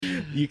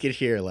You could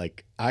hear,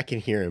 like, I can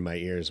hear in my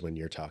ears when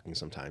you're talking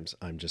sometimes.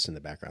 I'm just in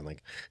the background,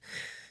 like...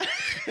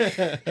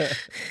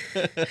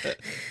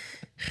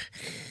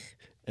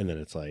 And then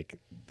it's, like,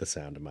 the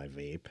sound of my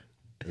vape.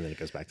 And then it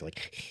goes back to,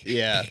 like...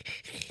 Yeah.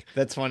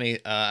 That's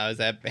funny. I was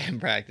at band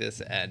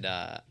practice, and...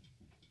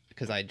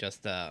 because I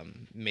just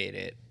made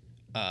it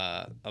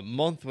a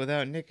month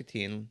without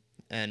nicotine,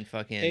 and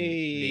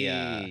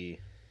fucking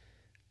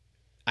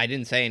I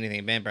didn't say anything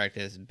in band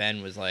practice.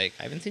 Ben was like,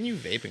 I haven't seen you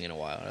vaping in a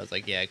while. And I was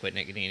like, yeah, I quit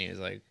nicotine. He was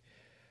like,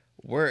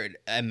 word.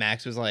 And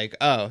Max was like,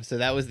 oh, so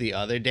that was the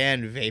other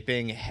Dan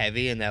vaping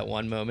heavy in that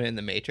one moment in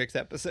the Matrix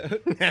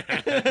episode?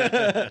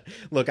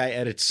 Look, I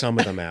edit some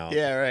of them out.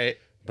 Yeah, right.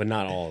 But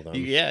not all of them.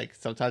 Yeah,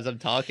 sometimes I'm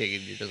talking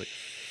and you're just like...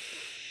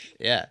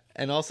 Yeah,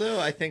 and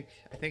also I think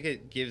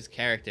it gives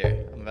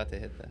character. I'm about to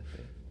hit that.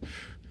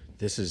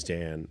 This is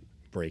Dan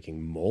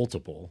breaking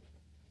multiple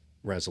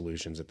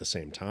resolutions at the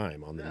same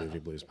time on the Movie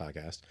Blues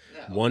podcast.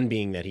 No. One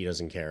being that he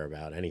doesn't care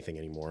about anything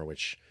anymore,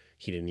 which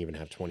he didn't even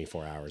have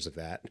 24 hours of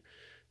that.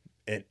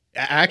 And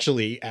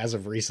actually, as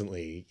of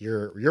recently,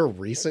 your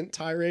recent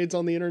tirades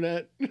on the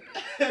internet,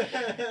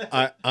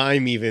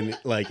 I'm even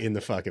like in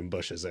the fucking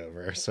bushes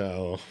over.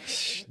 So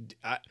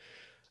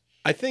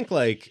I think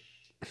like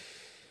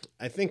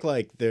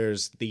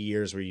there's the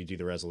years where you do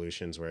the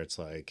resolutions where it's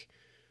like,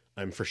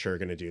 I'm for sure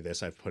going to do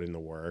this. I've put in the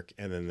work.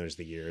 And then there's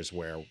the years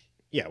where,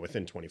 yeah,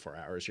 within 24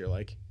 hours, you're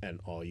like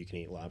an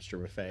all-you-can-eat lobster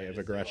buffet of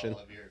aggression.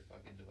 All of your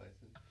fucking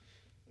devices.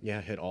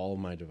 Yeah, hit all of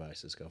my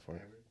devices. Go for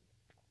it.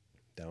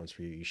 That one's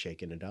for you. You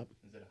shaking it up?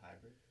 Is it a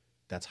hybrid?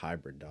 That's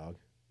hybrid, dog.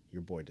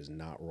 Your boy does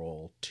not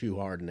roll too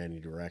hard in any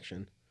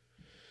direction.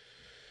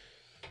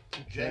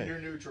 Gender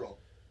neutral.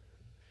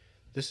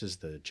 This is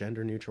the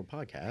Gender Neutral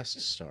Podcast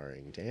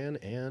starring Dan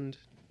and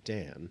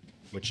Dan,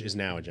 which is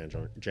now a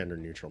gender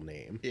neutral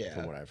name,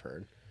 from what I've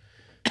heard.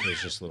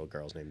 There's just little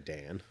girls named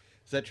Dan.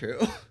 Is that true?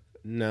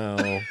 No.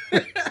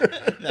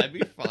 That'd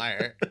be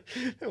fire.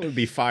 That would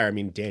be fire. I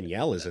mean,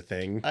 Danielle is a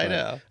thing. I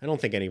know. I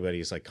don't think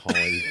anybody's like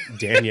calling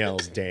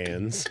Danielle's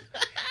Dans.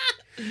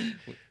 We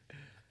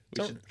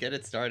should get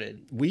it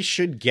started. We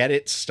should get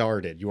it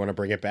started. You want to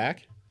bring it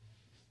back?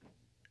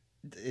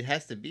 It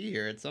has to be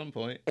here at some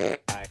point.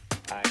 I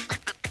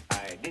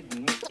didn't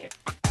mean it.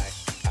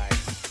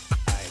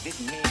 I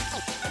didn't mean it.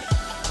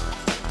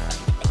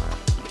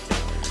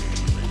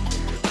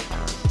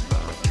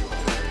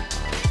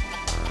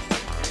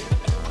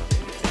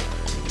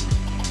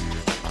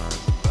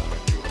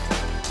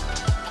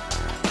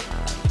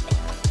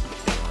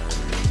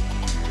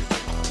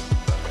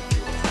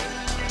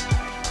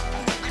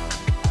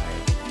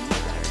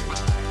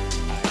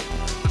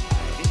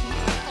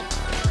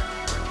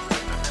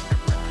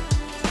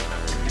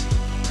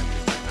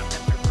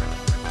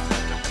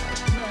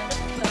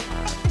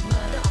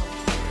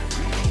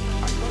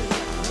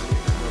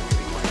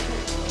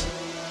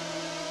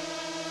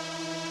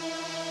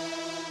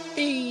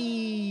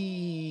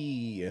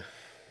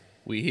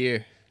 We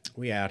here.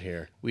 We out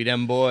here. We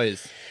them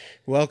boys.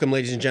 Welcome,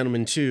 ladies and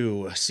gentlemen,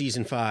 to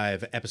Season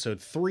 5,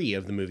 Episode 3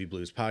 of the Movie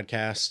Blues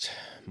Podcast,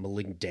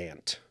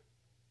 Malignant.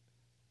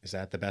 Is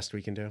that the best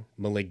we can do?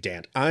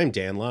 Malignant. I'm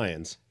Dan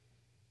Lyons.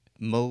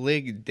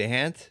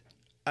 Malignant?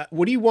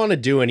 What do you want to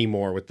do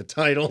anymore with the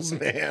titles,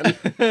 man?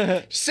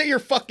 Just say your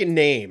fucking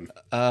name.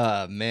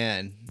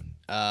 Man.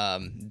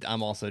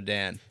 I'm also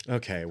Dan.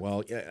 Okay,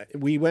 well,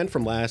 we went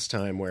from last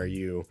time where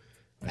you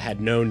had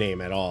no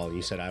name at all, and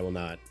you said, I will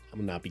not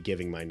be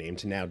giving my name,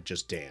 to now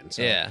just Dan.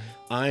 So yeah.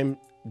 I'm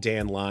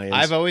Dan Lyons.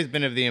 I've always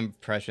been of the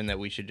impression that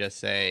we should just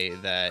say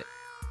that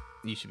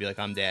you should be like,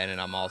 I'm Dan,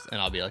 and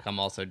I'll be like, I'm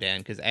also Dan,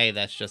 because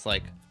that's just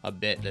like a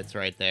bit that's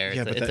right there.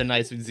 Yeah, it's a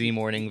nice Z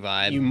Morning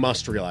vibe. You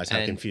must realize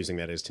how confusing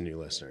that is to new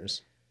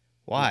listeners.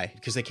 Why?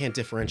 Because they can't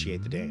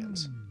differentiate the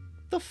Dans.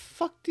 The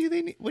fuck do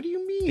they need? What do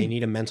you mean? They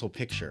need a mental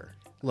picture.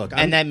 Look,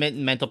 and that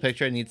mental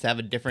picture needs to have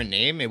a different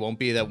name. It won't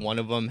be that one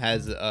of them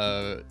has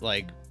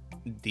like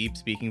deep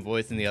speaking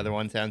voice and the other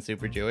one sounds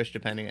super Jewish,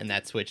 and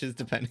that switches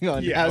depending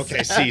on how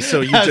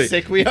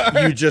sick we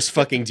are. You just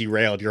fucking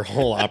derailed your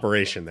whole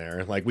operation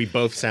there. Like, we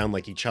both sound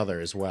like each other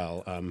as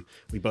well.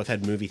 We both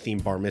had movie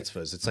themed bar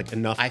mitzvahs. It's like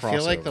enough crossover. I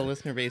feel like the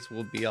listener base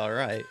will be all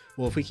right.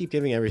 Well, if we keep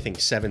giving everything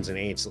 7s and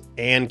 8s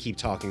and keep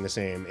talking the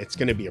same, it's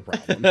going to be a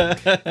problem.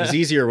 It's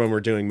easier when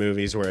we're doing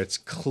movies where it's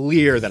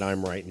clear that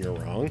I'm right and you're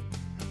wrong.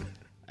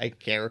 I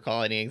can't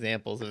recall any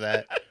examples of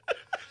that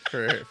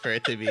for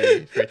it to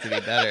be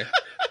better.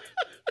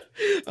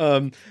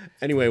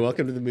 Anyway,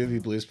 welcome to the Movie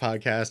Blues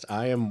Podcast.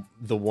 I am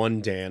the one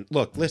Dan.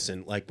 Look,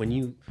 listen, like when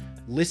you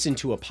listen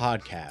to a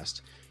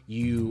podcast,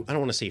 I don't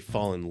want to say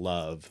fall in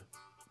love,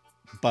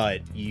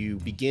 but you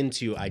begin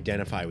to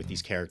identify with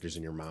these characters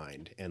in your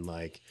mind. And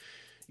like,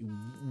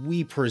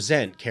 we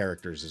present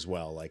characters as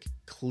well. Like,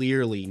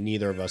 clearly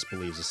neither of us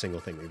believes a single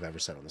thing we've ever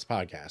said on this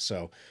podcast.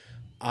 So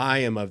I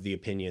am of the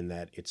opinion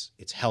that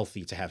it's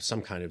healthy to have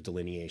some kind of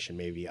delineation.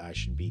 Maybe I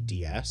should be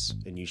DS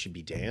and you should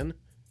be Dan.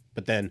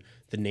 But then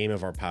the name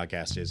of our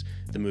podcast is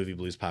the Movie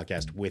Blues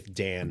Podcast with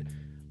Dan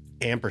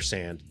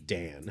 &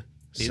 Dan.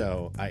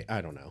 So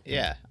I don't know.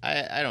 Yeah,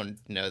 I don't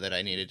know that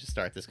I needed to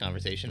start this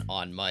conversation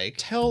on mic.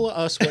 Tell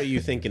us what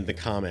you think in the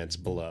comments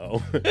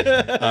below.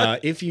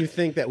 If you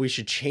think that we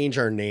should change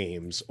our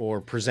names or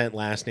present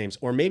last names,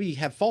 or maybe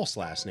have false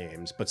last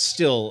names, but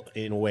still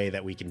in a way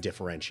that we can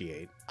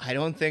differentiate. I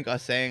don't think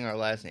us saying our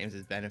last names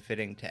is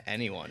benefiting to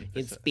anyone.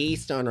 It's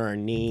based on our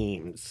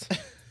names.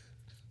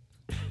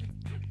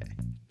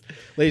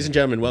 Ladies and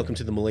gentlemen, welcome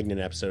to the Malignant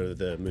episode of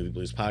the Movie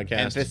Blues Podcast.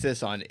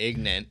 Emphasis on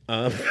IGNANT.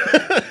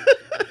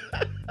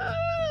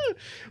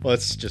 Well,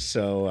 it's just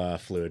so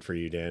fluid for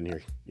you, Dan.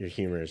 Your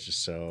humor is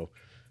just so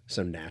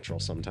natural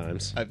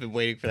sometimes. I've been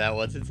waiting for that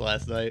one since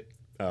last night.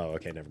 Oh,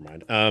 okay, never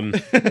mind.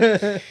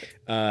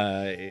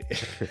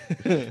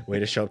 Way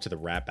to show up to the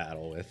rap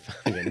battle with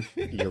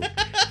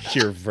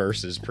your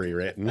verses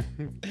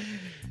pre-written.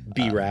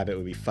 B-Rabbit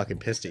would be fucking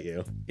pissed at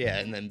you. Yeah,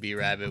 and then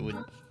B-Rabbit would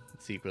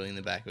secretly in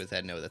the back of his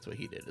head know that's what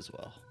he did as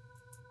well.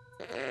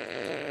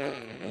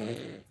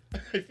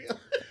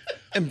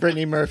 And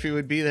Brittany Murphy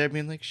would be there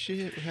being like,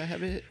 shit,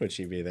 Rabbit. Would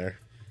she be there?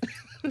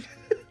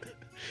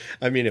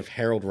 I mean, if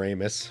Harold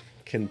Ramis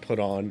can put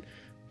on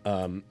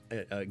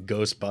a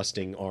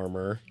ghost-busting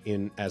armor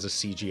as a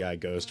CGI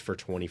ghost for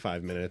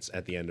 25 minutes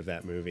at the end of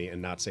that movie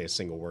and not say a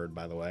single word,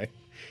 by the way.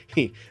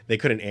 They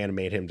couldn't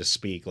animate him to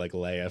speak like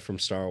Leia from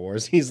Star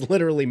Wars. He's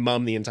literally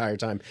mum the entire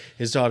time.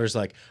 His daughter's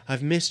like,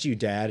 I've missed you,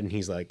 Dad. And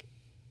he's like...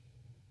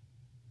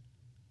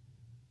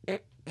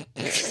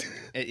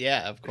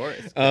 Yeah, of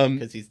course.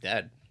 Because he's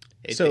dead.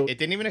 It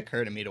didn't even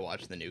occur to me to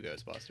watch the new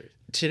Ghostbusters.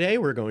 Today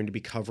we're going to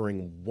be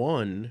covering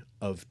one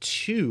of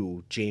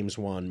two James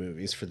Wan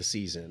movies for the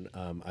season,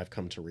 I've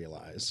come to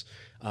realize.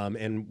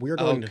 And we're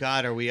going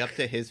God, are we up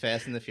to his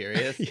Fast and the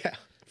Furious? Yeah,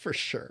 for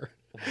sure.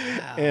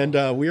 Wow. And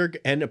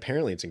and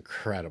apparently it's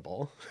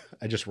incredible.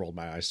 I just rolled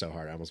my eyes so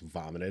hard I almost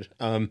vomited.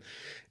 Well,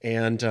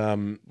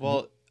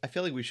 I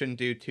feel like we shouldn't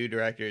do two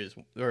directors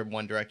or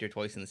one director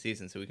twice in the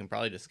season, so we can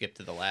probably just skip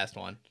to the last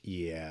one.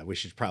 Yeah, we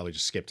should probably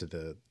just skip to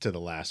the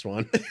last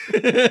one.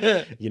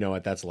 You know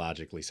what? That's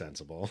logically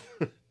sensible.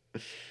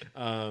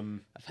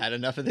 I've had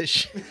enough of this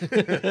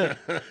shit.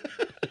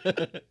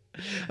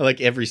 Like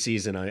every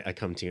season I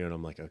come to you and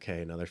I'm like,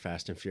 okay, another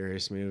Fast and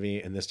Furious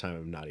movie, and this time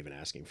I'm not even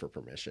asking for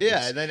permission.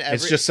 Yeah, and then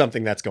it's just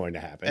something that's going to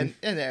happen.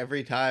 And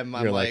every time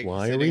I'm You're like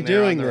why sitting are we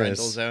there doing on the this?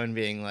 rental zone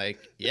being like,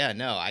 yeah,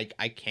 no,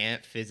 I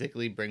can't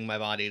physically bring my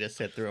body to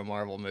sit through a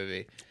Marvel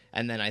movie.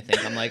 And then I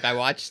think I'm like, I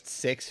watched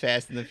 6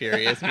 Fast and the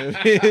Furious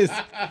movies.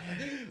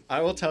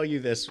 I will tell you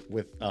this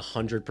with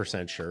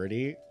 100%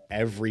 surety.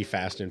 Every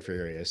Fast and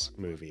Furious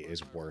movie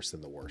is worse than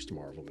the worst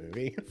Marvel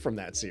movie from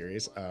that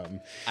series.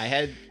 I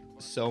had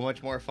so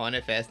much more fun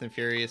at Fast and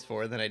Furious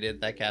 4 than I did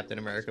that Captain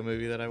America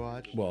movie that I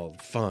watched. Well,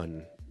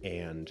 fun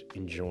and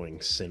enjoying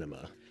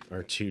cinema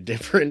are two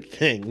different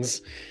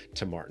things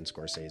to Martin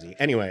Scorsese.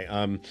 Anyway,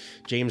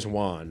 James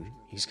Wan,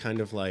 he's kind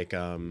of like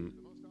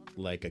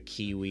a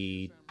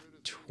Kiwi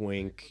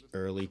twink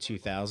early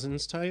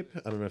 2000s type.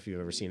 I don't know if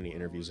you've ever seen any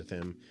interviews with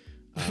him.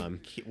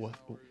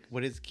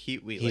 What is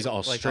Kiwi? He's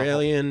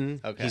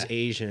Australian, okay. He's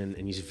Asian,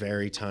 and he's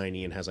very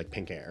tiny and has like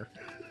pink hair.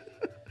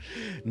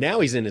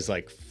 Now he's in his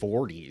like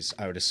 40s,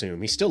 I would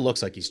assume. He still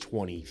looks like he's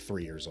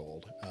 23 years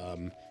old.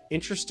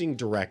 Interesting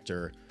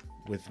director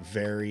with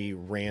very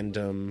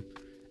random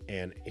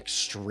and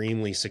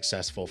extremely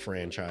successful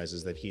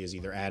franchises that he has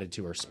either added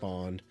to or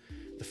spawned.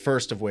 The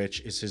first of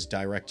which is his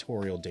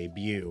directorial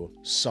debut,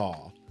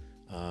 Saw.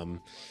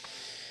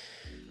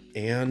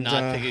 And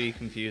not to be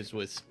confused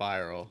with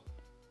Spiral,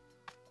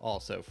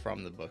 also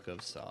from the book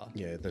of Saw.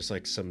 Yeah, there's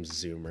like some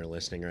Zoomer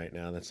listening right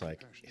now that's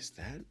like, is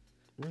that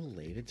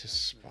related to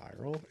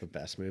Spiral, the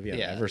best movie I've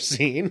ever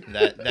seen?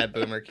 that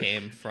boomer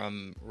came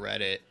from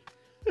Reddit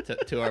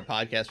to our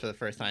podcast for the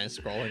first time,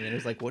 scrolling, and it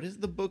was like, what is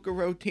the book of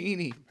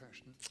Rotini?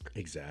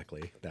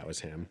 Exactly, that was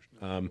him.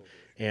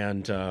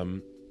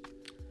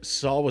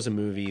 Saw was a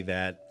movie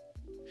that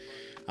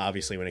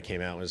obviously when it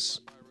came out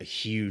was a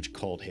huge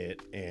cult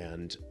hit,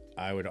 and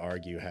I would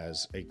argue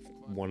has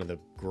one of the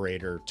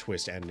greater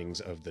twist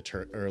endings of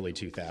the early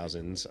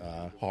 2000s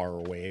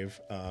horror wave,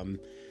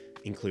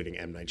 including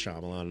M. Night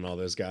Shyamalan and all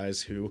those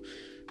guys who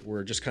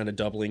were just kind of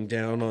doubling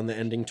down on the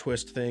ending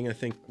twist thing. I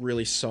think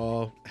really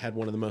Saw had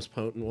one of the most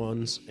potent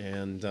ones,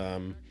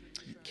 and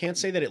can't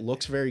say that it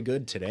looks very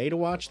good today to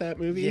watch that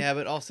movie. Yeah,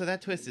 but also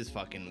that twist is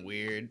fucking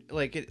weird.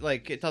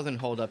 It doesn't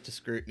hold up to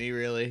scrutiny,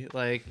 really.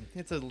 Like,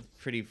 it's a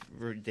pretty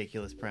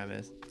ridiculous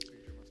premise.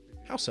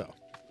 How so?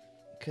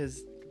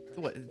 Because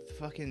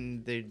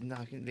they're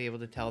not gonna be able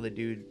to tell the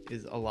dude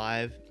is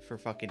alive for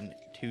fucking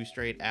 2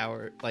 straight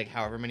hours, like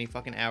however many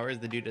fucking hours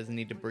the dude doesn't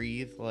need to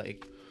breathe.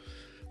 Like,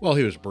 well,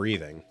 he was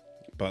breathing,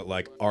 but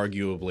like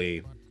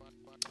arguably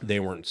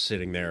they weren't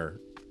sitting there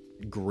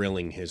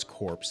grilling his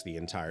corpse the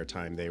entire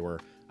time. They were,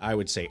 I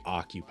would say,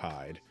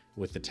 occupied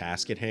with the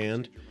task at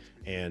hand,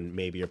 and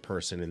maybe a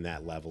person in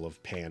that level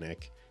of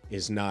panic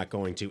is not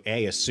going to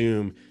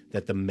assume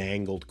that the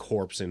mangled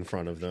corpse in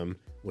front of them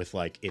with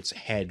like its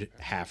head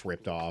half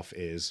ripped off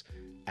is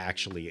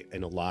actually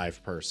an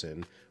alive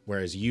person,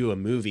 whereas you, a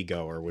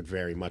moviegoer, would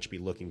very much be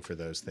looking for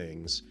those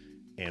things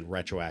and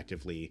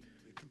retroactively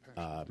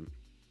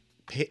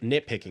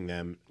nitpicking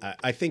them.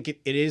 I think it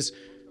is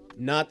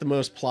not the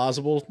most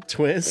plausible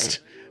twist,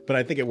 but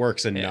I think it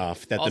works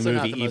enough that also the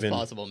movie not the even most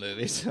plausible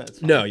movies. That's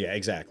fine. No, yeah,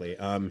 exactly.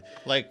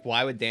 Like,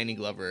 why would Danny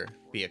Glover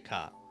be a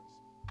cop?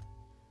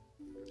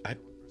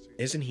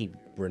 Isn't he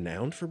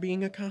renowned for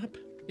being a cop?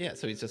 Yeah,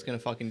 so he's just gonna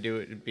fucking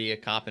be a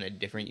cop in a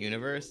different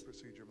universe.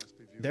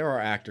 There are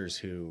actors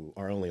who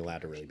are only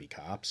allowed to really be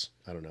cops.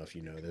 I don't know if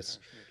you know this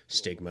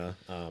stigma.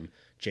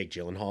 Jake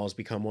Gyllenhaal has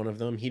become one of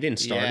them. He didn't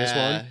start as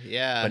one,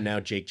 yeah. but now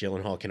Jake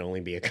Gyllenhaal can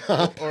only be a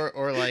cop.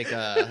 Or like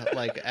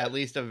at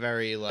least a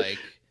very like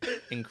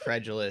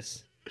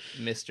incredulous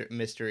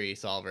mystery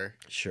solver.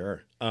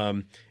 Sure.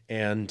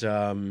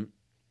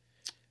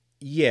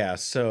 Yeah.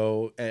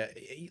 So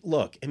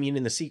look, I mean,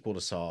 in the sequel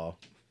to Saw,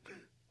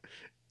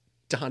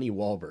 Donnie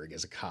Wahlberg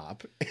is a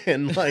cop,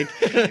 and like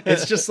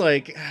it's just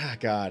like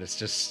God,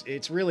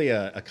 it's really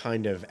a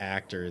kind of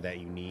actor that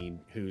you need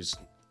whose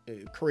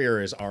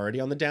career is already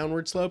on the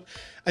downward slope.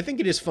 I think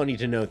it is funny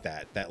to note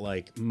that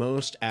like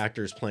most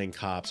actors playing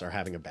cops are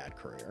having a bad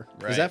career.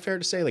 Right. Is that fair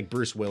to say? Like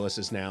Bruce Willis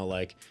is now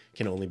like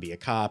can only be a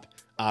cop.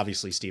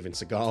 Obviously Steven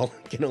Seagal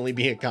can only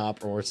be a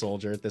cop or a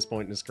soldier at this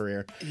point in his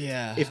career.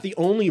 Yeah. If the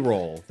only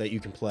role that you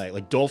can play,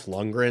 like Dolph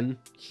Lundgren,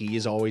 he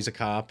is always a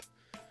cop.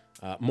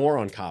 More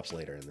on cops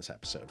later in this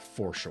episode,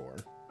 for sure.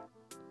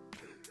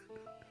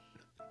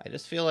 I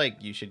just feel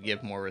like you should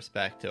give more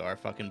respect to our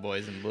fucking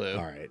boys in blue.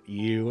 All right,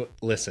 you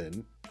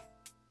listen.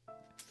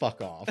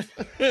 Fuck off.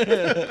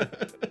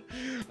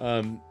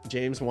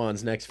 James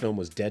Wan's next film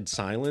was Dead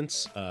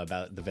Silence,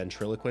 about the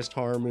ventriloquist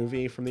horror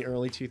movie from the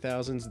early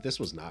 2000s.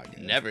 This was not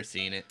good. Never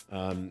seen it.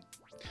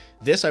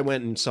 This I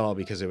went and saw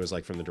because it was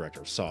like from the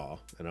director of Saw,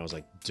 and I was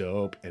like,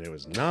 dope, and it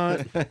was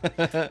not.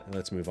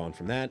 Let's move on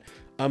from that.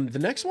 The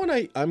next one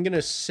I'm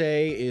gonna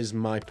say is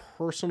my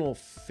personal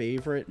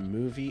favorite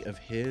movie of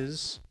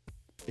his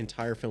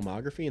entire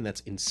filmography, and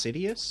that's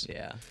Insidious.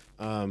 Yeah.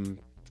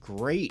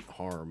 Great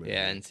horror movie.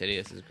 Yeah,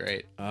 Insidious is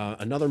great.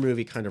 Another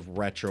movie kind of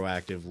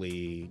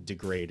retroactively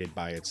degraded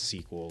by its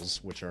sequels,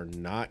 which are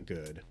not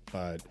good,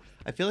 but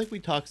I feel like we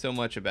talk so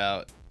much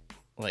about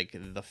like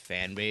the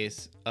fan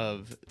base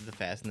of the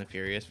Fast and the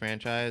Furious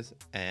franchise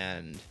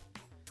and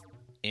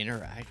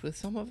interact with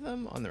some of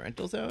them on the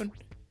Rental Zone,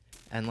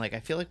 and like I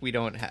feel like we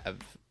don't have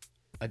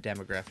a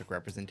demographic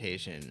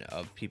representation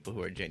of people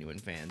who are genuine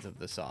fans of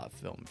the Saw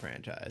film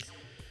franchise.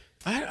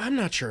 I'm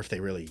not sure if they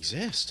really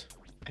exist.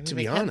 I mean, To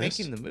they be kept honest,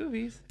 making the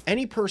movies.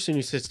 any person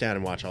who sits down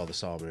and watch all the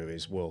Saw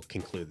movies will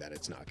conclude that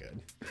it's not good.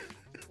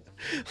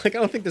 Like, I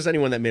don't think there's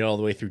anyone that made it all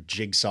the way through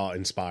Jigsaw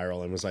and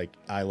Spiral and was like,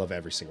 I love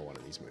every single one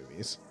of these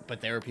movies.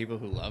 But there were people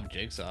who loved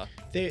Jigsaw.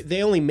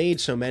 They only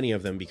made so many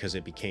of them because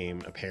it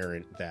became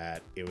apparent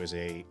that it was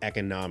a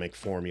economic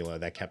formula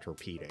that kept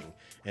repeating.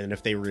 And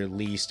if they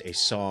released a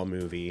Saw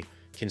movie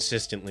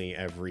consistently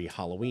every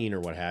Halloween or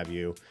what have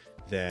you,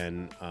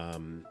 then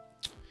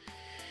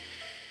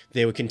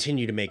they would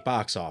continue to make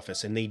box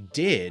office, and they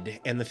did.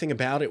 And the thing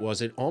about it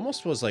was, it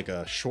almost was like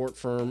a short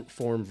form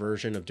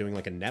version of doing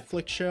like a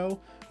Netflix show,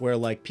 where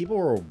like people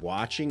were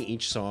watching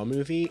each Saw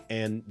movie,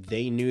 and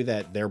they knew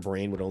that their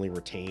brain would only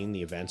retain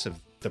the events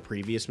of the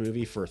previous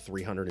movie for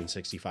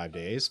 365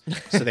 days,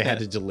 so they had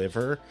to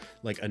deliver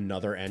like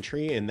another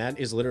entry, and that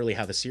is literally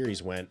how the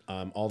series went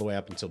all the way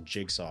up until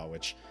Jigsaw,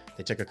 which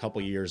they took a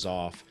couple years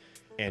off.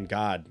 And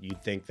God,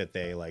 you'd think that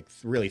they like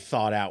really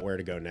thought out where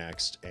to go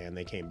next, and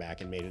they came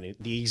back and made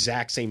the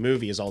exact same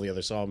movie as all the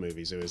other Saw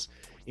movies. It was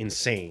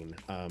insane.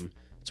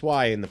 That's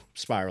why in the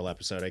Spiral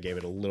episode I gave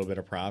it a little bit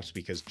of props,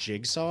 because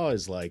Jigsaw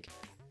is like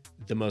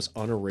the most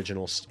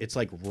unoriginal. It's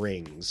like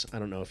Rings. I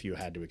don't know if you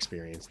had to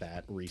experience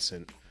that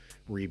recent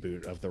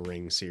reboot of the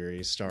Ring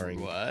series starring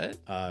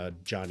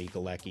Johnny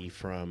Galecki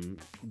from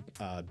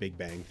Big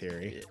Bang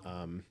Theory.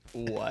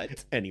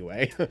 What?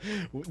 Anyway,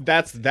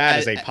 that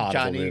is a potable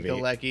Johnny movie.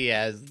 Galecki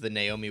as the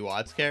Naomi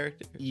Watts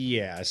character?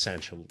 Yeah,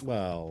 essentially.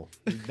 Well,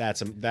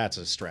 that's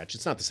a stretch.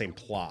 It's not the same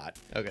plot.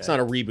 Okay. It's not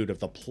a reboot of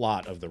the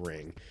plot of The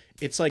Ring.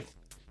 It's like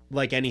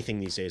anything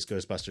these days,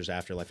 Ghostbusters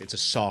Afterlife. It's a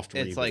soft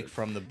reboot. It's like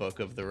from the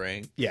Book of the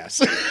Ring. Yes.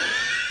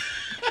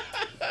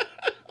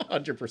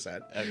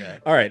 100%. Okay.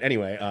 All right.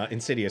 Anyway,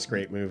 Insidious,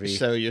 great movie.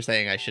 So you're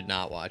saying I should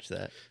not watch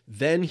that?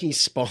 Then he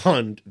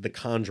spawned the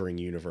Conjuring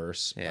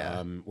universe,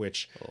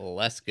 which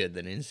less good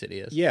than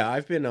Insidious. Yeah,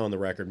 I've been on the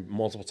record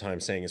multiple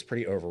times saying it's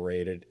pretty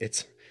overrated. I'm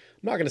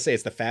not going to say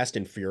it's the Fast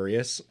and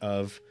Furious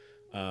of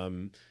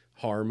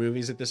horror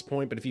movies at this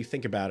point, but if you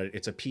think about it,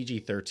 it's a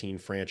PG-13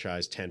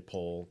 franchise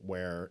tentpole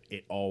where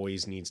it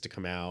always needs to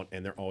come out,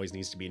 and there always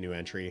needs to be a new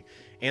entry,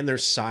 and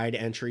there's side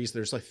entries.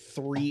 There's like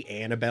 3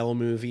 Annabelle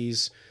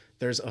movies.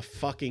 There's a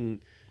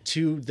fucking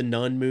 2 The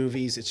Nun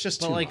movies. It's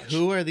just too much.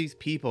 Who are these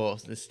people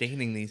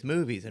sustaining these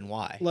movies, and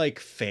why? Like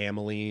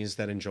families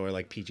that enjoy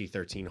like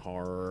PG-13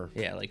 horror.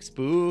 Yeah, like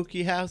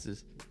spooky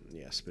houses.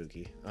 Yeah,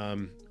 spooky.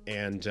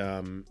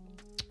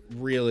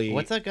 Really,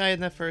 what's that guy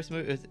in that first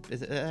movie? Is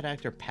that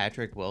actor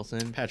Patrick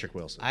Wilson? Patrick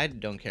Wilson. I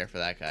don't care for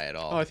that guy at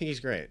all. Oh, I think he's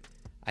great.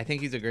 I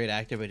think he's a great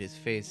actor, but his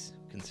face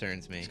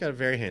concerns me. He's got a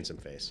very handsome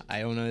face.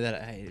 I don't know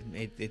that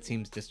it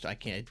seems I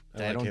can't. I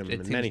like don't. him It in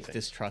seems many things.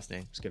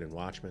 distrusting. He's good in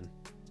Watchmen.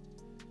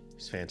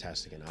 He's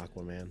fantastic in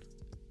Aquaman.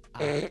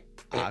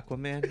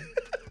 Aquaman.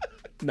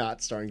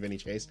 Not starring Vinny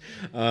Chase.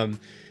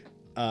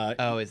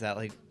 Oh, is that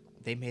like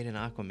they made an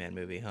Aquaman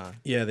movie, huh?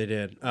 Yeah, they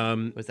did.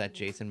 Was that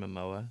Jason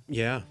Momoa?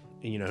 Yeah,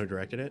 and you know who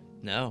directed it?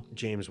 No.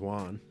 James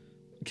Wan.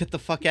 Get the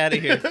fuck out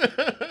of here.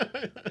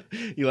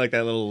 You like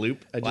that little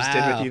loop I just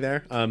did with you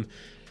there?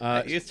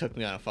 You just took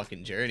me on a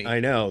fucking journey. I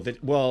know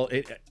that. Well,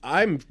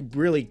 I'm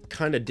really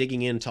kind of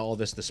digging into all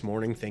this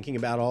morning, thinking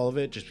about all of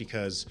it, just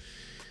because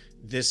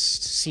this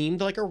seemed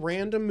like a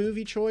random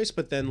movie choice,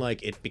 but then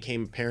like it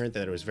became apparent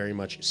that it was very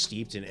much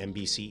steeped in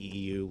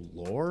NBCEU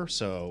lore.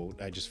 So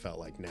I just felt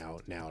like now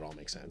it all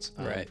makes sense.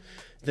 Right.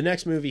 The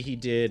next movie he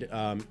did,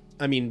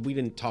 I mean, we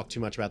didn't talk too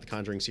much about the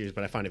Conjuring series,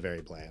 but I find it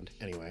very bland.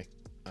 Anyway,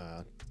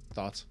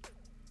 thoughts?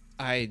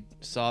 I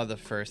saw the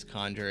first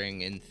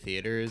Conjuring in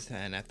theaters,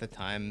 and at the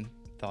time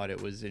thought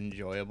it was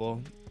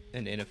enjoyable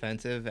and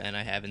inoffensive, and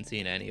I haven't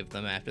seen any of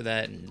them after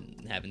that,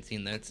 and haven't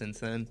seen that since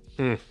then.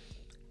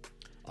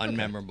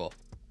 Unmemorable.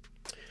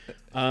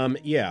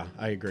 Yeah,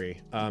 I agree.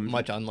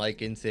 Much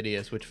unlike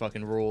Insidious, which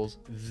fucking rules.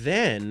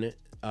 Then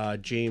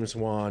James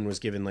Wan was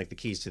given like the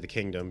keys to the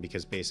kingdom,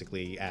 because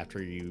basically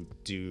after you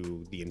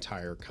do the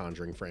entire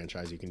Conjuring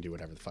franchise, you can do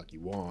whatever the fuck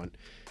you want.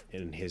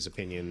 In his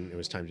opinion, it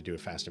was time to do a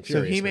Fast and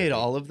Furious. So he made movie.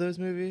 all of those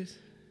movies?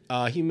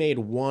 He made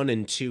 1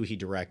 and 2 he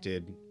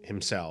directed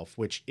himself,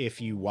 which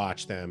if you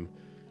watch them,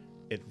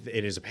 it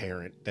is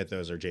apparent that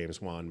those are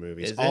James Wan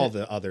movies. Is All it?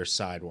 the other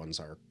side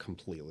ones are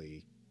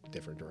completely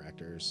different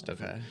directors.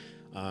 Okay.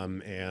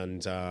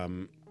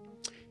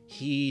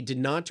 He did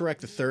not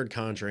direct the third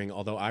Conjuring,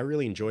 although I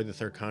really enjoyed the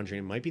third Conjuring.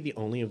 It might be the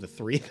only of the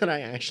 3 that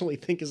I actually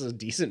think is a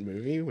decent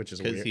movie, which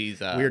is a Because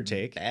he's a weird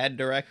take. bad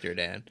director,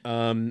 Dan.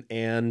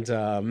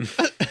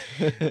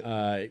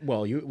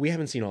 Well, we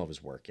haven't seen all of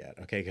his work yet,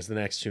 okay? Because the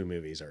next 2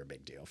 movies are a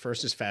big deal.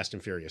 First is Fast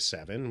and Furious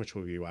 7, which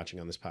we'll be watching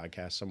on this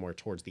podcast somewhere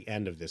towards the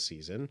end of this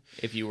season.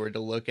 If you were to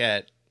look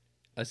at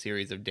a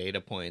series of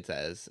data points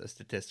as a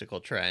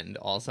statistical trend,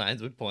 all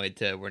signs would point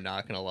to we're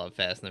not going to love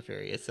Fast and the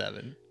Furious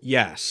 7.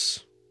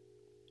 Yes,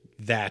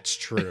 that's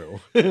true.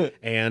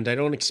 And I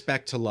don't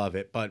expect to love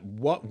it, but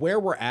where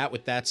we're at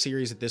with that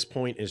series at this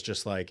point is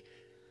just like,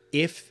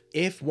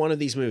 if one of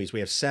these movies, we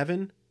have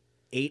 7,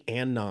 8,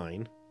 and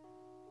 9,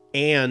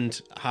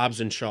 and Hobbs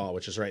and Shaw,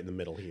 which is right in the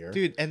middle here.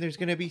 Dude, and there's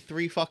going to be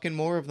 3 fucking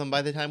more of them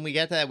by the time we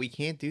get to that. We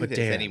can't do this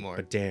anymore.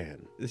 But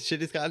Dan. This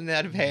shit has gotten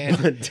out of hand.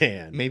 But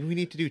Dan. Maybe we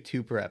need to do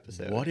 2 per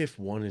episode. What if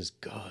one is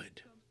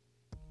good?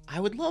 I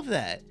would love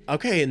that.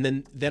 Okay, and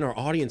then our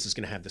audience is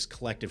going to have this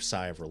collective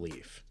sigh of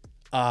relief.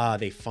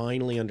 They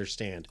finally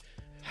understand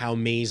how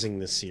amazing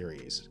this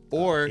series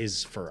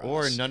is for us.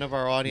 Or none of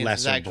our audience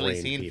has Lesser actually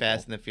brain seen people.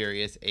 Fast and the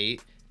Furious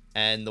 8.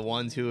 And the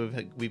ones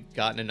we've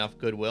gotten enough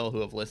goodwill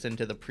who have listened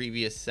to the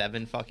previous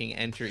 7 fucking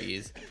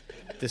entries,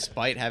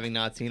 despite having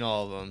not seen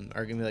all of them,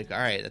 are gonna be like, all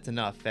right, that's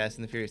enough. Fast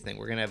and the Furious thing.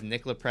 We're gonna have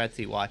Nick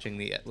Leprezzi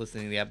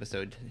listening to the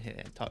episode,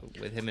 talk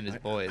with him and his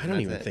boys. I don't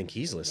even think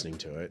he's listening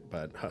to it,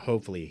 but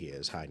hopefully he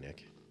is. Hi,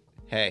 Nick.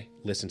 Hey,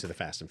 Listen to the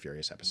Fast and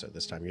Furious episode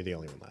this time. You're the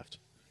only one left.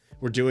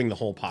 We're doing the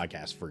whole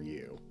podcast for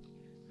you.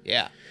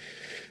 yeah.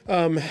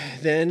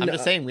 Then I'm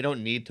just saying we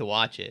don't need to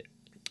watch it.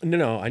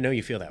 No, I know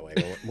you feel that way,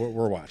 but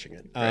we're watching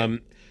it.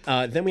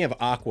 Right. Then we have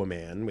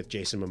Aquaman with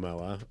Jason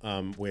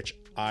Momoa, which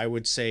I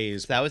would say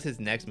is... So that was his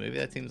next movie.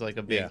 That seems like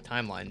a big Yeah.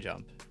 timeline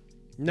jump.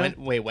 No,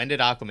 When did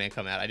Aquaman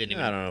come out? I didn't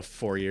even. I don't know,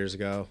 4 years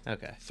ago.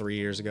 Okay. 3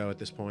 years ago at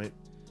this point.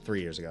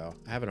 3 years ago.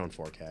 I have it on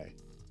 4K.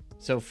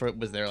 So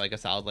was there like a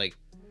solid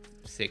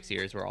 6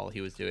 years where all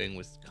he was doing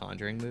was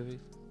Conjuring movies?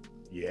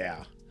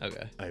 Yeah.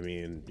 Okay. I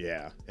mean,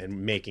 yeah.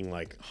 And making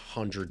like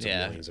hundreds of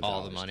millions of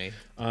all dollars.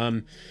 the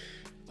money.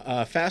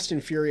 Fast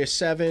and Furious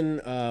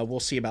 7, we'll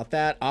see about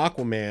that.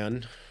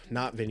 Aquaman,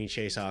 not Vinny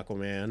Chase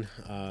Aquaman.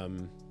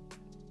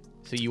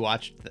 So you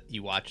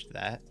watched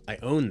that? I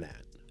own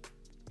that.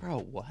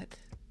 Bro, what?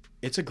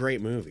 It's a great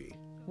movie.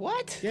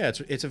 What? Yeah,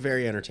 it's a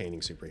very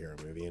entertaining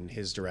superhero movie, and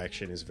his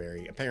direction is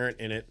very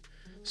apparent in it,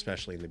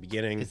 especially in the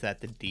beginning. Is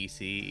that the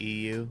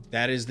DCEU?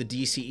 That is the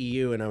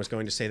DCEU, and I was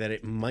going to say that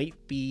it might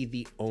be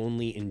the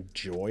only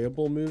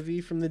enjoyable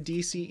movie from the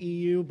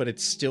DCEU, but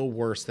it's still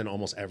worse than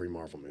almost every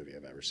Marvel movie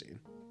I've ever seen.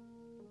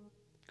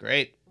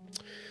 Great.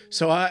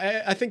 So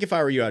I think if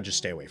I were you, I'd just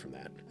stay away from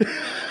that.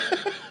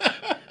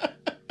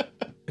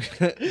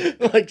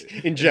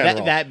 Like, in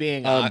general. That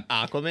being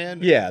Aquaman?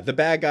 Yeah, the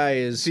bad guy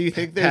is Do you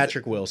think there's-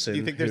 Patrick Wilson, Do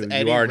you think there's who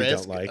any you already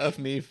risk don't like. of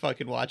me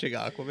fucking watching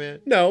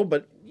Aquaman? No,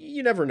 but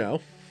you never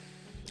know.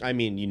 I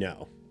mean, you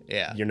know.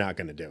 Yeah. You're not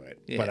going to do it.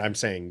 Yeah. But I'm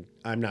saying,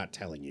 I'm not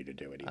telling you to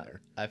do it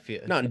either. I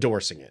feel Not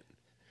endorsing it.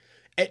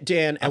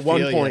 Dan, I at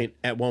one feel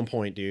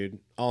point, dude,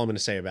 all I'm going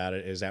to say about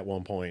it is at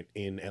one point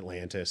in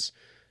Atlantis,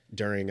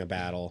 during a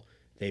battle,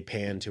 they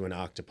pan to an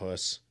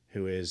octopus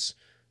who is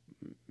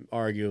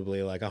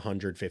arguably like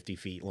 150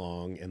 feet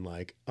long and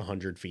like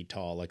 100 feet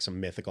tall, like some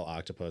mythical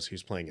octopus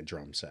who's playing a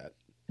drum set.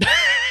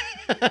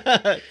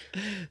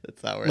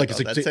 That's not where Like, I it's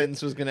thought like- that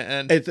sentence was gonna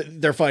end.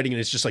 They're fighting, and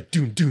it's just like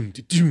doom doom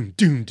doom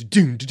doom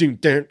doom doom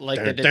doom.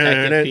 Like the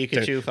Detective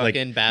Pikachu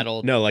fucking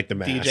battle. No, like the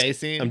mask. DJ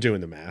scene? I'm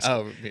doing the mask.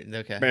 Oh,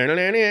 okay.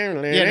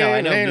 Yeah, no,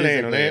 I know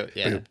musically,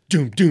 yeah.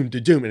 Doom doom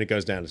doom, and it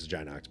goes down as a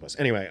giant octopus.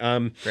 Anyway,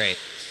 Great.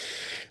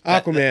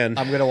 Aquaman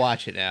I'm gonna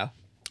watch it now.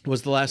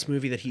 was the last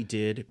movie that he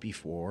did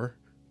before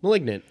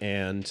Malignant,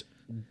 and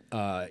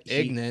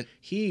IGNANT.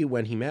 he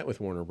when he met with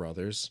Warner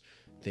Brothers,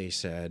 they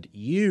said,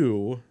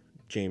 you,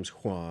 James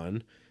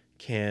Juan,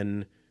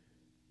 can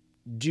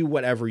do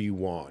whatever you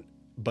want,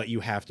 but you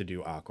have to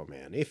do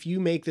Aquaman. If you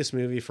make this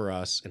movie for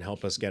us and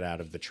help us get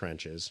out of the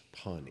trenches,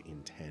 pun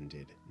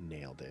intended,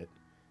 nailed it,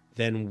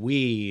 then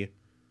we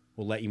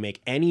will let you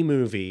make any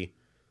movie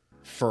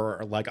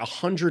for like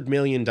 $100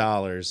 million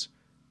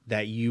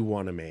that you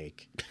want to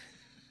make.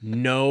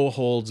 No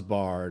holds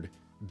barred.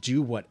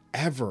 Do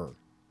whatever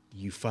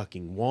you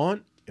fucking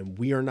want, and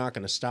we are not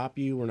going to stop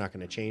you. We're not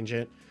going to change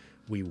it.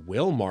 We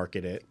will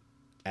market it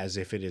as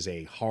if it is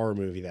a horror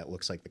movie that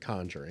looks like The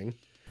Conjuring,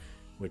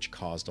 which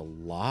caused a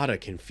lot of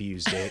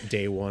confused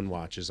day one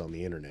watches on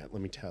the internet,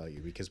 let me tell you,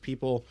 because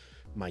people,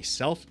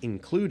 myself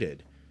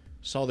included,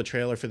 saw the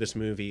trailer for this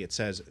movie. It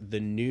says the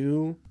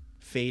new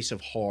face of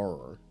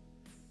horror.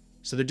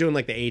 So they're doing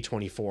like the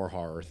A24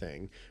 horror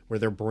thing, where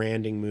they're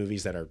branding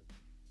movies that are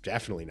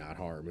definitely not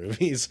horror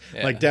movies,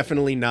 like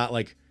definitely not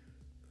like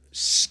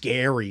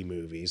scary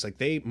movies. Like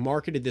they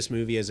marketed this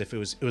movie as if it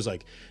was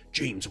like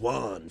James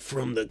Wan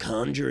from The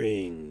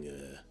Conjuring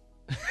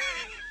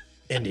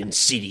and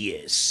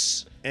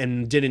Insidious,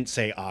 and didn't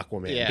say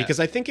Aquaman. Yeah. Because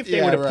I think if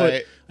they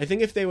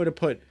would have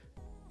put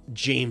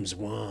James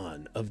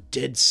Wan of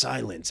Dead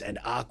Silence and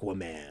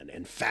Aquaman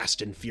and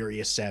Fast and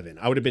Furious 7,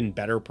 I would have been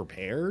better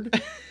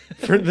prepared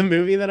for the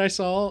movie that I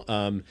saw.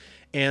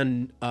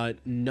 And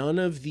none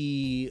of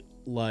the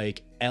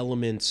like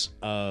elements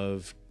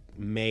of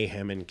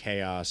mayhem and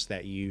chaos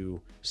that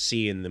you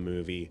see in the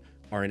movie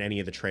are in any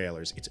of the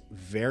trailers. It's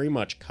very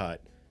much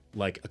cut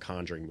like a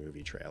Conjuring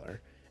movie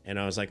trailer. And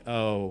I was like,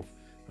 oh,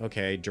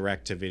 okay,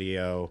 direct to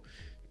video,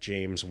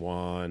 James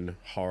Wan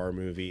horror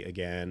movie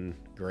again,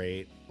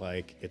 great.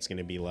 Like it's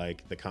gonna be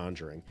like The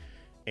Conjuring.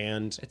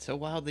 And It's so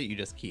wild that you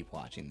just keep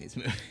watching these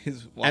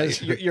movies. Why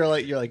you're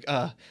like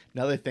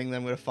another thing that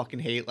I'm gonna fucking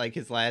hate, like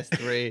his last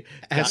three.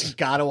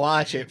 Gotta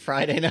watch it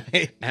Friday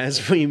night.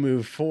 as we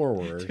move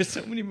forward, There's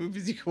so many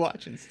movies you can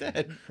watch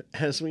instead.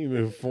 as we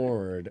move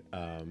forward,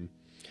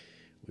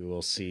 we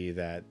will see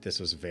that this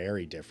was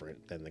very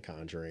different than The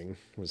Conjuring.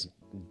 It was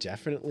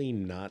definitely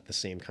not the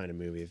same kind of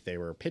movie that they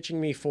were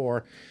pitching me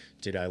for.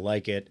 Did I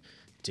like it?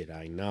 Did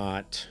I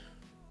not?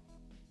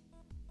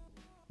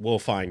 We'll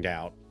find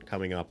out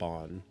coming up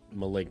on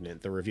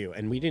Malignant, the review.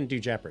 And we didn't do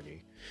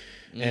Jeopardy.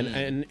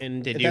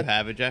 And Did you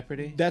have a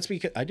Jeopardy? That's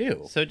because I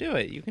do. So do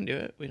it. You can do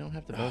it. We don't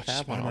have to both Just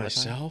have by one all the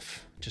time.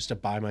 myself, just to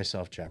buy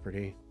myself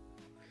Jeopardy.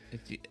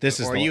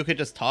 Or you could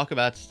just talk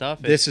about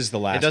stuff. This is the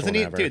last It doesn't one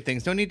need, ever. dude.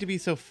 Things don't need to be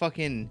so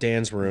fucking.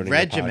 Dan's ruining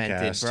regimented,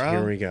 the podcast. bro.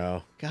 Here we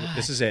go. God.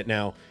 This is it.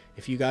 Now,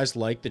 if you guys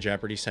like the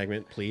Jeopardy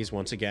segment, please,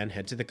 once again,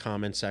 head to the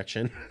comment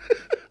section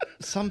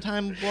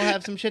Sometime we'll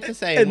have some shit to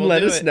say, and we'll let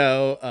do us it.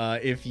 know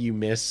if you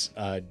miss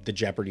the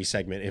Jeopardy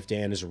segment, if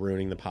Dan is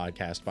ruining the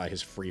podcast by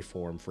his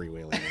freeform,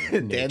 freewheeling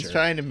nature. Dan's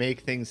trying to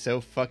make things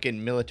so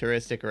fucking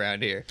militaristic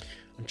around here.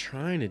 I'm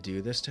trying to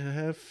do this to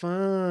have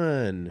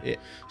fun. Yeah.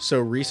 So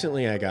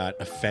recently I got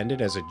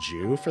offended as a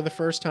Jew for the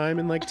first time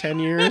in like 10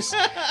 years.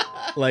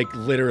 Like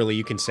literally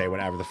you can say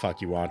whatever the fuck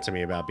you want to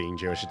me about being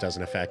Jewish. It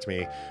doesn't affect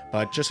me.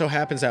 But just so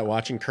happens that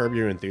watching Curb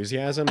Your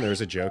Enthusiasm, there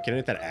was a joke in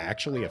it that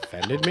actually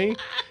offended me,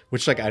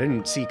 which like I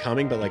didn't see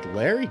coming. But like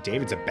Larry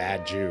David's a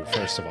bad Jew,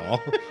 first of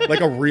all, like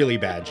a really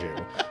bad Jew.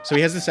 So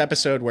he has this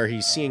episode where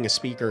he's seeing a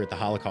speaker at the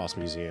Holocaust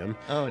Museum.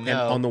 Oh, no. And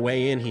on the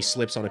way in, he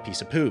slips on a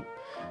piece of poop.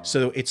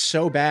 So it's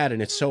so bad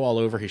and it's so all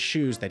over his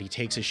shoes that he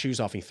takes his shoes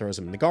off and he throws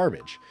them in the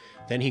garbage.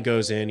 Then he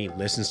goes in, he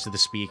listens to the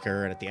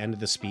speaker, and at the end of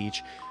the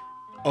speech,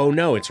 oh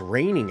no, it's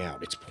raining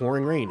out. It's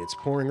pouring rain. It's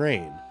pouring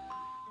rain.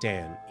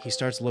 Dan, he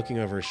starts looking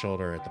over his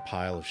shoulder at the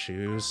pile of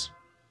shoes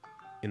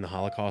in the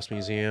Holocaust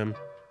Museum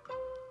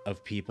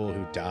of people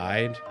who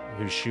died,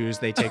 whose shoes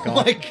they take Oh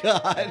off. my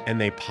god. And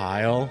they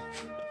pile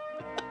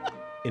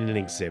in an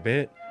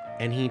exhibit,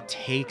 and he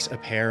takes a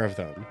pair of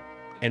them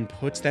and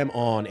puts them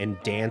on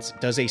and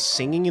does a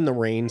Singing in the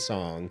Rain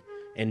song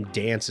and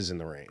dances in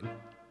the rain.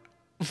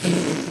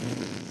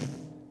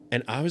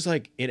 And I was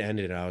like, it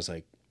ended and I was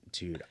like,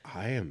 dude,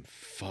 I am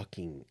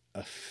fucking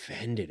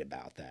offended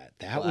about that.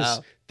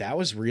 That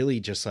was really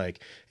just like,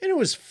 and it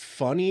was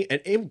funny,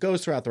 and it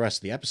goes throughout the rest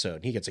of the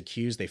episode. He gets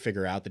accused, they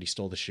figure out that he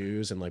stole the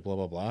shoes and like blah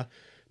blah blah.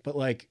 But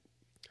like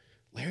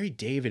Larry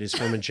David is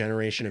from a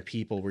generation of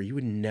people where you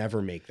would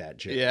never make that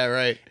joke. Yeah,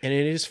 right. And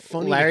it is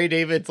funny. Larry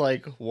David's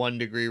like 1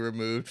 degree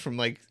removed from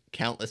like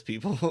countless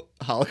people,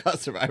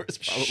 Holocaust survivors,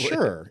 probably.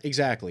 Sure,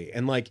 exactly.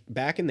 And like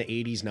back in the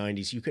 80s,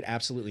 90s, you could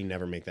absolutely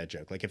never make that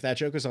joke. Like if that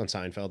joke was on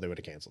Seinfeld, they would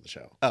have canceled the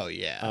show. Oh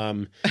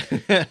yeah.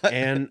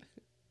 And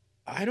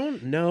I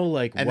don't know,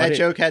 like, And what that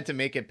joke had to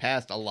make it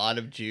past a lot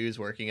of Jews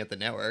working at the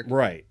network.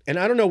 Right. And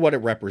I don't know what it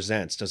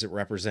represents. Does it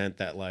represent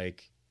that,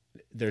 like,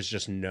 there's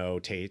just no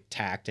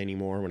tact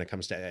anymore when it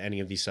comes to any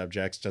of these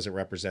subjects? Does it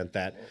represent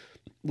that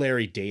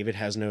Larry David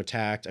has no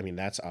tact? I mean,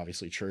 that's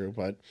obviously true,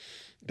 but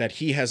that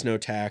he has no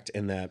tact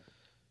and that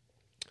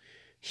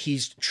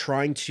he's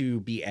trying to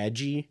be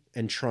edgy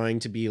and trying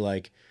to be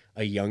like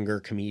a younger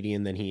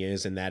comedian than he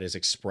is, and that is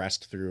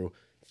expressed through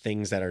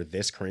things that are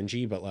this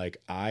cringy, but like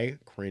I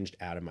cringed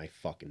out of my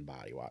fucking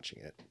body watching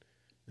it.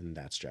 And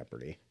that's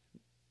Jeopardy.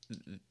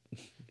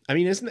 I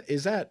mean,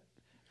 is that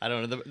I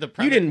don't know. The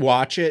you didn't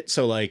watch it,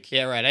 so like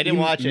yeah, right. I didn't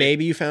watch it.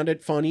 Maybe you found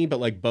it funny, but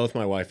like both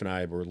my wife and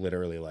I were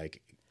literally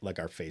like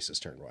our faces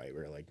turned white.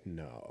 We were like,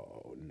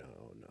 no.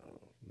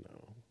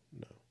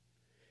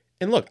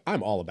 And look,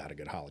 I'm all about a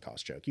good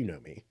Holocaust joke. You know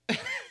me.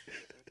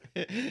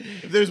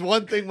 If there's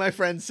one thing my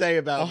friends say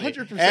about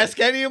 100%. me, ask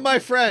any of my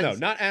friends. No,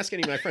 not ask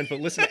any of my friends, but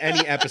listen to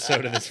any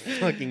episode of this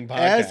fucking podcast.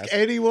 Ask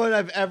anyone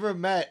I've ever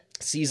met.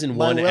 Season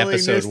 1, episode 1. My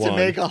willingness to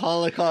make a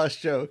Holocaust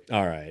joke.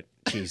 All right.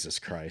 Jesus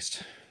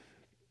Christ.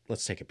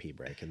 Let's take a pee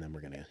break, and then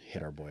we're going to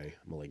hit our boy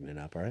Malignant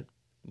up, all right?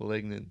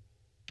 Malignant.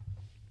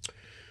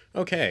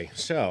 Okay,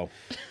 so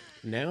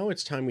now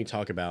it's time we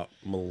talk about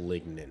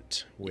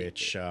Malignant,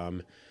 which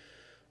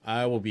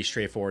I will be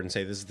straightforward and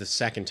say this is the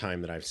second time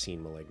that I've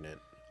seen Malignant.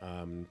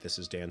 This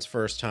is Dan's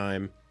first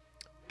time.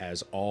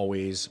 As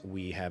always,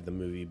 we have the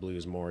Movie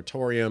Blues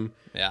Moratorium,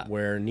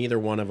 where neither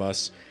one of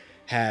us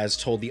has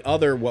told the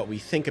other what we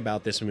think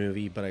about this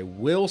movie, but I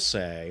will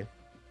say...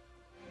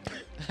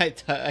 I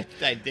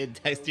did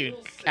text you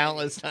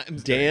countless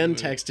times. Dan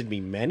texted me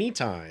many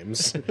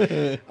times,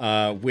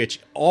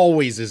 which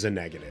always is a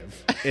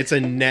negative. It's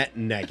a net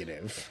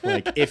negative.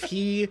 Like, if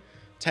he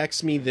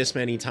texts me this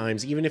many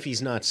times, even if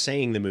he's not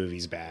saying the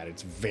movie's bad,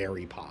 it's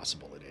very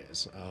possible it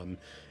is.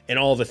 And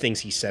all the things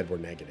he said were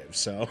negative,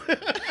 so...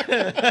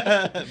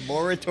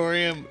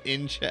 Moratorium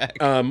in check.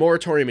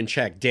 Moratorium in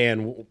check.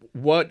 Dan,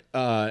 what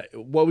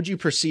would you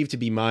perceive to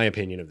be my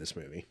opinion of this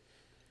movie?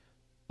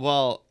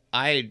 Well,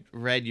 I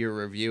read your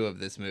review of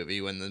this movie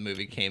when the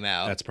movie came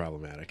out. That's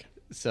problematic.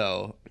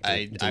 So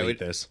I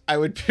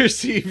would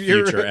perceive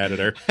your future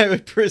editor. I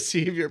would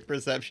perceive your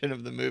perception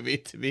of the movie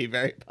to be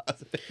very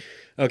positive.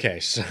 Okay,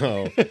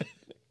 so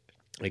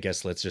I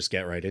guess let's just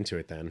get right into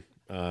it then.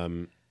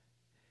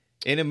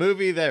 In a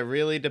movie that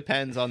really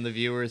depends on the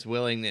viewer's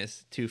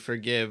willingness to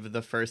forgive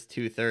the first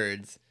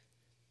 2/3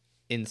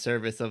 in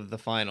service of the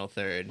final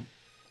third,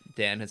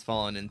 Dan has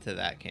fallen into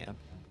that camp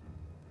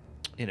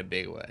in a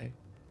big way.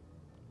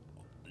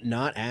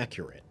 Not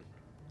accurate,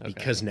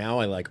 because now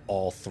I like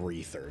all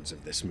 3/3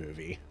 of this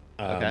movie.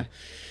 Okay.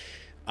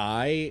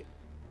 I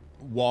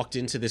walked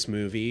into this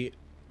movie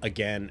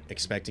again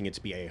expecting it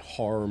to be a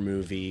horror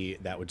movie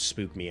that would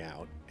spook me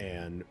out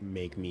and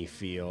make me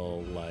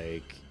feel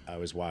like I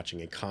was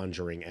watching a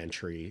Conjuring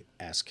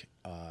entry-esque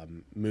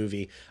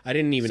movie. I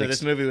didn't even. So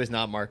this movie was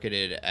not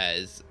marketed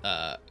as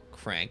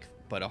Crank,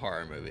 but a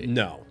horror movie.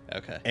 No.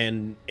 Okay.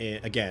 And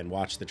again,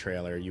 watch the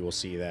trailer. You will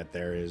see that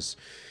there is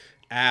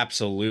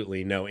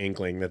absolutely no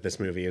inkling that this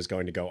movie is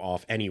going to go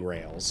off any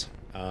rails.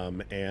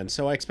 And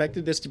so I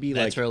expected this to be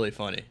That's really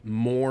funny.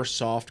 More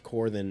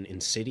softcore than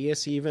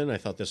Insidious even. I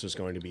thought this was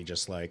going to be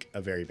just like a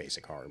very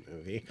basic horror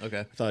movie. Okay.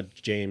 I thought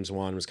James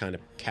Wan was kind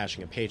of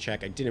cashing a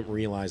paycheck. I didn't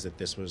realize that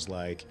this was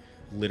like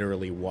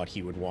literally what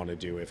he would want to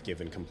do if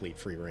given complete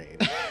free reign.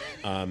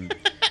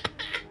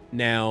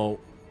 Now,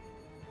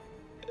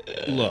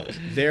 look,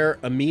 there's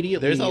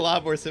a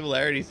lot more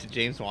similarities to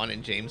James Wan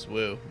and James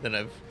Woo than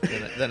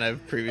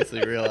I've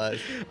previously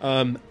realized.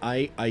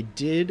 I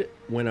did,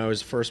 when I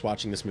was first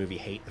watching this movie,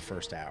 hate the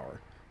first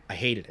hour. I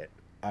hated it.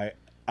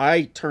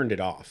 I turned it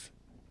off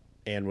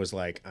and was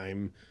like,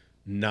 I'm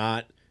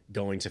not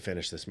going to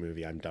finish this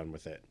movie. I'm done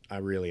with it. I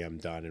really am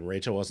done. And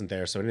Rachel wasn't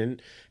there, so I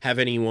didn't have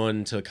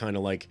anyone to kind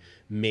of like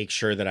make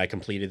sure that I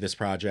completed this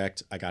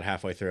project. I got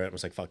halfway through it and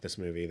was like, fuck this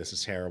movie. This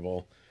is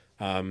terrible.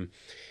 And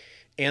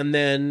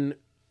then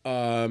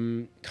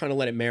kind of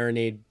let it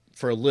marinate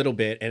for a little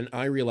bit, and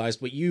I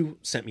realized what you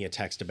sent me a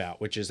text about,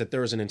 which is that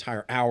there was an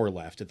entire hour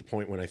left at the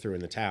point when I threw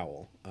in the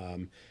towel.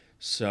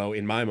 So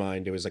in my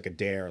mind, it was like a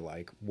dare,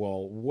 like,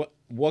 well,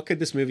 what could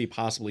this movie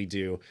possibly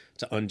do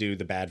to undo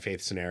the bad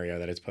faith scenario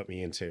that it's put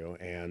me into?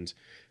 And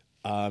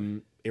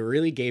it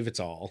really gave its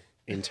all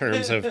in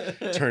terms of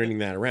turning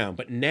that around.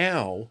 But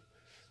now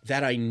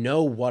that I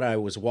know what I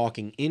was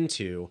walking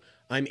into,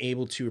 I'm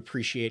able to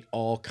appreciate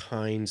all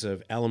kinds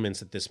of elements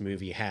that this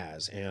movie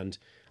has. And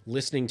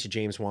listening to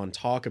James Wan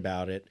talk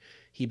about it,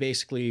 he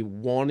basically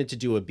wanted to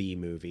do a B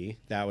movie.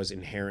 That was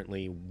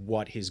inherently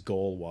what his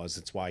goal was.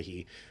 That's why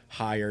he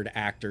hired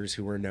actors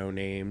who were no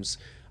names.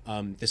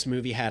 This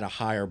movie had a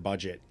higher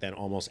budget than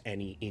almost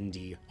any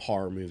indie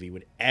horror movie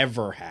would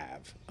ever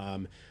have.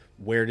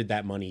 Where did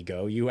that money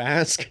go, you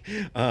ask?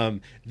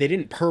 They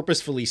didn't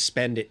purposefully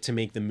spend it to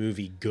make the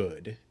movie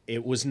good.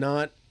 It was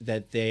not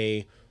that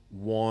they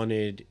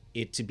wanted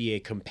it to be a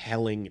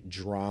compelling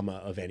drama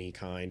of any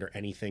kind or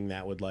anything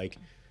that would like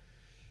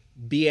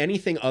be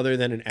anything other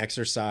than an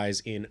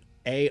exercise in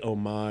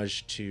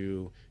homage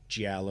to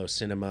giallo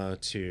cinema,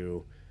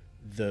 to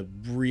the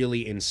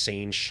really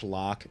insane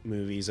schlock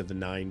movies of the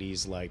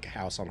 90s like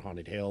House on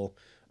Haunted Hill,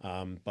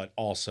 but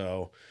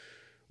also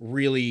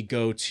really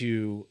go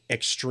to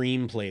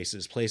extreme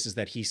places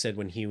that he said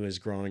when he was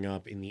growing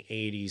up in the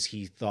 80s,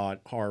 he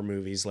thought horror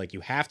movies, like, you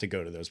have to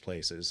go to those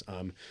places.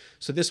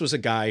 So this was a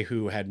guy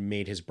who had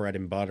made his bread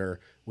and butter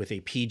with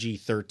a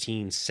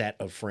PG-13 set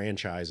of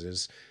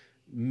franchises,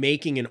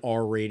 making an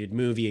R-rated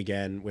movie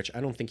again, which I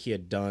don't think he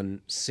had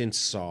done since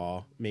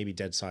Saw. Maybe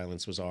Dead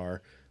Silence was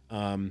R.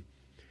 And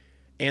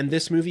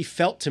this movie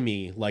felt to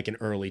me like an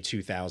early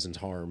 2000s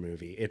horror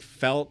movie. It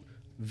felt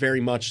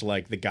very much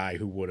like the guy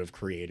who would have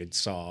created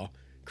Saw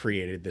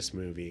created this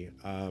movie.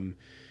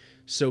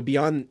 So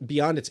beyond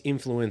its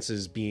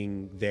influences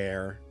being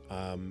there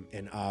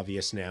and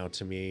obvious now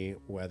to me,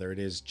 whether it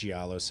is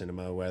giallo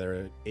cinema, whether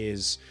it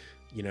is,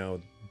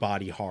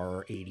 body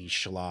horror, 80s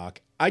schlock,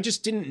 I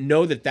just didn't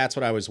know that that's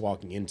what I was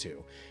walking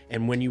into.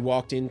 And when you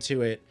walked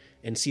into it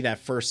and see that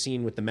first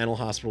scene with the mental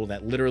hospital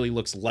that literally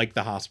looks like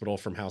the hospital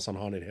from House on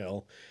Haunted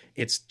Hill,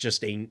 it's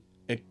just a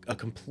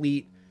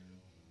complete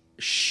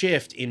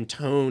shift in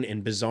tone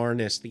and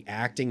bizarreness. The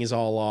acting is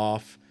all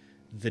off.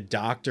 The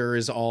doctor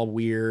is all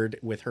weird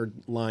with her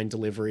line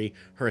delivery.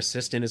 Her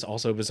assistant is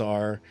also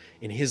bizarre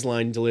in his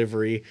line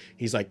delivery.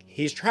 He's like,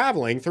 he's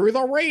traveling through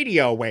the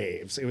radio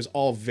waves. It was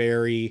all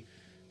very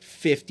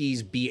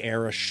 50s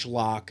B-era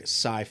schlock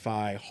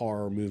sci-fi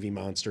horror movie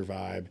monster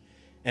vibe.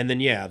 And then,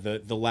 yeah,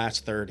 the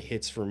last third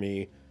hits for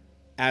me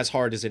as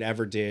hard as it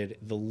ever did.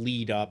 The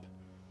lead up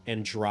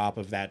and drop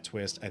of that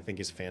twist, I think,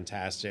 is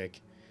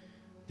fantastic.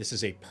 This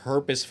is a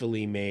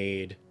purposefully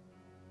made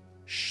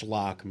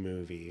schlock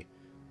movie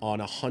on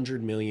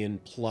 $100 million+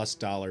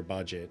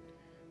 budget.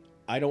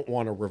 I don't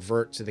want to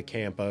revert to the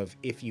camp of,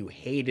 if you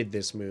hated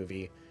this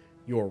movie,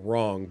 you're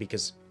wrong,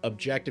 because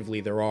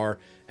objectively there are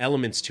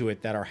elements to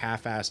it that are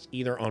half-assed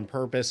either on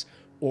purpose,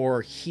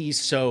 or he's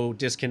so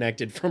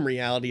disconnected from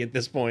reality at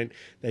this point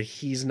that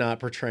he's not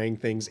portraying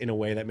things in a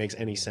way that makes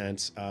any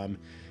sense.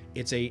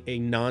 It's a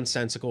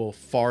nonsensical,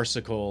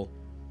 farcical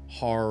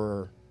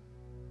horror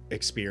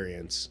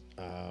experience.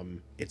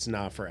 It's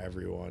not for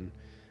everyone,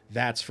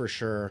 that's for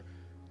sure.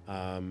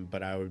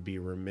 But I would be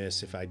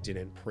remiss if I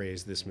didn't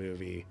praise this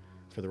movie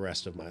for the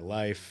rest of my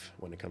life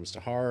when it comes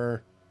to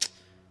horror.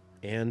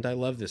 And I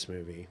love this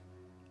movie.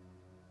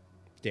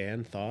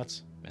 Dan,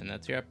 thoughts? And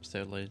that's your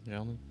episode, ladies and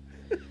gentlemen.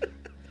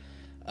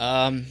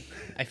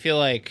 I feel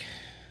like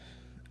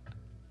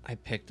I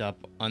picked up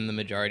on the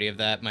majority of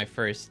that.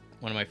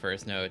 One of my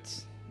first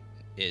notes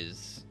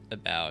is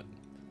about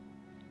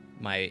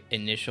my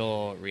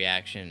initial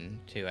reaction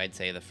to, I'd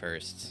say, the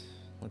first,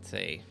 let's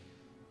say,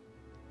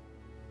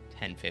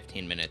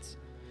 10-15 minutes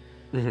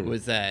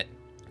was that,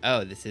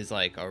 oh, this is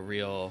like a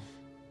real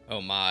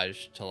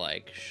homage to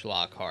like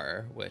schlock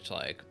horror, which,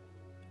 like,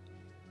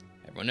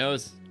 everyone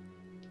knows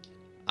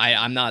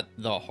I'm not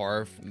the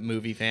horror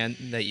movie fan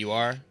that you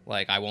are.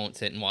 Like, I won't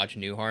sit and watch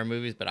new horror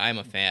movies, but I'm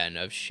a fan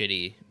of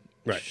shitty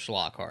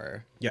schlock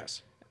horror.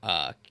 Yes.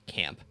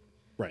 Camp.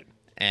 Right.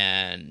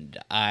 And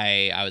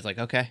I was like,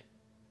 okay,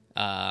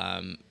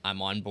 I'm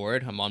on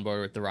board. I'm on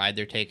board with the ride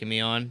they're taking me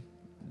on.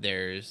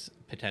 There's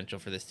potential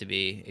for this to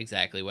be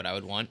exactly what I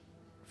would want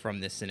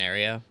from this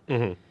scenario.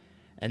 Mm-hmm.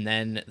 And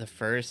then the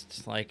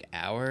first, like,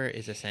 hour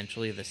is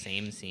essentially the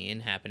same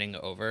scene happening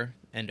over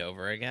and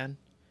over again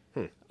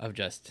of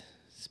just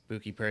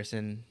spooky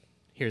person.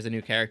 Here's a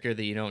new character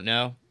that you don't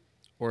know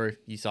or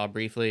you saw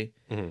briefly.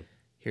 Mm-hmm.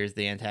 Here's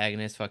the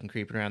antagonist fucking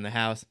creeping around the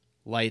house.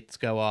 Lights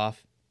go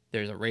off.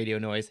 There's a radio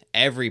noise.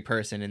 Every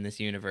person in this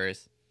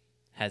universe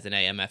has an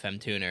AM/FM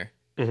tuner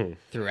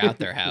throughout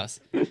their house.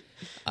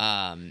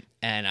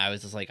 And I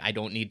was just like, I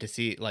don't need to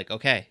see, like,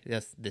 okay,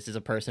 this is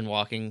a person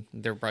walking.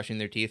 They're brushing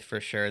their teeth for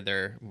sure.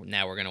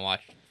 Now we're going to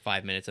watch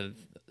 5 minutes of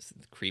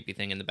creepy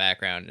thing in the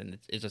background. And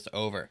it's just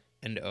over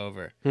and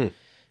over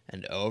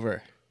and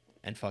over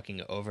and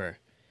fucking over.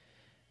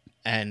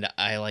 And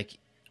I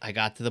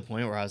got to the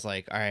point where I was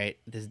like, all right,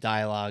 this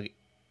dialogue,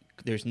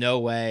 there's no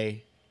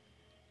way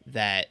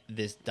that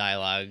this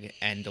dialogue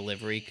and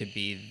delivery could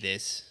be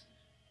this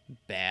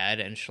bad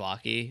and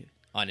schlocky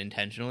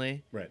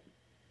unintentionally. Right.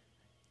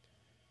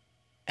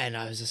 And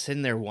I was just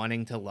sitting there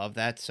wanting to love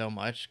that so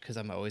much because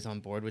I'm always on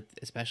board with,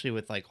 especially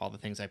with like all the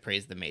things I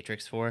praised The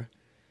Matrix for.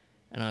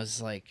 And I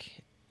was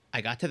like,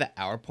 I got to the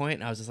hour point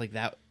and I was just like,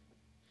 that,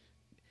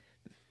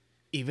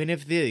 even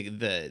if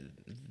the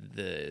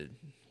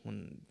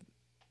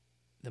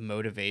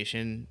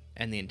motivation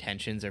and the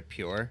intentions are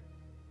pure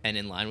and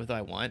in line with what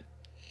I want,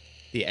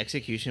 the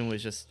execution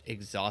was just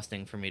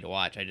exhausting for me to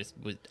watch.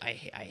 I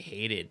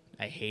hated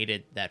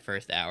that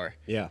first hour.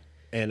 Yeah.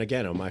 And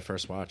again, on my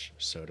first watch,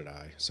 so did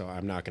I. So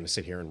I'm not going to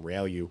sit here and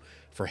rail you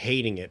for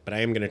hating it, but I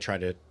am going to try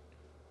to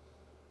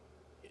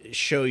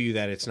show you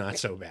that it's not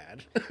so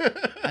bad.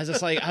 I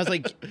was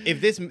like, if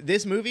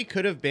this movie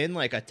could have been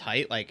like a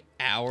tight like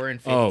hour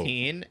and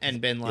 15 and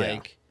been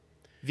like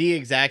the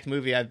exact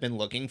movie I've been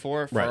looking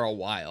for Right. a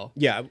while.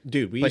 Yeah,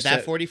 dude. But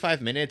that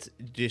 45 minutes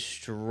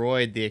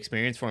destroyed the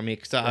experience for me.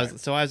 So I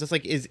was just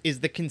like, is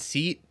the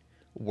conceit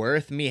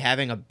worth me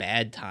having a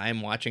bad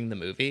time watching the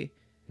movie?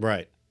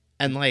 Right.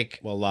 And like,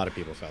 Well, a lot of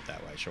people felt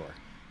that way, sure.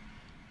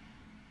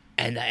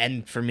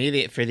 and for me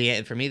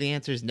the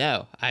answer is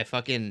no.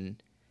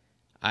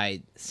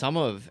 Some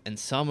of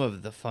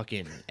the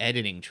fucking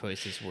editing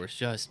choices were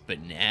just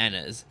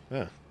bananas.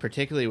 Yeah.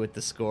 Particularly with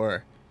the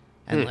score.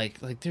 And like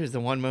there's the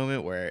one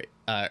moment where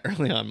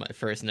early on, my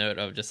first note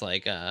of just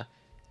like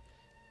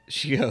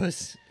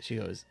she's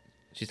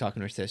talking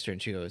to her sister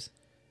and she goes,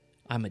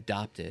 "I'm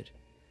adopted."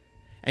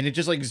 And it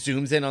just like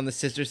zooms in on the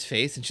sister's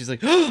face and she's like,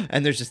 "Oh!"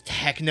 And there's just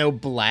techno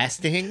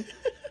blasting.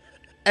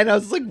 And I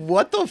was like,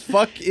 what the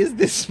fuck is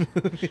this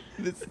movie?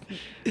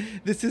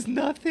 This is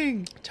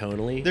nothing.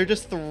 Tonally? They're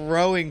just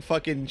throwing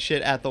fucking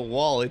shit at the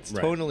wall. It's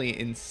Right. totally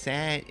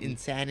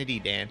insanity,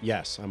 Dan.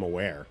 Yes, I'm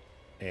aware.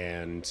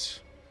 And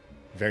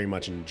very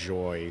much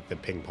enjoy the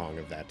ping pong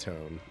of that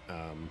tone.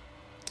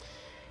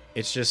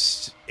 It's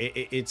just,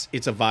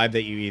 it's a vibe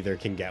that you either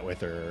can get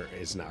with or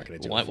is not going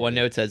to do it for One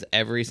you. note says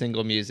every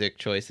single music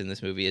choice in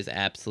this movie is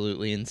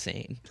absolutely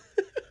insane.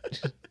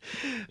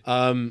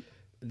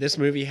 This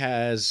movie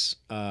has,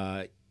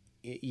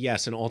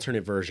 yes, an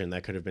alternate version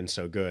that could have been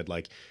so good.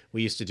 Like,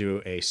 we used to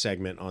do a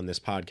segment on this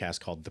podcast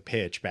called The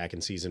Pitch back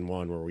in season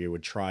 1 where we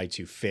would try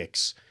to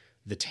fix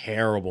the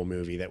terrible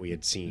movie that we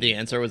had seen. The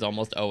answer was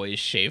almost always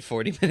shave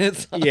 40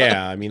 minutes off.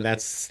 Yeah, I mean,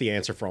 that's the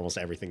answer for almost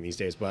everything these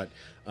days. But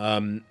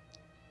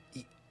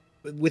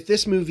with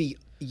this movie,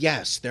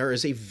 yes, there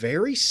is a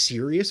very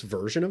serious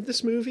version of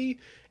this movie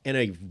and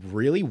a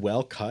really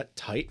well-cut,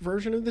 tight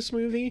version of this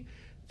movie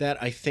that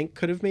I think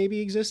could have maybe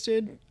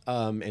existed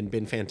and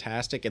been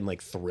fantastic and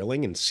like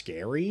thrilling and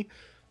scary.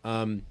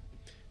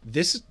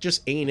 This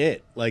just ain't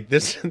it. Like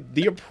this,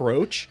 the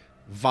approach,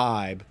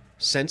 vibe,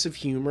 sense of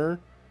humor,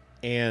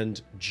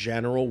 and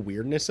general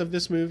weirdness of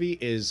this movie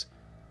is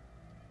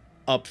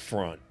up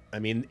front. I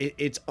mean,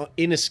 it's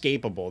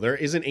inescapable. There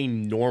isn't a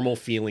normal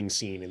feeling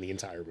scene in the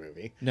entire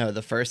movie. No,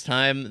 the first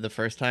time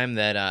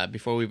that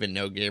before we even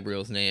know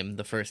Gabriel's name,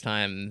 the first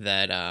time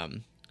that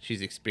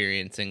she's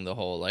experiencing the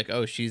whole like,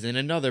 oh, she's in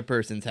another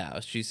person's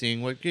house, she's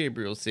seeing what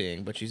Gabriel's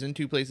seeing, but she's in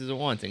two places at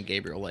once, and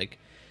Gabriel like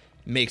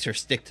makes her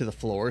stick to the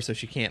floor so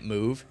she can't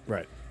move.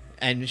 Right.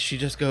 And she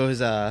just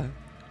goes out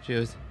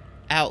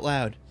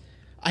loud,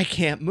 "I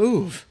can't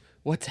move.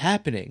 What's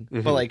happening?"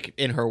 Mm-hmm. But like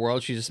in her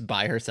world, she's just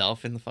by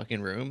herself in the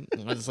fucking room.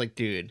 And I was just like,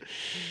 dude,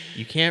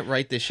 you can't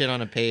write this shit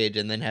on a page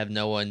and then have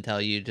no one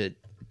tell you to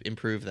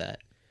improve that.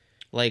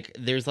 Like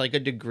there's a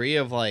degree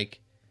of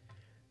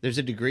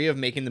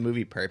making the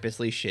movie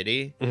purposely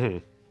shitty. Mm-hmm.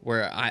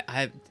 Where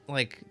I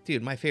like,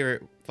 dude, my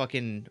favorite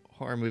fucking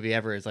horror movie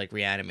ever is like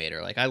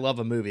Reanimator. Like I love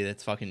a movie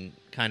that's fucking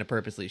kind of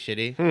purposely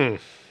shitty.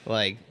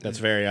 Like That's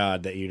very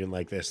odd that you didn't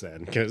like this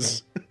then,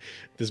 because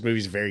this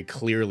movie's very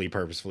clearly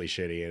purposefully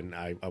shitty, and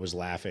I was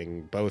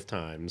laughing both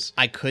times.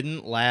 I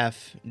couldn't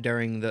laugh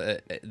during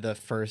the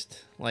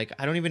first, like,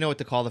 I don't even know what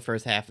to call the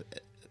first half.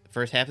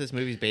 First half of this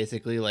movie is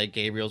basically like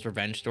Gabriel's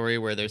revenge story,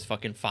 where there's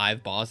fucking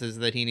 5 bosses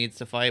that he needs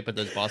to fight, but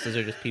those bosses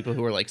are just people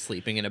who are like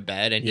sleeping in a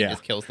bed, and he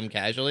just kills them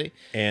casually.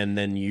 And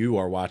then you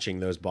are watching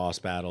those boss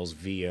battles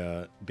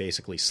via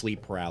basically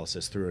sleep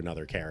paralysis through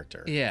another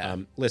character. Yeah.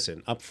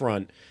 Listen, up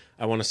front,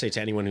 I want to say to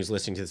anyone who's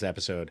listening to this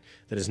episode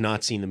that has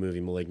not seen the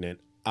movie Malignant,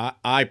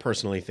 I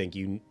personally think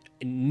you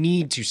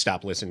need to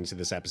stop listening to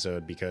this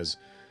episode, because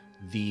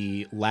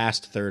the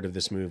last third of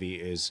this movie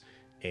is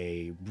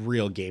a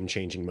real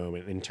game-changing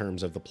moment in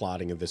terms of the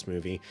plotting of this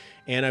movie.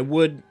 And I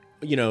would,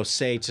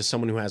 say to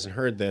someone who hasn't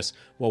heard this,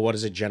 well, what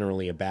is it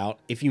generally about?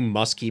 If you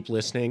must keep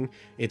listening,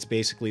 it's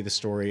basically the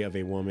story of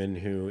a woman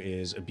who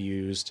is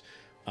abused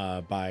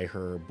by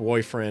her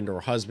boyfriend or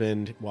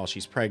husband while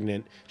she's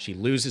pregnant. She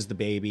loses the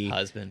baby.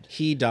 Husband.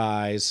 He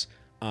dies.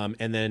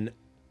 And then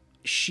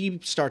she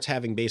starts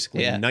having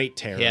basically night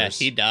terrors. Yeah,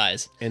 he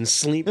dies. And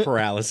sleep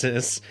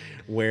paralysis,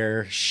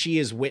 where she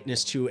is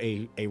witness to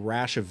a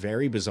rash of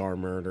very bizarre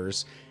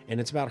murders.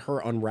 And it's about her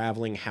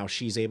unraveling how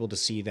she's able to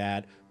see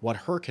that, what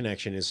her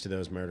connection is to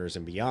those murders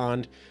and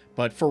beyond.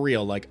 But for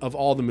real, like, of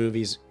all the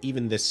movies,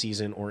 even this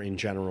season or in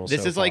general,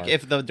 This so is like far,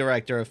 if the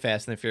director of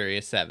Fast and the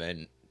Furious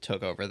 7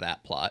 took over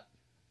that plot.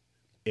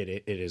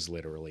 it is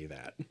literally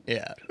that.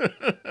 Yeah.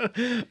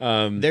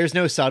 There's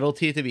no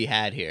subtlety to be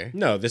had here.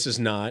 No, this is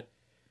not.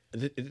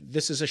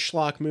 This is a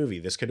schlock movie.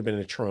 This could have been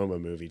a trauma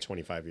movie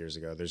 25 years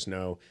ago. There's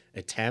no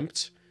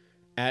attempt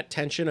at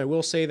tension. I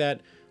will say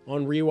that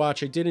on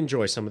rewatch, I did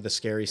enjoy some of the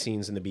scary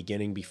scenes in the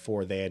beginning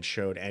before they had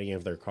showed any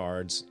of their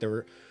cards. There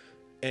were,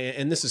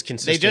 and this is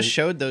consistent. They just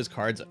showed those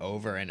cards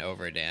over and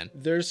over, Dan.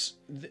 This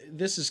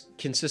is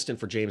consistent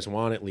for James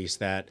Wan, at least,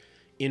 that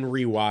in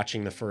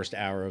rewatching the first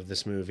hour of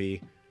this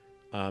movie,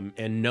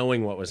 and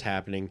knowing what was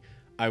happening,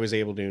 I was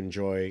able to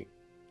enjoy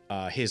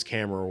his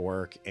camera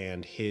work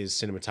and his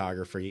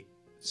cinematography.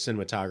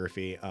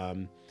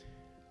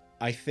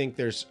 I think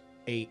there's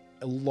a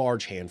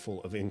large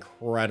handful of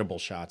incredible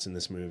shots in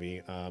this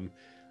movie.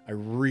 I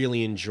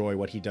really enjoy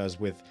what he does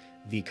with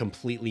the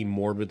completely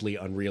morbidly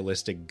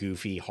unrealistic,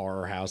 goofy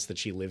horror house that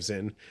she lives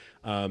in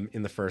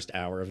the first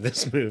hour of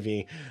this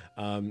movie.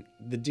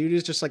 The dude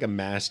is just like a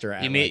master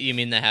at You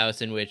mean the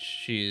house in which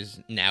she's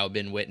now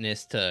been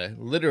witness to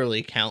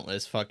literally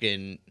countless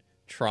fucking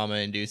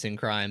trauma-inducing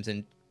crimes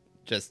and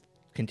just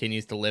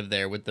continues to live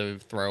there with the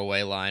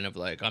throwaway line of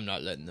like, I'm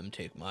not letting them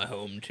take my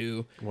home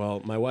too.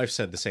 Well, my wife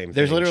said the same thing.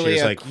 There's literally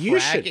she was a like,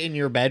 crack in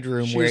your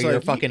bedroom where was your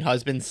like, fucking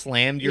husband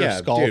slammed your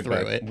skull dude, through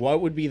but it. What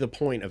would be the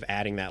point of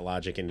adding that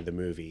logic into the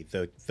movie?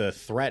 The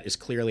threat is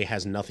clearly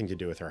has nothing to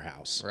do with her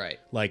house. Right.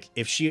 Like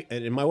if she,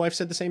 and my wife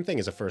said the same thing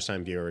as a first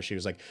time viewer. She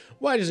was like,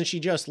 why doesn't she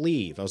just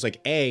leave? I was like,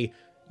 A,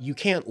 you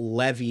can't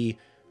levy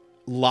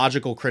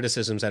logical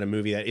criticisms at a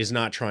movie that is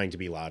not trying to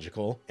be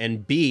logical.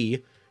 And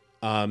B,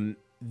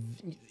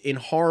 in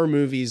horror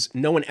movies,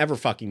 no one ever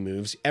fucking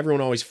moves. Everyone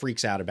always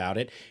freaks out about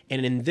it.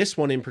 And in this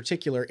one in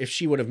particular, if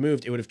she would have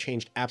moved, it would have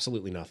changed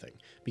absolutely nothing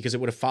because it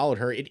would have followed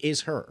her. It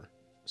is her.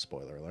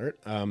 Spoiler alert.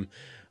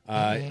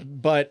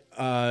 But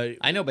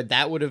I know, but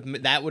that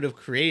would have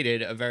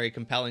created a very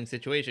compelling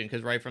situation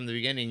because right from the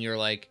beginning, you're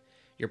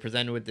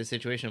presented with the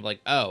situation of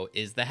like, oh,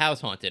 is the house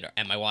haunted? Or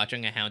am I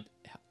watching a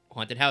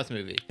haunted house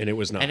movie? And it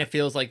was not. And it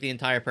feels like the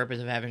entire purpose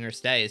of having her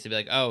stay is to be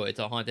like, oh, it's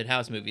a haunted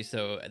house movie,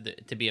 so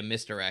to be a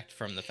misdirect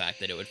from the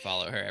fact that it would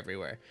follow her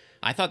everywhere.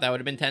 I thought that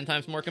would have been 10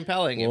 times more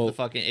compelling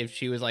if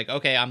she was like,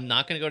 okay, I'm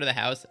not going to go to the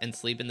house and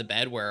sleep in the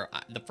bed where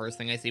the first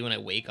thing I see when I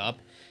wake up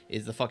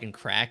is the fucking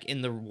crack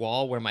in the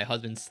wall where my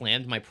husband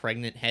slammed my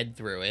pregnant head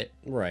through it.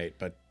 Right,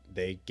 but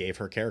they gave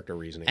her character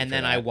reasoning. And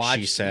then I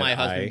watched my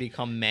husband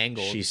become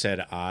mangled. She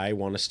said, I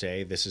want to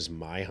stay. This is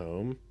my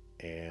home.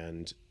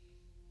 And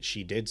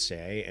she did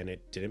say, and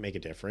it didn't make a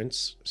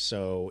difference.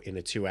 So in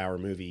a 2-hour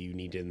movie, you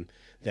need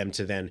them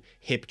to then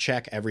hip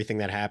check everything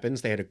that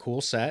happens. They had a cool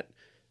set.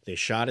 They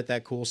shot at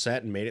that cool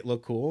set and made it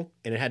look cool.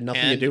 And it had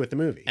nothing to do with the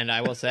movie. And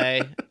I will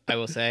say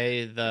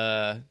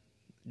the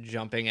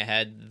jumping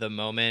ahead, the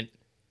moment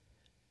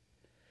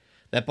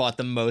that brought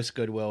the most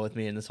goodwill with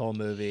me in this whole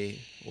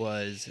movie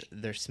was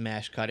their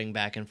smash cutting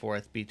back and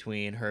forth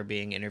between her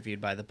being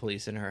interviewed by the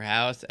police in her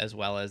house, as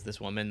well as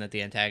this woman that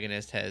the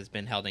antagonist has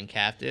been held in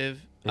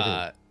captive,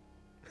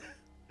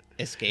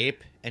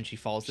 escape, and she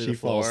falls through the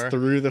floor. She falls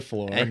through the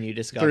floor. And you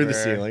discover through the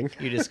ceiling.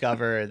 You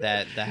discover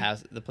that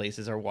the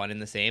places are one and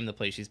the same. The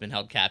place she's been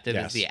held captive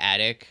is the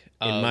attic.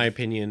 In my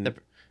opinion,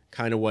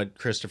 kind of what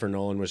Christopher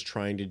Nolan was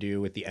trying to do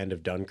with the end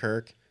of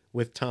Dunkirk.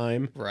 With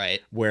time,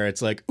 right? Where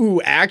it's like,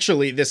 ooh,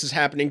 actually, this is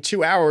happening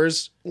 2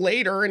 hours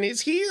later, and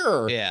he's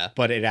here. Yeah,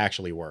 but it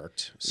actually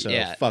worked. So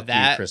fuck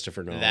you,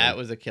 Christopher Nolan. That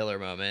was a killer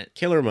moment.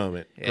 Killer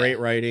moment. Yeah. Great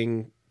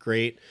writing.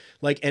 Great.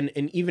 Like, and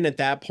even at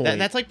that point,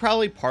 that's like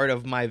probably part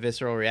of my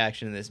visceral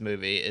reaction in this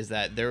movie is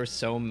that there was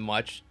so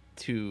much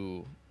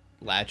to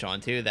latch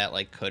onto that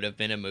like could have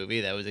been a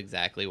movie that was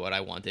exactly what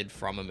I wanted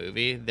from a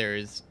movie.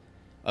 There's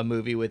a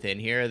movie within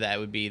here that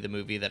would be the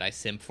movie that I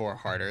simp for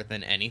harder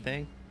than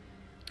anything.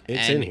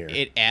 It's in here.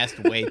 It asked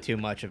way too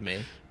much of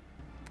me.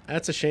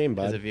 That's a shame,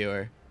 bud. As a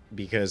viewer.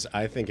 Because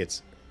I think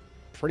it's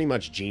pretty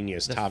much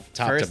genius, top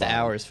to bottom. First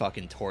hour is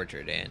fucking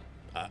torture, Dan.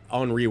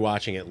 On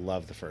rewatching it,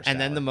 love the first hour.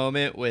 And then the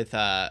moment with,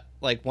 I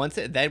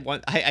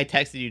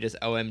texted you just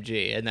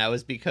OMG, and that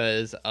was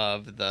because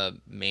of the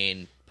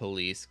main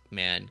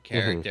policeman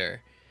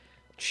character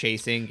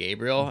chasing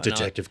Gabriel.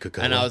 Detective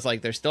Kaeli. And I was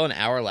like, there's still an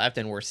hour left,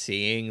 and we're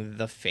seeing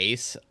the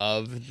face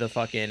of the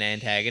fucking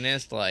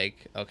antagonist.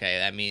 Like,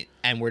 okay,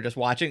 and we're just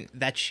watching.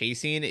 That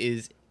chase scene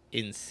is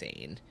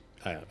insane.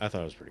 I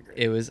thought it was pretty great.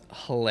 It was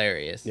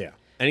hilarious. Yeah.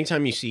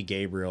 Anytime you see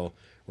Gabriel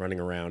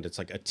running around, it's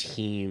like a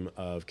team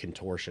of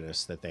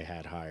contortionists that they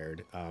had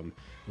hired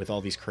with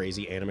all these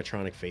crazy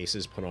animatronic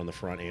faces put on the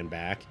front and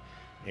back.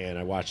 And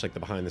I watched like the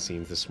behind the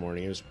scenes this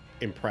morning. It was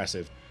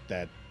impressive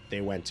that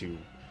they went to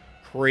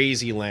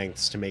crazy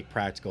lengths to make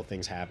practical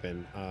things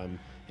happen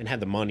and had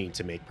the money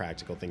to make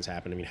practical things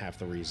happen. I mean, half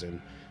the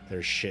reason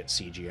there's shit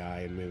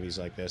CGI in movies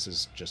like this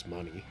is just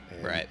money.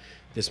 And right.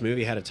 This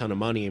movie had a ton of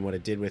money, and what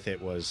it did with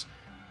it was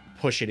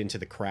push it into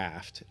the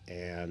craft.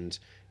 And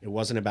it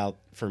wasn't about,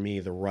 for me,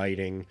 the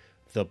writing,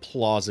 the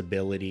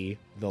plausibility,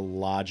 the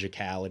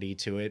logicality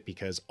to it,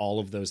 because all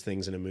of those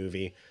things in a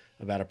movie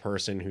about a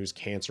person whose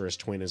cancerous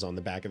twin is on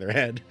the back of their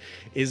head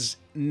is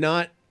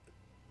not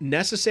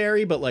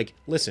necessary. But like,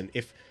 listen,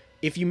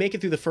 if you make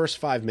it through the first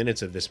 5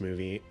 minutes of this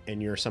movie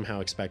and you're somehow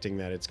expecting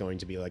that it's going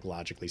to be like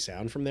logically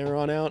sound from there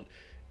on out,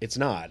 it's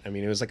not. I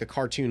mean, it was like a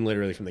cartoon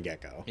literally from the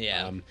get-go.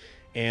 Yeah.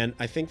 And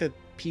I think that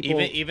people...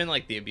 Even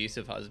like the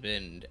abusive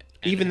husband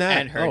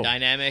and her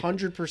dynamic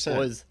 100%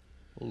 was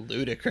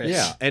ludicrous.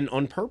 Yeah, and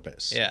on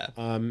purpose. Yeah.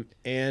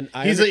 And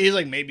he's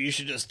like, maybe you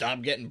should just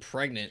stop getting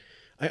pregnant.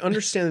 I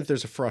understand that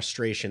there's a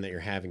frustration that you're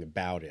having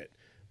about it,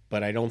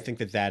 but I don't think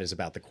that is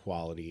about the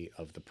quality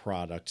of the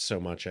product so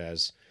much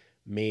as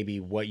maybe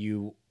what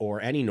you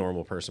or any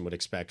normal person would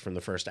expect from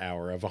the first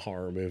hour of a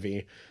horror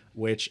movie,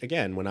 which,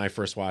 again, when I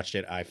first watched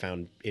it, I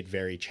found it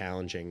very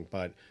challenging.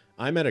 But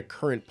I'm at a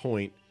current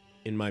point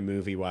in my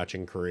movie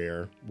watching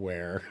career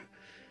where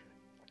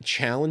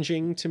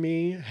challenging to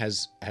me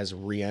has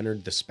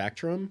re-entered the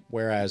spectrum,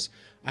 whereas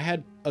I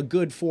had a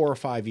good 4 or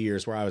 5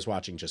 years where I was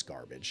watching just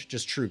garbage,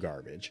 just true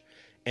garbage.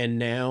 And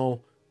now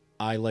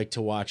I like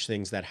to watch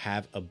things that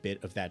have a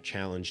bit of that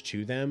challenge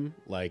to them,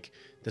 like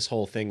this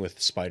whole thing with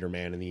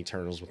Spider-Man and the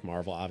Eternals with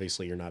Marvel.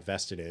 Obviously, you're not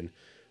vested in,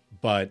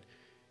 but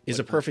is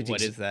a perfect.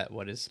 What is that?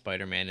 What is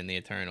Spider-Man and the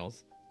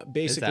Eternals?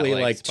 Basically, is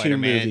that like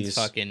Spider-Man's 2 movies.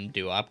 Fucking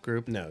doo-wop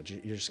group. No,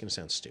 you're just gonna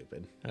sound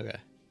stupid. Okay.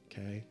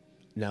 Okay.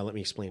 Now let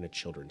me explain a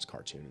children's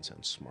cartoon and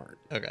sound smart.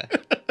 Okay.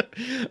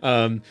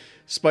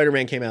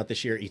 Spider-Man came out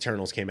this year.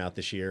 Eternals came out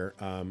this year.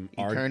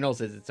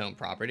 Eternals is its own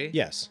property?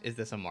 Yes. Is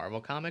this a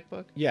Marvel comic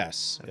book?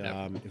 Yes.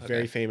 Okay.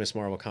 Very famous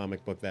Marvel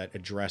comic book that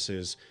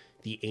addresses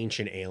the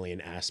ancient alien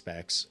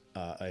aspects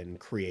and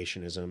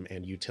creationism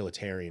and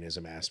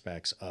utilitarianism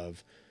aspects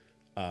of...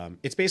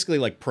 it's basically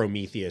like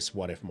Prometheus,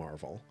 What If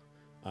Marvel?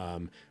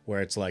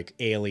 Where it's like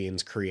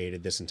aliens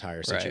created this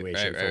entire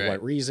situation for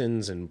what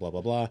reasons and blah,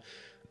 blah, blah.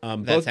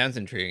 That sounds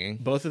intriguing.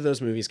 Both of those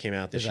movies came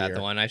out this year. Is that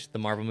the one the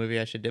Marvel movie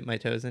I should dip my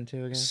toes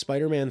into again?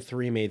 Spider-Man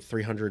 3 made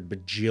 $300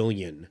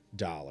 bajillion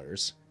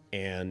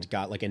and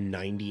got like a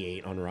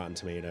 98 on Rotten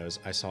Tomatoes.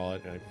 I saw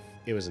it. And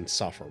it was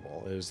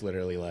insufferable. It was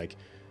literally like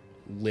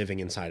living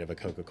inside of a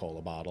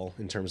Coca-Cola bottle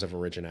in terms of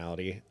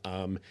originality.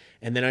 And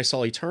then I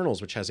saw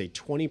Eternals, which has a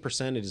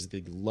 20%. It is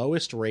the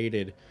lowest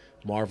rated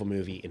Marvel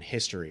movie in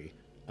history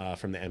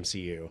from the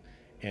MCU,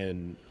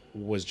 and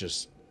was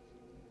just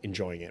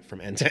enjoying it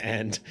from end to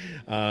end.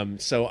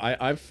 So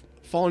I've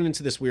fallen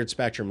into this weird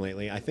spectrum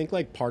lately. I think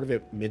like part of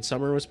it,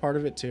 Midsummer was part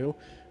of it too,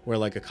 where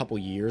like a couple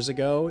years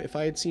ago, if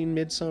I had seen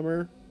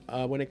Midsummer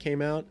when it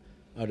came out,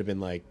 I would have been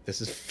like,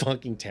 this is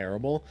fucking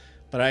terrible.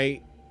 But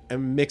I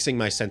am mixing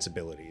my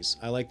sensibilities.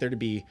 I like there to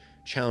be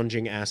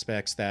challenging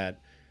aspects that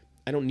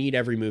I don't need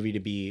every movie to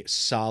be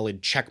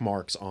solid check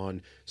marks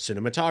on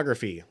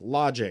cinematography,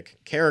 logic,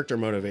 character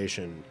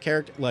motivation,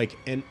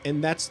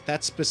 and that's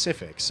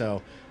specific.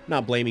 So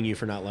not blaming you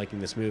for not liking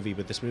this movie,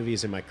 but this movie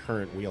is in my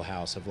current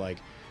wheelhouse of like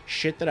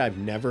shit that I've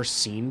never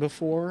seen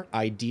before,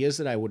 ideas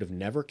that I would have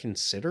never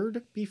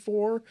considered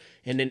before,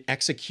 and an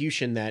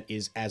execution that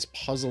is as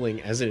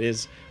puzzling as it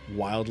is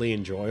wildly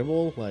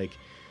enjoyable. Like,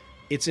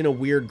 it's in a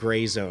weird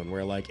gray zone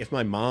where, like, if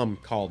my mom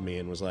called me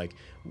and was like,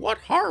 what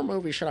horror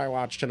movie should I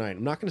watch tonight?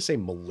 I'm not going to say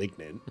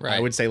Malignant. Right. I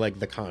would say, like,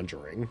 The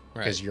Conjuring,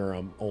 because right. you're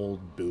an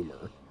old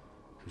boomer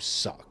who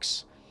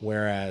sucks.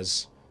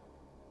 Whereas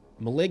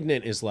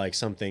Malignant is, like,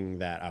 something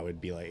that I would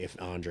be like, if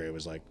Andrei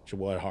was like,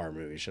 what horror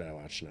movie should I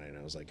watch tonight? And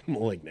I was like,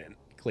 Malignant,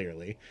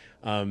 clearly.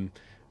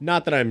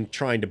 Not that I'm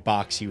trying to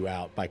box you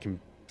out by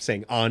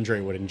saying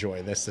Andrei would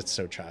enjoy this. That's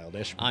so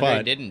childish.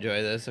 Andrei did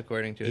enjoy this,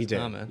 according to his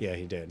comment. Yeah,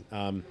 he did.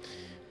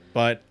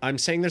 But I'm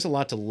saying there's a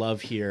lot to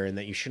love here, and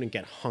that you shouldn't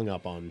get hung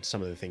up on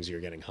some of the things you're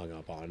getting hung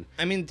up on.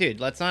 I mean, dude,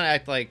 let's not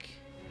act like...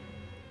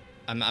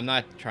 I'm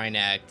not trying to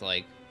act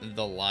like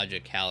the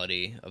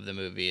logicality of the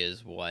movie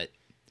is what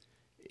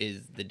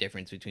is the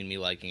difference between me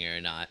liking it or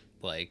not.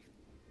 Like,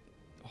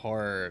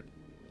 horror...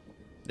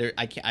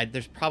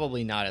 there's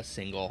probably not a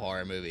single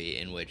horror movie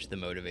in which the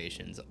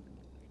motivations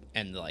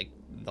and, like,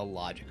 the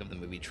logic of the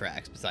movie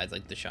tracks, besides,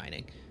 like, The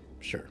Shining.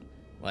 Sure.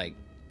 Like...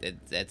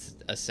 It's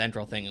a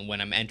central thing, and when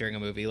I'm entering a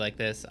movie like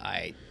this,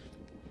 I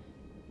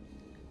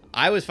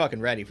was fucking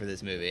ready for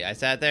this movie. I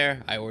sat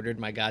there, I ordered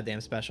my goddamn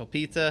special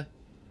pizza,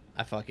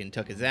 I fucking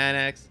took a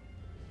Xanax,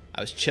 I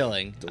was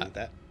chilling. Delete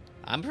that.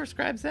 I'm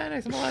prescribed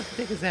Xanax, I'm allowed to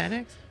take a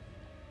Xanax.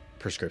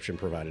 Prescription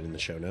provided in the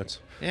show notes.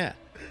 Yeah.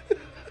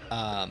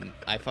 I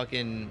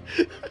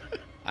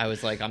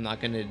was like, I'm not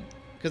gonna...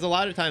 Because a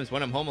lot of times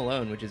when I'm home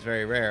alone, which is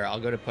very rare, I'll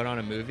go to put on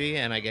a movie,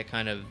 and I get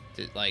kind of,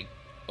 like...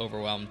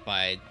 overwhelmed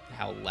by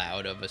how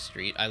loud of a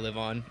street I live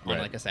on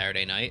like a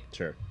Saturday night.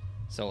 Sure.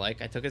 So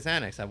like I took a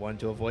Xanax. I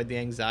wanted to avoid the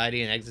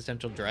anxiety and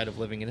existential dread of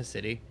living in a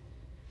city.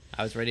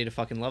 I was ready to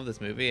fucking love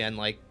this movie, and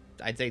like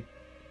I'd say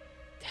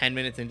 10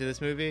 minutes into this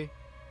movie,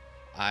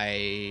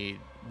 I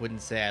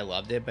wouldn't say I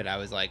loved it, but I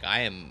was like,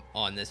 I am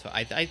on this.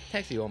 I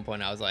texted you at one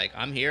point. I was like,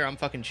 I'm here. I'm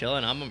fucking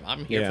chilling.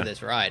 I'm here for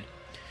this ride.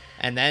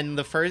 And then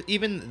the first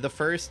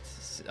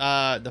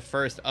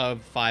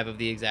of 5 of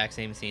the exact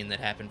same scene that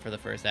happened for the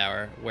first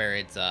hour, where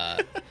it's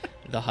the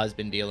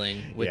husband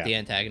dealing with the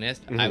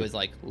antagonist. Mm-hmm. I was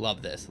like,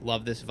 love this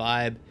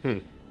vibe.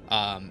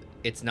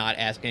 It's not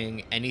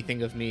asking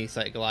anything of me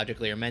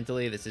psychologically or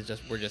mentally. This is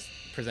just, we're just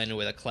presented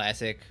with a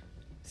classic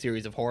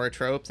series of horror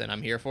tropes, and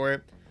I'm here for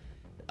it.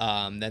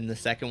 Then the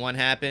second one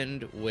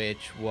happened,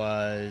 which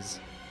was,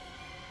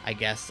 I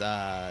guess,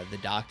 the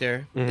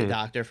doctor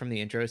from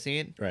the intro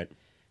scene. Right.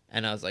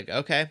 And I was like,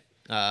 okay,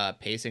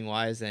 pacing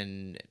wise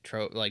and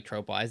trope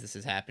wise, this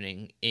is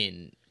happening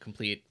in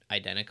complete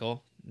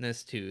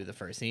identicalness to the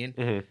first scene.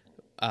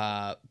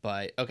 Mm-hmm.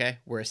 But okay,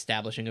 we're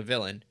establishing a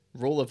villain.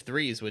 Rule of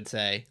threes would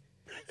say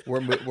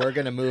we're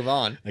gonna move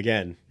on.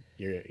 Again,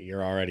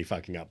 you're already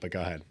fucking up, but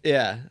go ahead.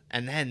 Yeah,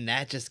 and then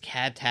that just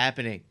kept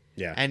happening.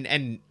 Yeah,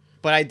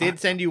 but I did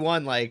send you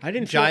one like I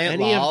didn't giant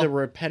feel any lol. of the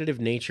repetitive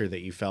nature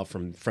that you felt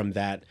from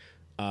that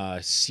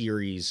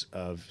series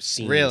of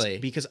scenes. Really?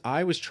 Because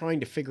I was trying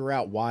to figure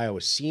out why I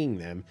was seeing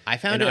them. I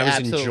found it was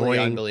absolutely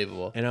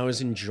unbelievable. And I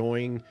was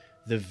enjoying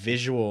the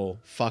visual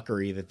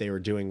fuckery that they were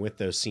doing with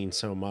those scenes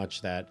so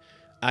much that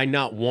I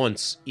not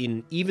once,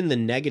 in even the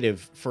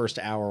negative first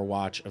hour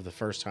watch of the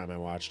first time I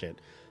watched it,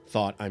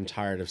 thought I'm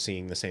tired of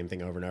seeing the same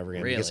thing over and over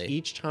again. Really? Because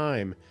each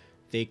time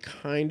they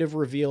kind of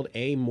revealed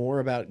more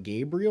about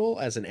Gabriel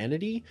as an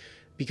entity.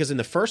 Because in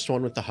the first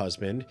one with the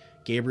husband,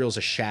 Gabriel's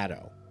a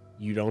shadow.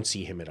 You don't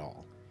see him at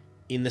all.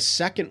 In the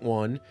second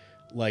one,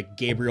 like,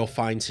 Gabriel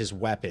finds his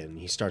weapon.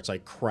 He starts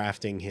like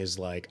crafting his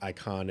like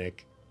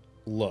iconic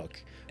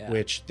look,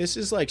 which this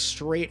is like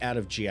straight out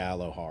of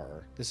giallo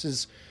horror. This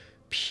is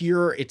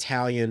pure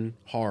Italian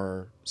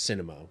horror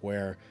cinema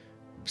where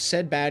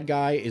said bad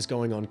guy is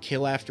going on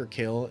kill after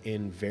kill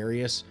in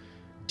various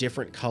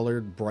different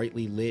colored,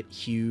 brightly lit,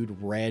 hued,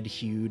 red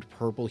hued,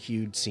 purple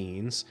hued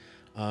scenes.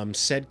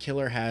 Said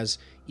killer has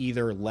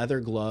either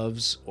leather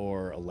gloves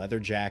or a leather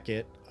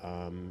jacket.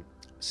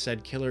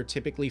 Said killer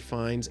typically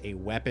finds a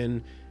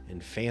weapon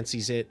and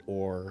fancies it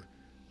or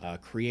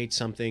creates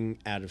something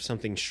out of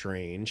something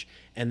strange.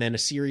 And then a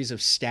series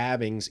of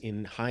stabbings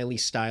in highly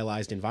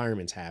stylized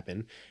environments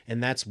happen.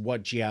 And that's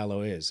what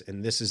giallo is.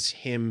 And this is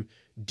him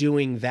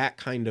doing that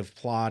kind of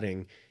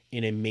plotting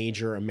in a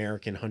major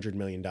American $100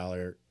 million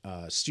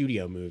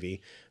studio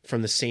movie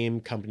from the same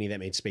company that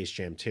made Space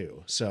Jam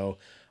 2. So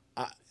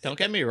Don't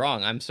get me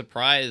wrong. I'm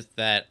surprised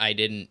that I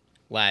didn't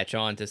latch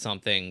on to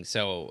something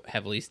so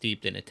heavily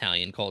steeped in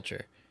Italian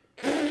culture.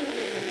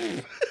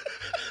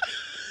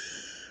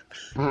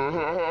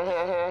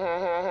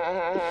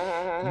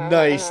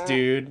 Nice,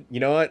 dude. You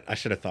know what? I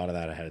should have thought of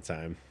that ahead of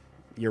time.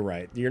 You're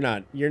right. You're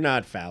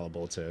not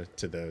fallible to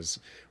those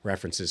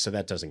references, so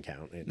that doesn't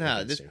count.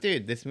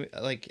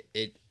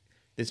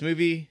 This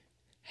movie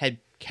had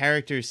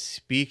characters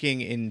speaking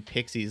in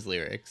Pixies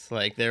lyrics.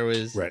 Like there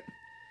was right.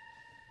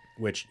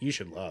 Which you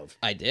should love.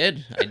 I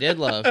did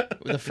love.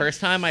 The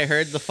first time I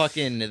heard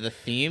the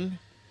theme,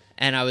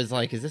 and I was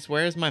like, is this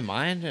Where Is My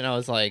Mind? And I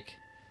was like,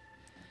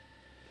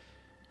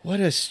 what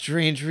a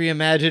strange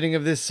reimagining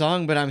of this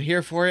song, but I'm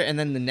here for it. And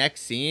then the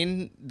next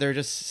scene, they're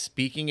just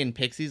speaking in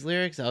Pixies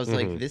lyrics. I was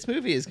like, this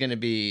movie is going to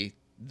be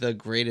the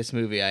greatest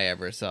movie I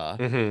ever saw.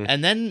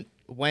 And then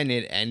when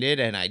it ended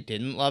and I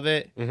didn't love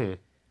it,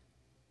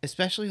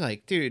 especially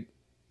like, dude,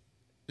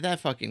 that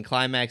fucking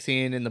climax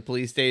scene in the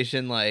police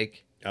station,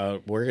 like...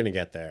 we're gonna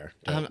get there.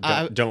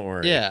 Don't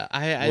worry. Yeah,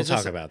 we'll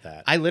talk about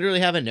that. I literally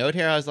have a note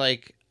here. I was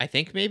like, I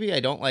think maybe I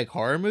don't like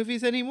horror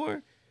movies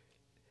anymore.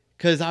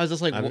 Because I was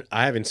just like...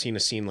 I haven't seen a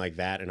scene like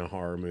that in a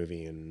horror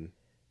movie in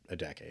a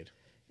decade.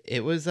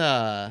 It was...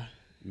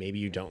 Maybe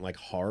you don't like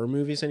horror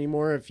movies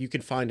anymore? If you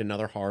could find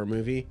another horror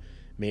movie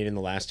made in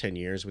the last 10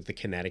 years with the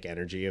kinetic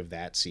energy of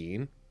that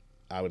scene,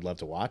 I would love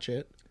to watch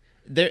it.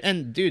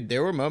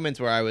 There were moments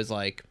where I was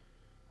like...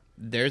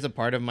 There's a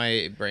part of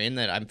my brain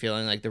that I'm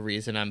feeling like the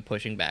reason I'm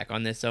pushing back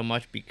on this so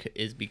much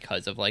is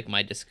because of like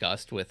my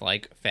disgust with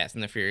like Fast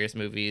and the Furious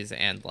movies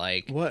and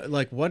like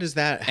what is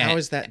that? How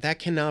is that? That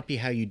cannot be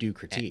how you do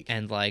critique.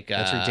 And like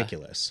that's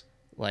ridiculous.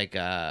 Like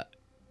the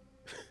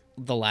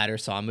latter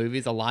Saw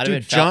movies, a lot of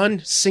it.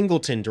 John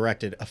Singleton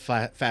directed a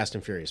Fast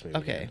and Furious movie.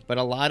 Okay, but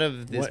a lot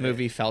of this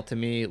movie felt to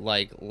me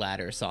like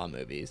latter Saw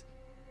movies.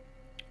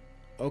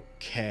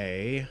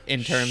 Okay.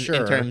 In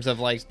terms of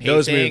like pacing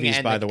those movies,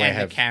 and by the way,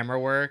 have the camera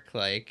work,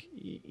 like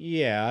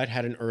yeah, it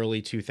had an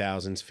early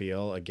 2000s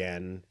feel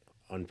again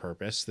on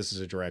purpose. This is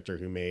a director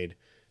who made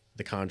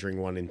The Conjuring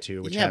 1 and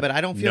 2, which but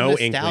I don't feel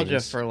nostalgia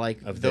for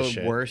like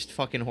the worst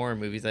fucking horror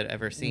movies I've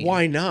ever seen.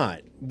 Why not?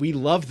 We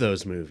love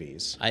those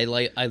movies. I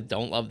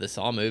don't love the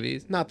Saw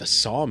movies. Not the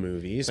Saw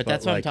movies, but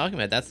that's what I'm talking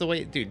about. That's the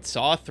way, dude.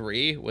 Saw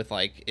 3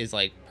 is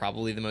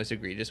probably the most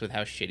egregious with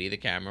how shitty the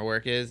camera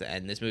work is,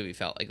 and this movie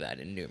felt like that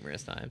in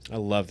numerous times. I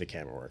love the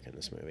camera work in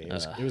this movie.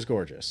 It was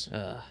gorgeous.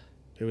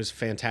 It was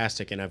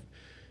fantastic, and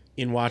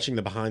in watching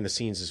the behind the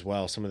scenes as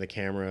well, some of the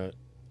camera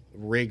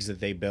rigs that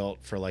they built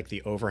for like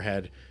the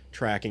overhead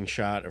tracking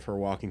shot of her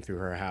walking through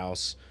her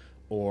house,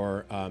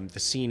 or the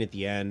scene at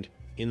the end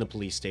in the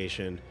police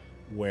station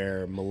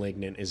where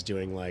Malignant is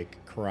doing like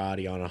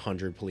karate on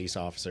 100 police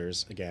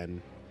officers.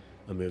 Again,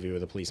 a movie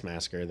with a police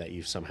massacre that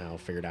you've somehow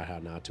figured out how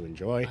not to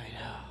enjoy.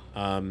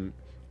 I know.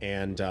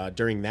 And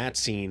during that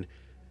scene,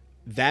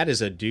 that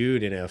is a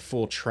dude in a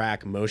full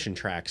track motion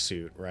track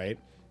suit, right?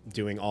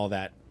 Doing all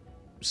that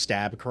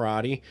stab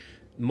karate.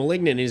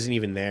 Malignant isn't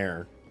even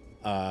there.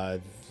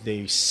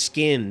 They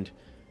skinned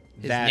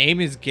his name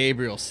is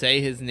Gabriel.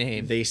 Say his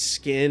name. They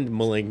skinned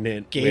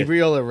Malignant.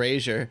 Gabriel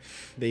Erasure.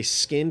 They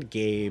skinned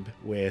Gabe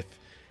with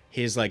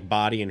his like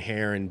body and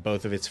hair and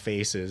both of its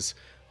faces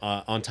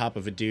on top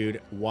of a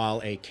dude,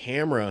 while a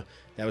camera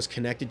that was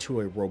connected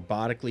to a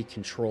robotically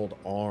controlled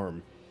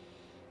arm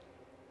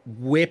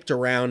whipped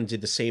around, did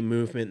the same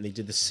movement, and they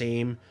did the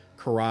same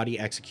karate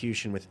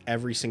execution with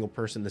every single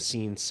person in the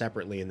scene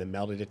separately, and then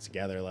melded it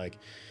together. Like,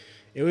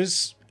 there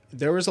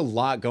was a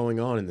lot going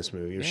on in this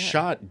movie. It was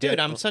shot. Dude,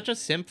 I'm such a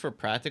simp for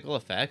practical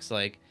effects.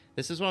 Like,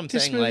 This is what I'm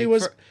This saying. movie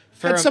Like, was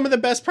had some of the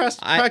best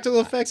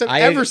practical effects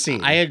I've ever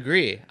seen. I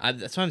agree.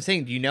 That's what I'm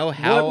saying. Do you know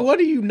how? What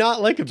do you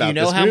not like about? Do you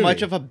know this how movie?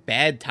 much of a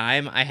bad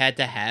time I had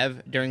to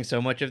have during so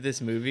much of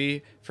this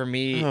movie for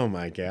me? Oh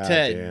my god,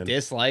 to Dan.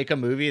 dislike a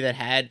movie that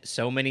had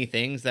so many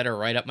things that are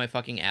right up my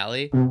fucking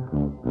alley.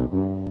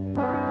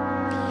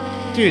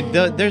 Dude,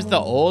 there's the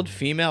old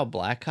female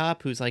black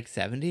cop who's like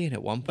 70, and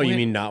at one Oh, point, you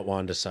mean not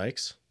Wanda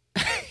Sykes?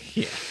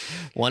 yeah,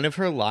 one of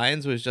her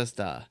lines was just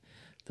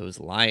those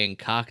lying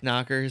cock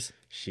knockers.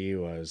 She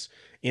was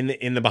in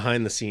the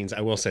behind the scenes. I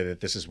will say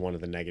that this is one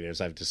of the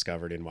negatives I've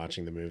discovered in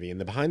watching the movie. In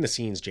the behind the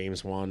scenes,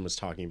 James Wan was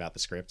talking about the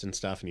script and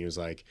stuff, and he was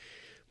like,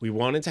 "We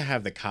wanted to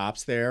have the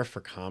cops there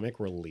for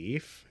comic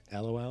relief."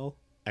 LOL,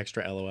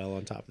 extra LOL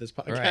on top of this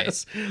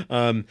podcast.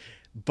 Right.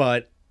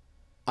 But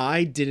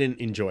I didn't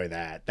enjoy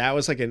that. That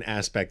was like an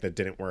aspect that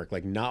didn't work.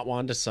 Like not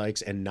Wanda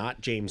Sykes and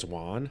not James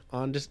Wan.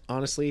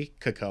 Honestly,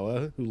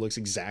 Krakoa, who looks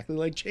exactly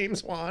like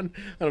James Wan.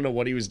 I don't know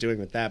what he was doing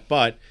with that,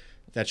 but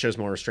that shows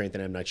more restraint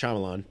than M. Night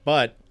Shyamalan.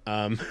 But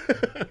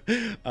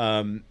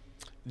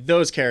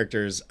those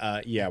characters,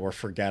 were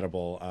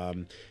forgettable.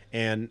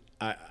 And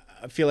I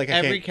feel like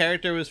every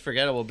character was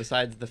forgettable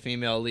besides the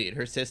female lead.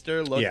 Her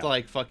sister looked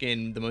like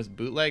fucking the most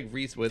bootleg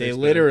Reese Witherspoon.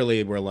 They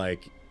literally were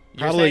like...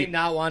 You're saying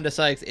not Wanda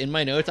Sykes. In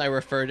my notes, I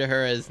refer to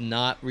her as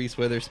not Reese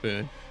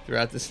Witherspoon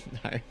throughout this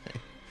entire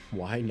thing.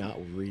 Why not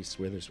Reese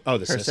Witherspoon? Oh,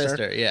 her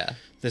sister, yeah.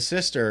 The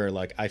sister,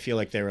 like, I feel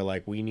like they were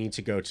like, we need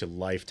to go to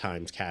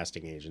Lifetime's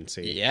casting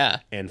agency. Yeah.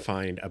 And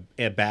find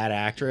a bad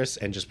actress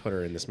and just put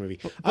her in this movie.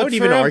 I would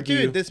even argue...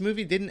 Dude, this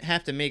movie didn't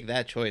have to make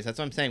that choice. That's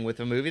what I'm saying. With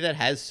a movie that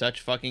has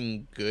such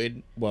fucking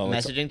good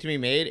messaging to be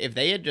made, if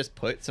they had just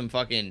put some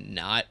fucking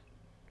not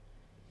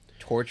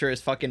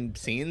torturous fucking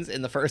scenes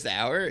in the first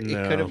hour, it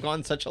could have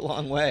gone such a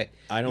long way.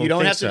 You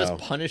don't have to just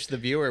punish the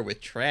viewer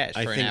with trash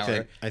for an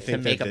hour to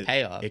make a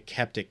payoff. It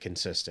kept it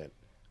consistent,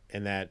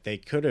 and that they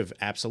could have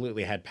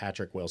absolutely had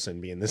Patrick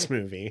Wilson be in this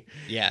movie.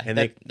 Yeah,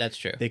 and that's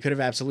true. They could have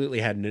absolutely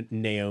had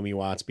Naomi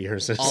Watts be her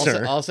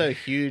sister. Also,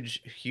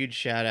 huge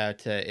shout out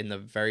to in the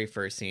very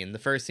first scene. The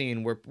first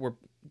scene,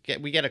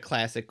 we get a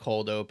classic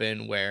cold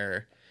open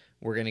where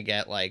we're gonna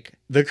get like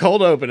the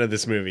cold open of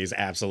this movie is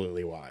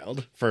absolutely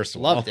wild. First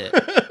of all, loved it.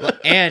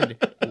 And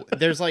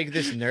there's like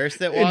this nurse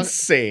that walks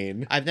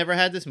insane. I've never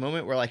had this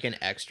moment where like an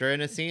extra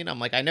in a scene, I'm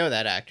like, I know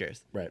that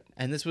actress, right?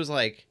 And this was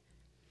like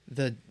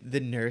the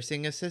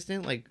nursing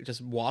assistant like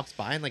just walks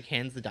by and like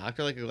hands the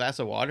doctor like a glass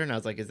of water, and I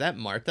was like, is that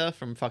Martha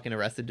from fucking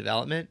Arrested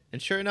Development?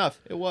 And sure enough,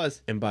 it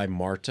was. And by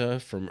Martha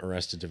from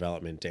Arrested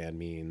Development, Dan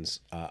means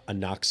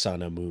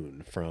Anaksana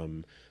Moon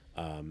from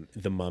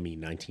The Mummy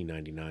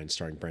 1999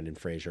 starring Brendan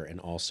Fraser, and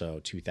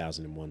also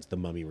 2001's The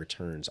Mummy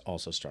Returns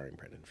also starring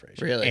Brendan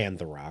Fraser. Really? And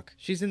The Rock.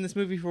 She's in this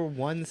movie for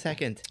 1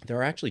 second. There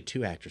are actually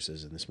 2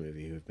 actresses in this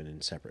movie who have been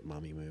in separate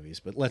Mummy movies,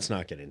 but let's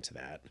not get into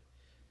that.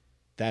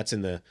 That's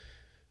in the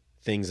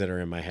things that are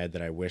in my head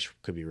that I wish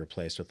could be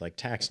replaced with like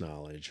tax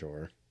knowledge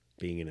or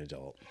being an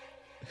adult.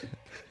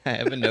 I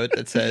have a note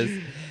that says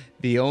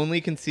the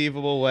only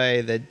conceivable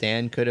way that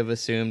Dan could have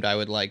assumed I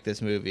would like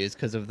this movie is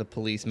because of the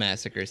police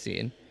massacre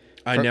scene.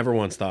 I never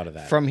once thought of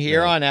that. From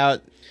here on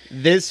out,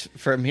 this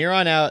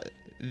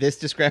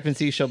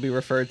discrepancy shall be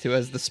referred to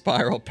as the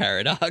spiral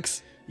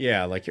paradox.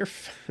 Yeah, like you're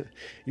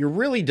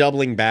really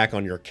doubling back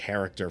on your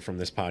character from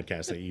this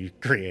podcast that you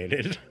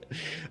created.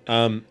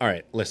 All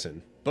right,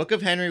 listen. Book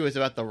of Henry was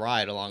about the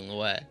ride along the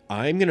way.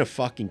 I'm gonna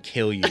fucking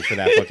kill you for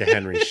that Book of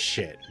Henry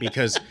shit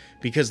because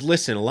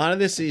listen, a lot of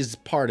this is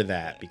part of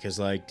that because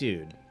like,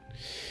 dude,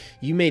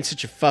 you made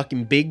such a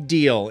fucking big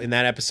deal in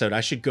that episode.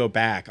 I should go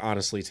back,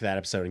 honestly, to that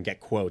episode and get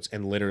quotes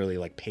and literally,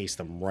 like, paste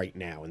them right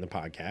now in the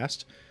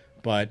podcast.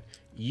 But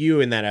you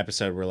in that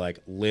episode were like,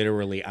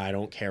 literally, I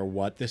don't care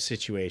what the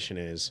situation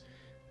is.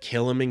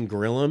 Kill him and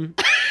grill him,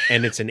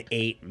 and it's an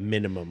 8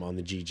 minimum on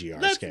the GGR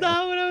That's scale. That's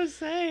not what I was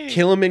saying.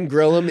 Kill him and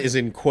grill him is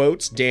in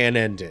quotes, Dan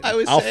ended.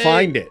 I'll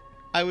find it.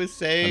 I was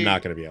saying... I'm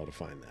not going to be able to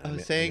find that. I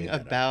was saying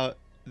about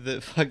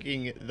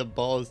the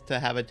balls to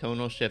have a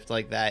tonal shift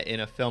like that in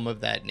a film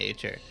of that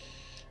nature.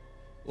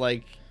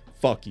 Like,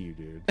 fuck you,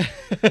 dude.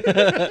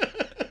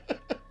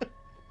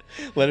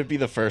 Let it be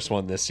the first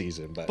one this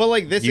season, but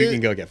like this, you can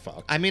go get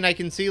fucked. I mean, I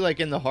can see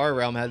like in the horror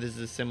realm how this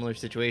is a similar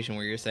situation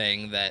where you're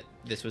saying that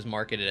this was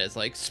marketed as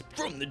like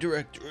from the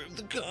director of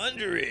The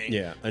Conjuring.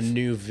 Yeah, a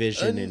new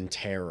vision in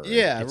terror.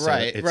 Yeah,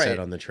 It said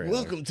on the trailer.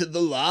 Welcome to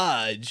the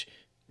lodge.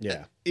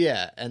 Yeah,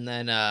 yeah, and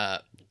then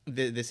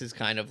this is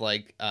kind of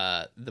like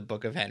the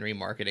Book of Henry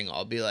marketing.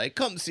 I'll be like,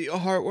 come see a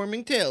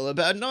heartwarming tale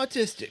about an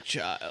autistic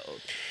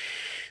child.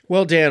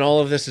 Well, Dan, all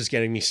of this is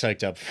getting me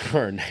psyched up for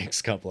our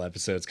next couple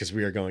episodes because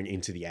we are going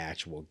into the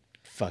actual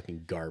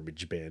fucking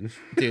garbage bin.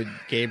 Dude,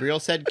 Gabriel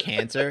said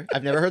cancer.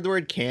 I've never heard the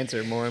word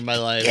cancer more in my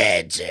life.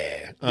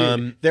 Cancer.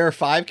 Dude, there are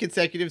 5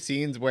 consecutive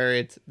scenes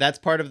where that's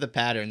part of the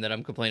pattern that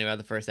I'm complaining about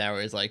the first hour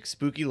is like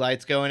spooky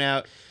lights going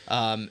out,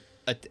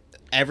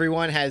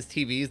 everyone has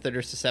TVs that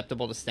are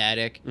susceptible to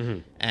static, Mm-hmm.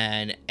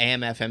 and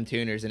AM/FM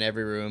tuners in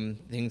every room.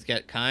 Things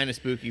get kind of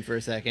spooky for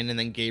a second, and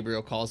then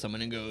Gabriel calls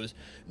someone and goes,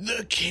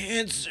 "The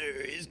cancer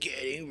is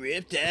getting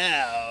ripped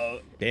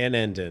out." Dan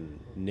Endon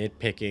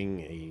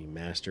nitpicking a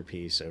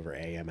masterpiece over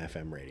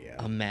AM/FM radio.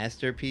 A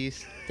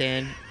masterpiece,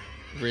 Dan?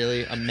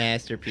 Really? A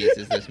masterpiece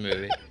is this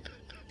movie?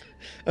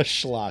 A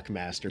schlock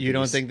masterpiece. You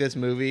don't think this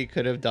movie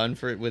could have done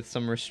for it with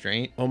some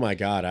restraint? Oh my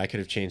God, I could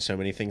have changed so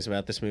many things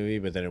about this movie,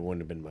 but then it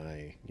wouldn't have been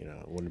it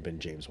wouldn't have been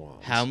James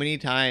Wan's. How many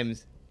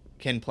times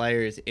can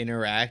players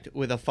interact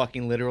with a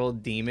fucking literal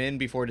demon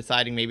before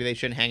deciding maybe they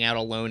shouldn't hang out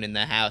alone in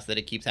the house that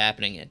it keeps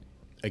happening in?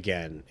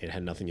 Again, it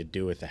had nothing to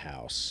do with the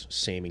house.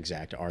 Same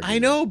exact argument. I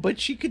know, but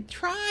she could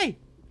try.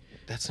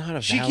 That's not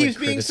a She valid keeps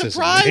being criticism,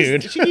 surprised.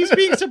 dude. She keeps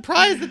being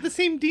surprised that the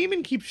same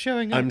demon keeps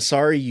showing up. I'm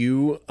sorry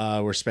you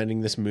were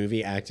spending this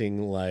movie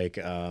acting like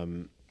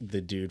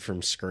the dude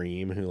from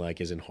Scream who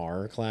like is in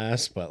horror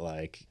class, but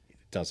like it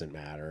doesn't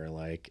matter.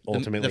 Like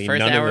ultimately, first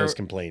none hour- of those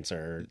complaints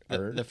are.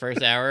 The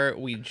first hour,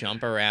 we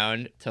jump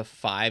around to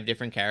 5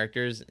 different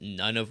characters,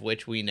 none of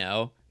which we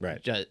know.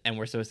 Right. And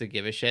we're supposed to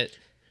give a shit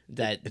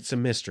that It's a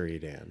mystery,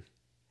 Dan.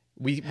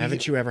 we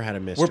Haven't you ever had a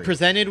mystery? We're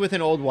presented with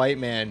an old white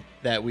man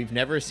that we've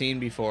never seen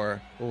before,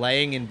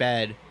 laying in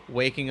bed,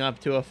 waking up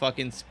to a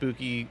fucking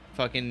spooky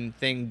fucking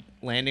thing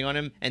landing on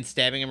him and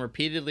stabbing him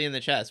repeatedly in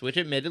the chest, which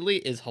admittedly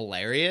is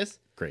hilarious.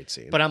 Great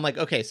scene. But I'm like,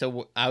 okay,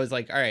 so I was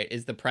like, all right,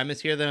 is the premise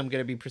here that I'm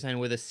going to be presented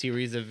with a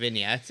series of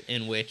vignettes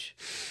in which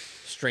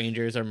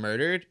strangers are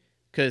murdered?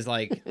 Because,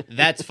 like,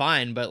 that's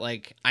fine, but,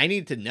 like, I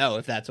need to know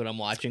if that's what I'm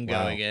watching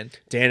going in.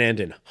 Dan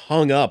Endon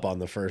hung up on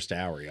the first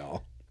hour,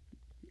 y'all.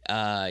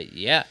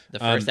 Yeah, the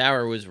first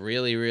hour was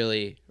really,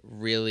 really,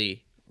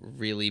 really,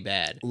 really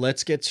bad.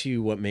 Let's get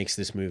to what makes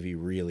this movie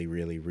really,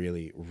 really,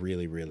 really,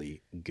 really,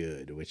 really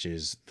good, which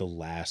is the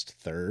last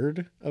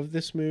third of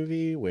this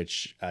movie,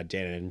 which Dan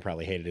Endon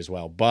probably hated as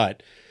well.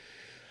 But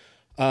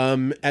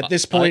at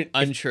this point,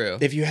 untrue.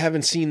 If you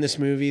haven't seen this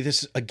movie,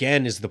 this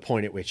again is the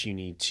point at which you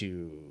need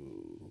to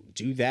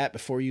do that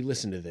before you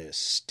listen to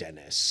this,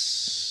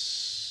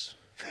 Dennis.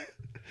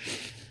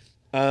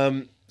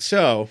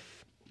 So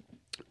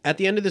at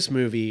the end of this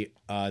movie,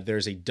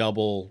 there's a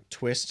double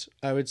twist,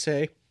 I would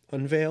say,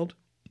 unveiled.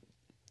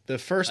 The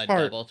first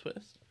part, Double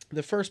twist.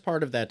 the first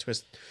part of that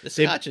twist, The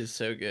scotch is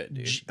so good,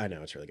 dude. I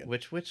know it's really good.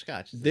 Which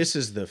scotch? Is This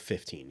is the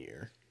 15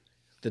 year.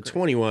 The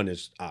 21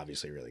 is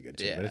obviously really good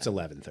too, Yeah. but it's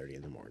 11:30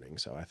 in the morning,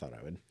 so I thought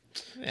I would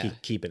Yeah.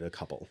 keep it a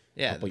couple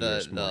Yeah,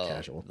 years more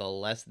casual. the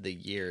less the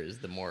years,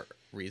 the more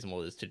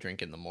reasonable it is to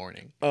drink in the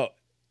morning. Oh,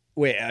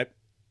 wait, I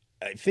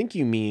think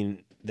you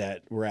mean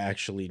that we're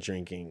actually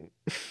drinking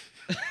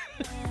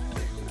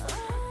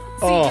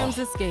Seagram's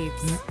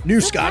Escapes. new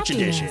The Scotch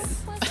happiness. edition.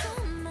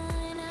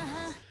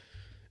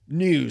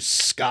 New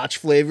Scotch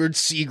flavored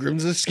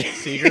Seagram's Escape.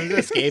 Seagram's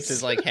Escapes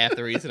is like half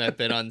the reason I've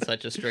been on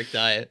such a strict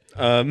diet.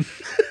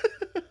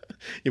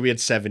 Yeah, we had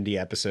 70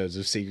 episodes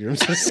of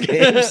Seagram's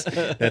Escapes.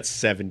 That's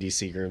 70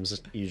 Seagrams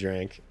you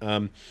drank.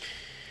 I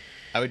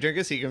would drink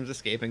a Seagram's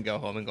Escape and go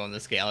home and go on the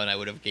scale, and I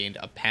would have gained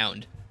a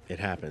pound. It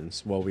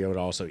happens. Well, we would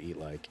also eat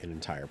like an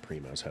entire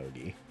Primo's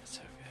hoagie.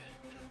 So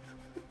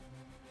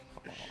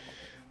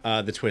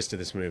good. The twist of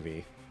this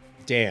movie.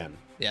 Dan,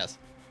 Yes.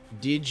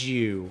 did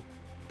you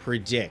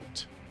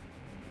predict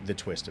the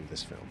twist of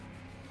this film?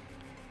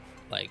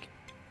 Like,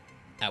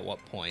 at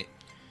what point?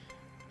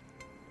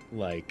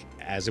 Like,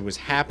 as it was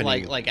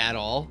happening, Like at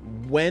all?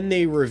 when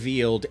they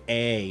revealed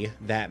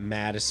that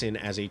Madison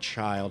as a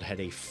child had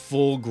a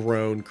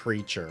full-grown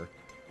creature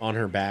on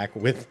her back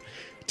with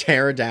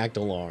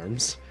pterodactyl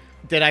arms.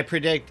 Did I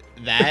predict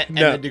that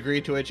No. and the degree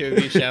to which it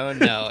would be shown?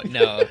 No.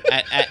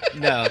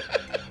 No.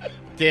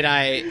 Did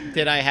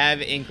I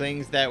have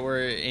inklings that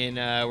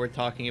we're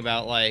talking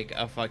about like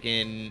a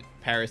fucking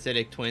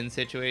parasitic twin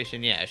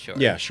situation? Yeah, sure.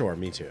 Yeah, sure,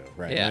 me too.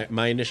 Right. Yeah.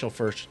 My initial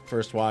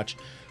first watch,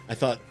 I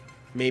thought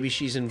maybe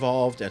she's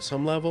involved at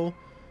some level.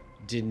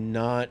 Did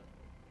not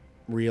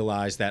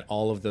realize that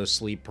all of those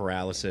sleep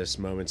paralysis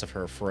moments of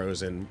her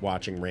frozen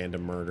watching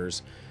random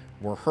murders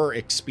were her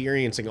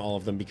experiencing all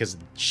of them because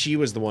she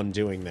was the one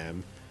doing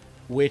them,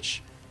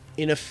 which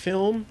in a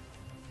film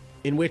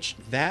in which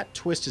that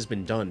twist has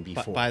been done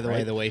before. By the right?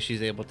 way, the way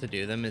she's able to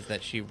do them is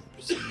that she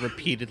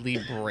repeatedly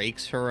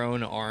breaks her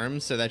own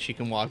arms so that she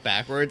can walk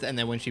backwards, and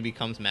then when she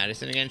becomes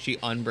Madison again, she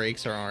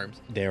unbreaks her arms.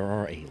 There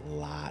are a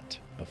lot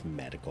of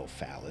medical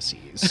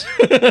fallacies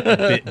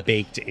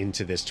baked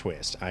into this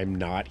twist. I'm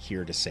not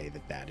here to say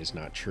that that is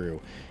not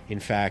true. In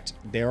fact,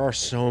 there are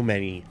so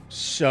many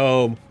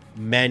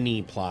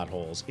plot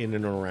holes in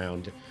and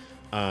around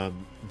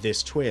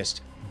this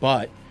twist,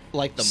 but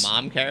Like the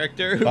mom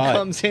character who But-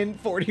 comes in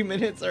 40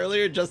 minutes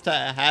earlier just to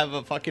have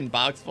a fucking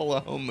box full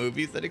of home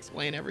movies that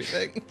explain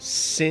everything.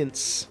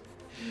 since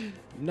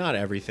not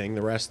everything,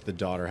 the rest of the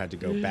daughter had to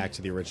go back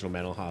to the original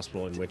mental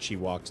hospital in which she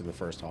walked in the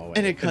first hallway.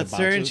 And it the cuts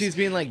box her and was- she's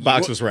being like,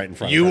 box "You- was right in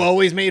front You of her.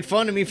 always made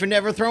fun of me for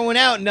never throwing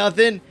out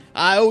nothing.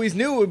 I always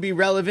knew it would be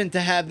relevant to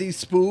have these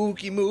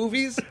spooky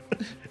movies.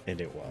 And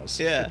it was.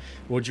 Yeah.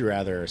 Would you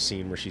rather a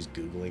scene where she's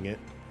Googling it?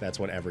 That's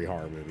what every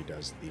horror movie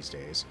does these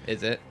days.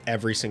 Is it?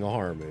 Every single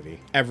horror movie.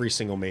 Every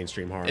single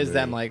mainstream horror movie. Is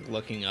them like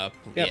looking up?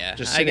 Yep. Yeah.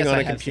 Just I sitting guess on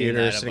I a have seen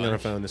computer, that sitting on a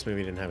bunch. phone. This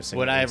movie didn't have a single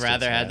Would I instance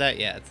rather of have that?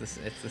 Yeah, it's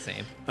the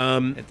same.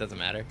 It doesn't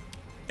matter.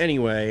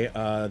 Anyway,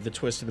 the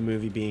twist of the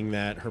movie being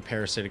that her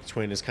parasitic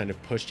twin is kind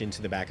of pushed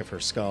into the back of her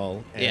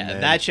skull. And Yeah,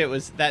 then- that shit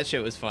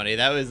was funny.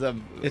 That was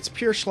It's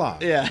pure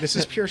schlock. Yeah. This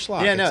is pure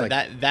schlock. Yeah, It's no,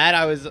 like- that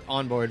I was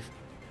on board.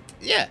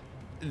 Yeah,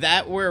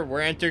 that we're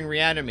entering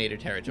reanimator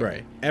territory.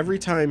 Right. Every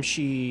time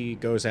she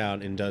goes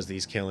out and does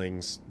these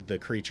killings, the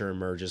creature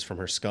emerges from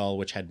her skull,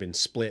 which had been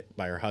split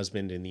by her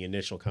husband in the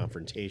initial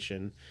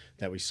confrontation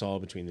that we saw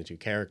between the two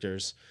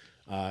characters.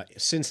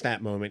 Since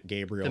that moment,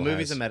 Gabriel The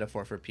movie's has a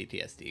metaphor for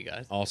PTSD,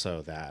 guys.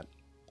 also that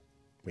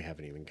we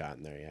haven't even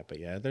gotten there yet. But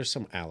yeah, there's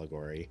some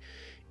allegory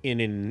in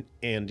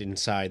and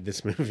inside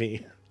this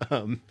movie.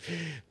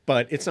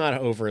 But it's not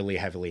overly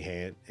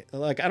heavily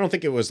like I don't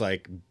think it was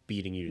like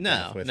beating you to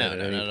death with it at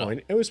any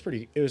point. It was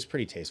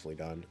pretty tastefully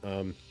done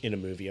in a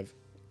movie of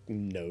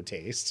no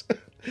taste.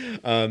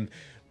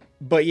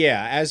 But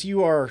yeah, as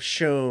you are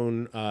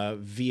shown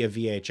via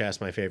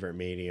VHS, my favorite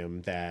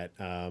medium, that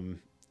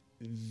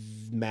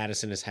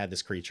Madison has had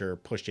this creature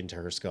pushed into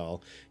her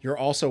skull. You're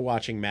also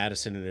watching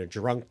Madison in a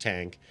drunk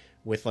tank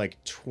with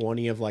like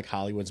 20 of like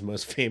Hollywood's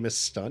most famous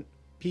stunt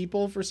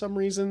people for some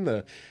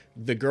reason.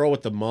 The girl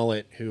with the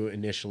mullet who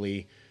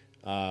initially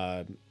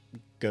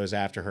goes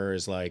after her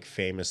is like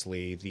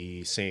famously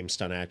the same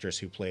stunt actress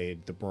who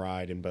played the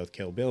bride in both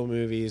Kill Bill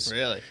movies.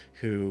 Really?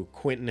 Who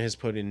Quentin has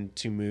put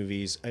into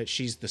movies.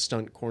 She's the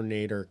stunt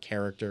coordinator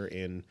character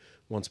in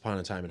Once Upon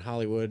a Time in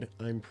Hollywood.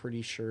 I'm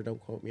pretty sure, don't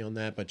quote me on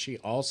that, but she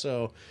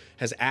also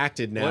has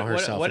acted now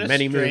herself in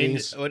many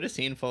movies. What a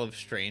scene full of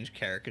strange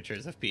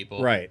caricatures of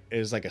people. Right. It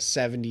was like a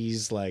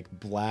 70s like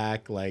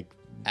black like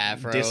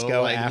Afro,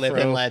 disco like afro. Live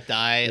and Let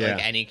Die, Yeah.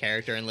 like any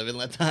character in Live and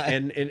Let Die.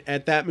 And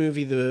at that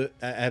movie,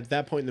 at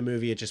that point in the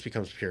movie, it just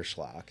becomes pure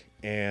schlock.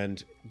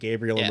 And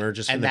Gabriel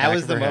emerges from and the that back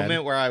was of the her head.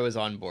 moment where I was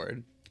on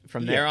board.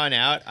 From there on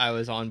out, I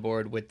was on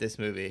board with this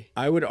movie.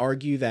 I would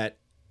argue that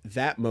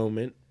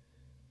moment,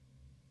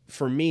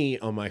 for me,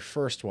 on my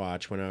first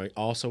watch, when I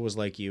also was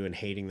like you and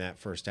hating that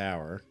first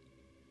hour,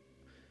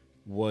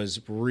 was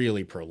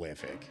really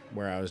prolific.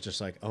 Where I was just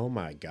like, oh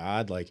my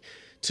God, like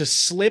to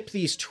slip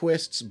these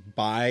twists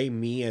by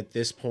me at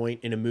this point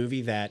in a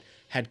movie that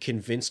had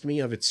convinced me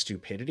of its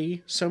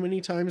stupidity so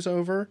many times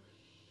over,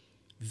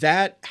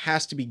 that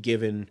has to be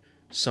given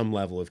some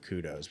level of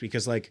kudos.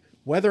 Because like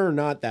whether or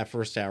not that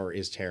first hour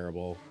is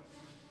terrible,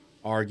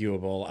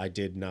 arguable, I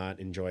did not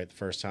enjoy it the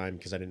first time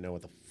because I didn't know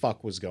what the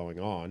fuck was going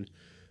on.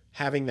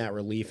 Having that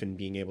relief and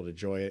being able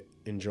to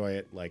enjoy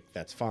it, like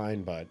that's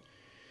fine. But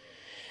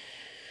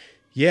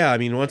yeah, I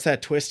mean, once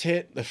that twist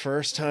hit the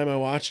first time I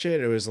watched it,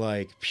 it was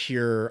like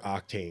pure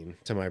octane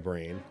to my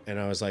brain. And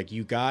I was like,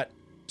 you got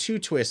two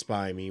twists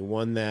by me.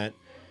 One that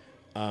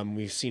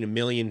we've seen a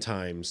million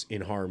times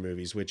in horror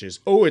movies, which is,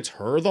 oh, it's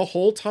her the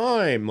whole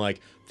time. Like,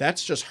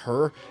 that's just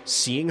her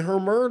seeing her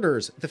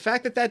murders. The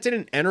fact that that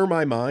didn't enter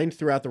my mind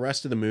throughout the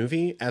rest of the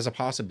movie as a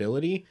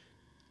possibility,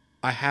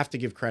 I have to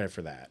give credit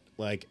for that.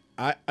 Like,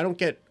 I don't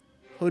get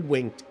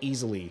hoodwinked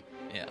easily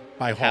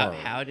by horror.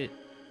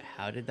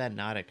 How did that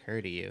not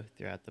occur to you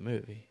throughout the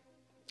movie?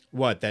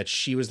 What, that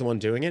she was the one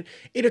doing it?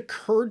 It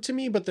occurred to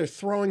me, but they're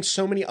throwing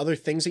so many other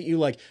things at you.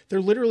 Like,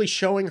 they're literally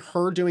showing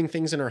her doing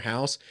things in her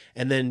house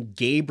and then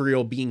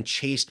Gabriel being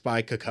chased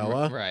by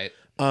Kakoa. Right.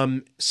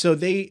 So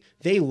they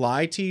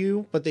lie to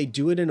you, but they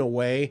do it in a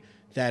way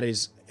that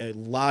is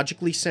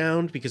logically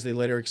sound because they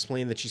later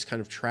explain that she's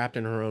kind of trapped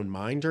in her own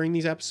mind during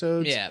these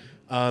episodes. Yeah.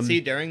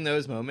 See, during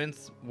those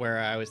moments where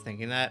I was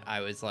thinking that, I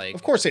was like...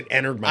 Of course it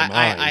entered my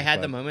mind. I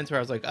had the moments where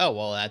I was like, oh,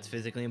 well, that's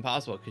physically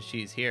impossible because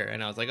she's here.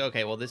 And I was like,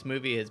 okay, well, this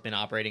movie has been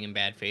operating in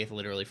bad faith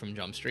literally from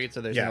Jump Street,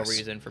 so there's no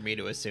reason for me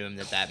to assume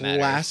that matters.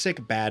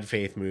 Classic bad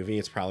faith movie.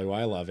 It's probably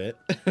why I love it.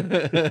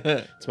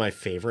 It's my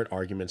favorite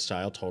argument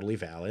style. Totally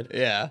valid.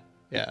 Yeah.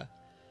 Yeah.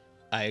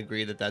 I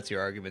agree that that's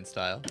your argument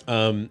style.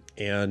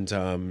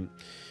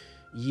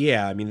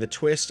 Yeah, I mean, the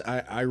twist,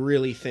 I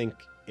really think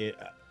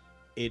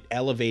it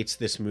elevates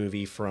this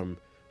movie from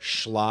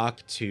schlock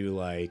to,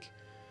 like,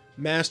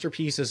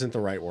 masterpiece isn't the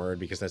right word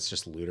because that's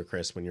just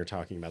ludicrous when you're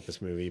talking about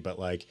this movie, but,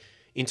 like,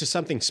 into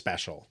something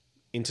special,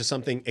 into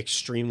something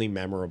extremely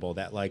memorable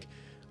that, like,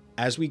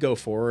 as we go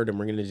forward, and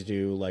we're going to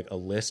do, like, a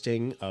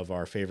listing of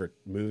our favorite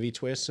movie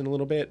twists in a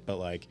little bit, but,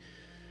 like,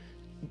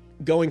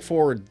 going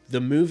forward,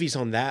 the movies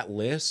on that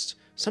list,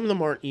 some of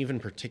them aren't even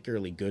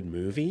particularly good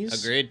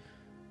movies. Agreed.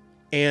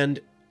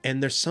 And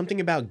there's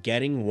something about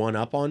getting one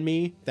up on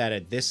me that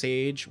at this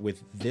age,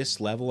 with this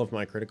level of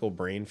my critical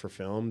brain for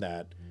film,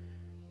 that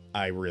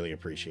I really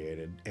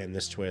appreciated. And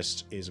this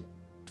twist is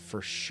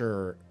for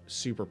sure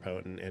super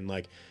potent. And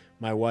like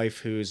my wife,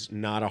 who's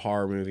not a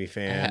horror movie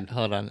fan.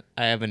 Hold on.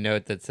 I have a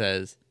note that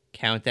says,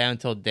 countdown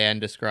till Dan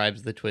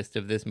describes the twist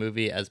of this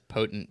movie as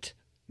potent.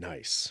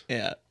 Nice.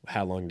 Yeah.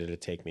 How long did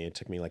it take me? It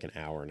took me like an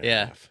hour and a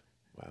half.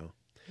 Wow.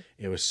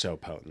 It was so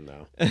potent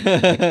though.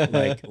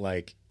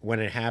 like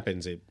when it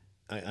happens,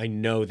 I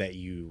know that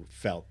you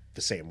felt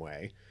the same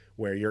way,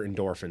 where your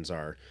endorphins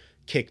are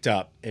kicked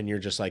up and you're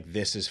just like,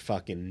 this is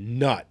fucking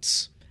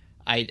nuts.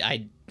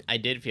 I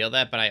did feel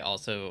that, but I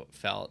also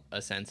felt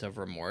a sense of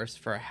remorse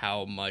for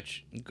how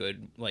much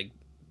good, like,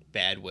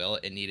 bad will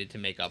it needed to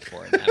make up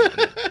for in that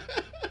moment.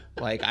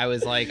 Like, I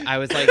was like,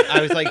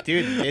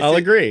 dude, I'll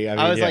agree. I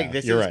mean, like,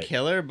 this is right.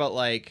 killer, but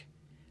like,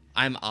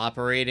 I'm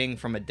operating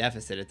from a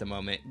deficit at the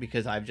moment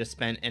because I've just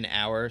spent an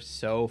hour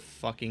so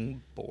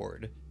fucking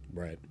bored.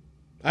 Right.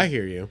 I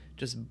hear you.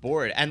 Just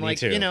bored. And Me like,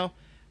 too. you know,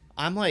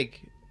 I'm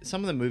like,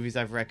 some of the movies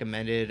I've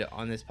recommended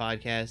on this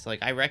podcast,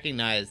 like, I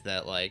recognize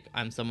that, like,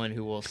 I'm someone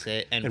who will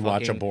sit and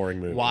watch a boring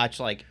movie.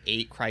 Watch like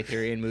 8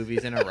 Criterion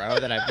movies in a row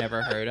that I've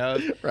never heard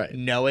of, Right.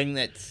 knowing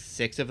that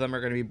 6 of them are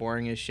going to be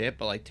boring as shit,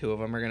 but like 2 of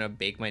them are going to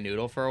bake my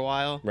noodle for a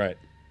while. Right.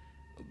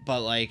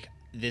 But like,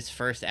 this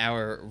first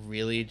hour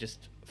really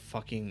just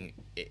fucking,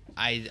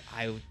 I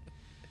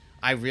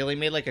really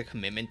made like a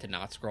commitment to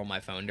not scroll my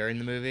phone during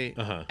the movie,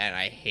 and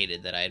I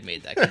hated that I had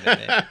made that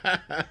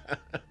commitment.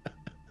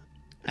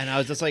 And I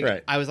was just like,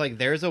 Right. I was like,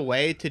 there's a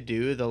way to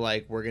do the,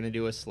 like, we're going to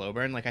do a slow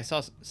burn. Like, I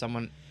saw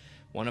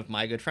one of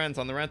my good friends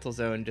on the Rental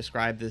Zone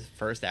describe the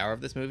first hour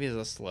of this movie as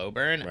a slow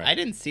burn. Right. I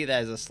didn't see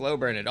that as a slow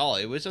burn at all.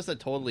 It was just a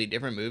totally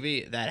different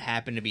movie that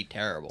happened to be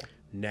terrible.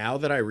 Now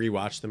that I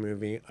rewatched the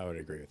movie, I would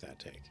agree with that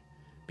take.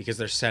 Because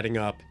they're setting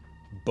up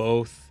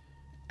both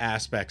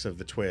aspects of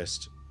the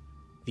twist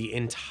the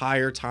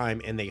entire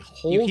time, and they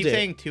hold You keep it.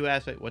 saying 2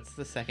 aspects. What's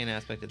the second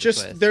aspect of the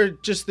Just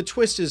twist? the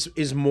twist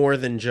is more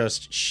than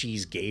just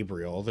she's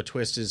Gabriel. The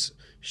twist is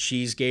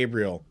she's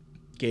Gabriel.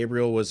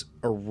 Gabriel was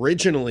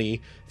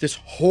originally this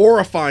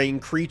horrifying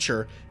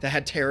creature that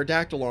had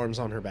pterodactyl arms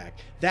on her back.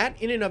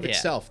 That in and of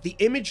itself, the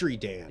imagery,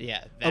 Dan,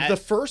 of the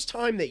first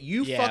time that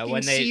you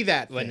fucking see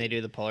that when thing they do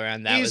the pull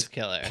around, that was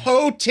killer.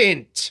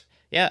 Potent.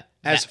 Yeah,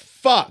 As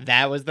fuck.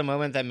 That was the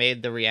moment that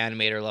made the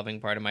Reanimator loving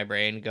part of my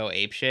brain go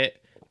apeshit.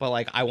 But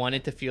like, I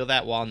wanted to feel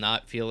that while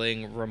not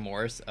feeling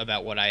remorse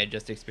about what I had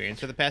just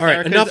experienced for the past All hour.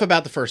 right, enough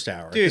about the first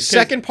hour. Dude, the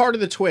second part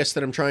of the twist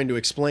that I'm trying to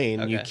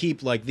explain, you Okay.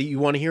 keep like you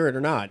want to hear it or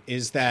not,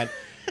 is that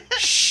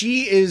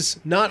she is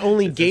not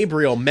only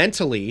Gabriel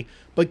mentally,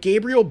 but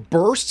Gabriel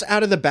bursts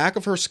out of the back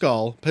of her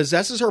skull,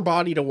 possesses her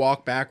body to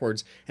walk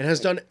backwards, and has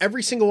done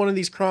every single one of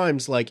these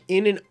crimes, like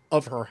in and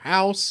of her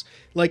house.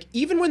 Like,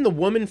 even when the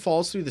woman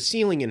falls through the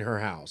ceiling in her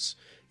house,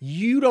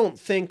 you don't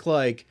think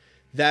like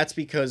that's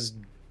because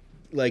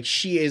like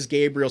she is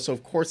Gabriel, so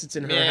of course it's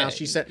in her house.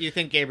 She said, you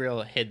think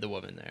Gabriel hid the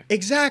woman there?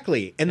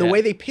 exactly. And the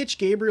way they pitch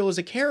Gabriel as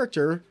a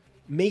character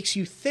makes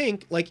you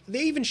think, like,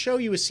 they even show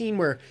you a scene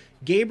where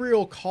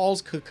Gabriel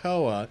calls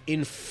Krakoa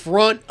in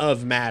front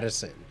of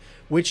Madison,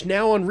 which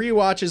now on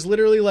rewatch is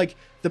literally like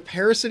the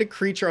parasitic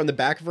creature on the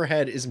back of her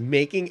head is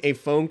making a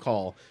phone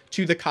call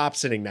to the cop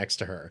sitting next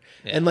to her.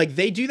 Yeah. And like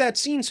they do that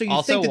scene, so you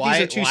Also, think that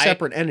these are two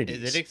separate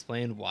entities. Is it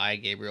explained why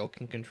Gabriel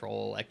can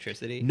control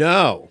electricity?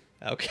 No.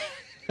 Okay.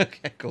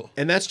 Okay, cool.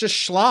 And that's just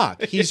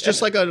schlock. He's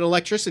just like an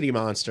electricity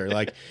monster.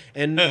 Like,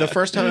 and the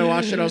first time I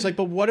watched it, I was like,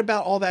 but what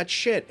about all that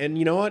shit? And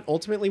you know what?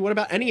 Ultimately, what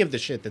about any of the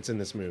shit that's in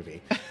this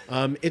movie?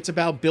 It's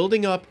about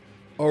building up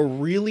a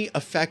really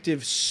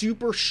effective,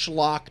 super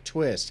schlock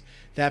twist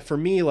that for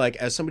me, like,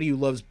 as somebody who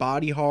loves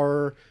body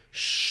horror,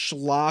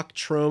 schlock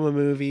trauma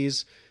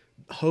movies,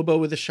 Hobo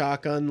with a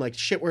Shotgun, like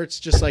shit where it's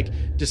just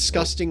like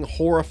disgusting,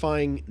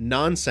 horrifying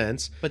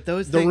nonsense. But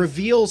the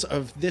reveals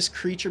of this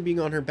creature being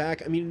on her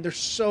back, I mean, they're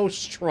so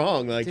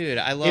strong. Like, dude,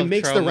 I love it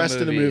makes the trauma rest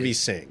of the movies. movie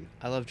sing.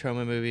 I love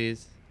trauma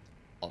movies.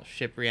 I'll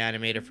ship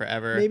Reanimator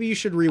forever. Maybe you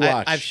should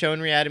rewatch. I've shown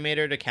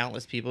Reanimator to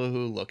countless people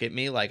who look at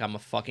me like I'm a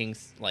fucking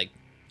like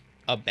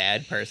a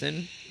bad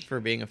person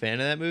for being a fan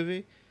of that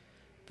movie.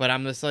 But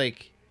I'm just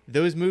like,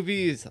 those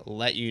movies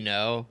let you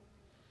know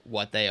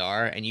what they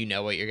are, and you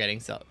know what you're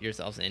getting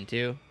yourselves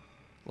into.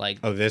 Like,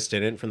 oh, this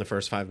didn't from the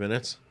first 5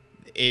 minutes?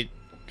 It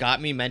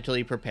got me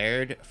mentally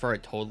prepared for a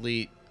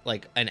totally,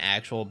 like, an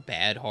actual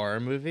bad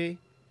horror movie.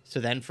 So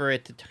then for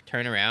it to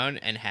turn around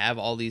and have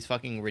all these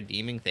fucking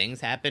redeeming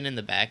things happen in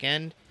the back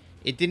end,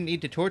 it didn't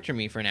need to torture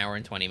me for an hour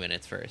and 20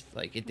 minutes first.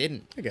 Like, it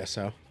didn't. I guess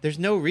so. There's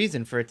no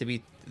reason for it to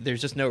be...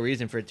 There's just no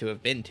reason for it to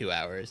have been 2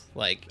 hours.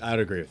 Like, I'd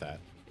agree with that.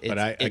 But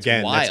it's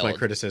again, that's my wild.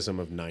 criticism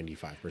of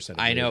 95% of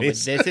I know,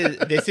 movies.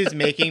 but this is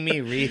making me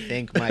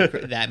rethink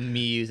me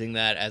using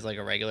that as like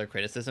a regular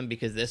criticism,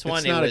 because this one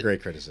it's not a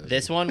great criticism.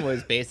 This one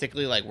was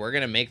basically like, we're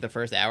gonna make the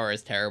first hour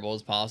as terrible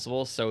as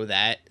possible so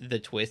that the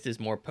twist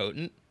is more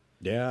potent.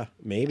 Yeah,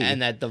 maybe.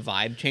 And that the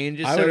vibe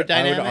changes I so would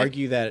dynamic.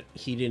 argue that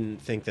he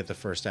didn't think that the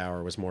first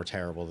hour was more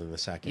terrible than the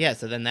second. Yeah,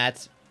 so then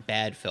that's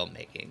bad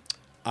filmmaking.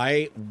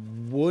 I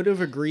would have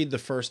agreed the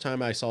first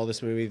time I saw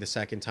this movie. The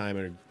second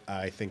time,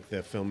 I think the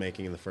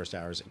filmmaking in the first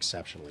hour is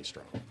exceptionally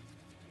strong.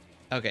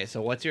 Okay,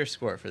 so what's your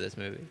score for this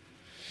movie?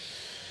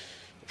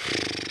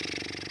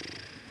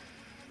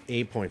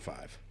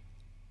 8.5.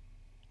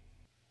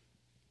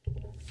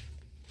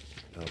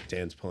 Oh,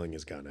 Dan's pulling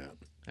his gun out.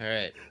 All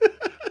right.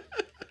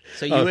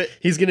 So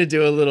he's going to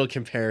do a little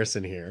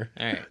comparison here.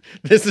 All right.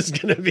 This is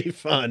going to be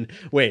fun.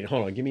 Wait,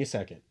 hold on. Give me a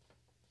second.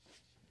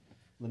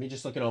 Let me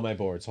just look at all my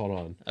boards. Hold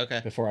on. Okay.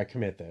 Before I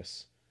commit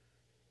this.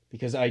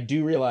 Because I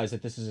do realize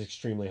that this is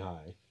extremely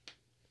high.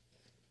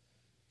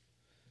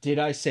 Did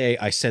I say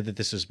I said that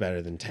this was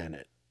better than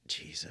Tenet?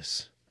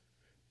 Jesus.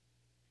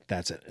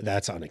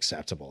 That's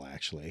unacceptable,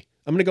 actually.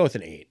 I'm going to go with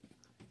an 8.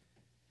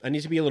 I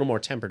need to be a little more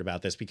tempered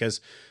about this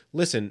because,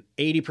 listen,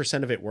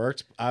 80% of it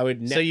worked.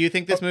 So you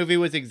think this movie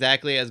was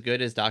exactly as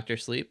good as Dr.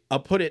 Sleep? I'll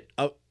put it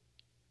up.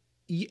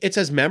 It's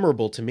as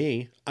memorable to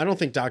me. I don't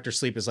think Dr.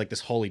 Sleep is like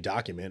this holy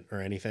document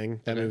or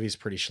anything. That movie's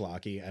pretty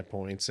schlocky at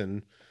points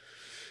and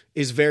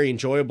is very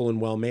enjoyable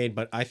and well made.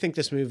 But I think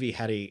this movie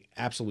had a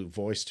absolute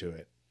voice to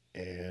it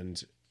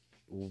and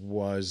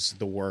was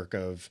the work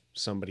of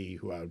somebody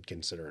who I would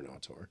consider an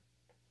auteur.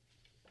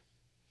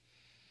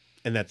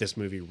 And that this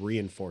movie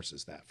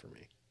reinforces that for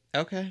me.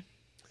 Okay.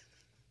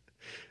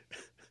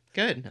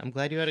 Good. I'm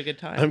glad you had a good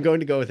time. I'm going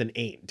to go with an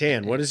 8.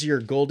 Dan, what is your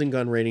Golden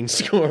Gun rating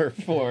score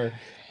for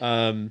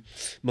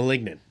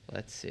Malignant?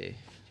 Let's see.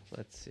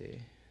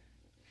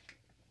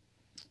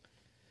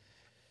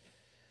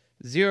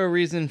 Zero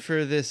reason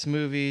for this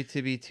movie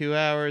to be 2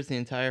 hours. The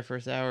entire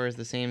first hour is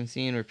the same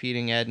scene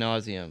repeating ad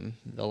nauseum.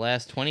 The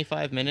last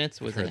 25 minutes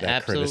was an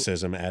absolute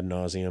criticism ad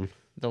nauseum.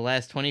 The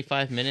last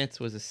 25 minutes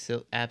was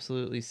a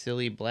absolutely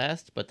silly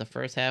blast, but the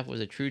first half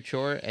was a true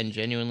chore and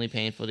genuinely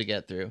painful to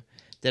get through.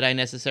 Did I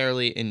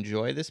necessarily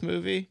enjoy this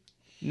movie?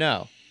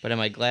 No, but am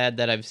I glad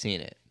that I've seen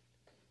it?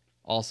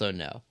 Also,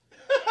 no.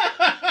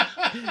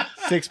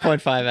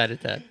 6.5 out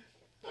of 10.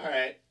 All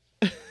right.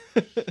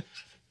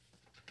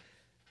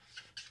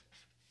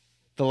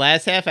 The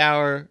last half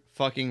hour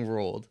fucking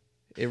ruled.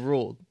 It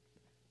ruled.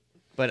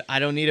 But I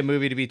don't need a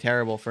movie to be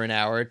terrible for an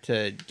hour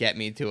to get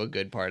me to a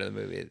good part of the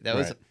movie. That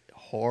was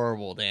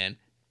horrible, Dan.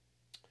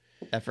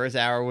 That first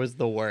hour was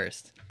the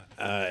worst.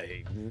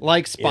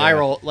 Like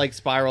spiral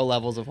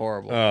levels of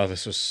horrible. Oh,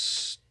 this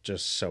was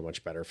just so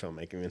much better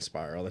filmmaking than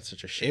Spiral. That's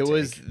such a shit It take.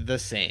 was the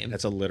same.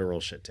 That's a literal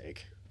shit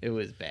take. It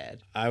was bad.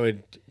 I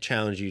would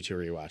challenge you to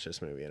rewatch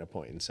this movie at a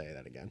point and say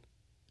that again.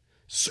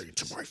 Say it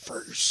to my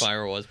face.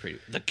 Spiral was pretty...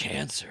 The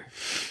cancer.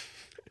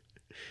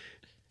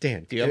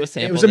 Dan, do you have a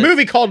sample? It was a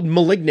movie called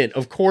Malignant.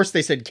 Of course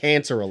they said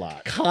cancer a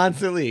lot.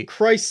 Constantly.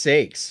 Christ's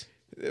sakes.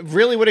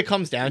 Really what it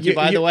comes down to,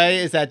 by the way,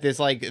 is that this,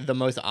 like, the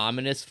most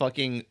ominous,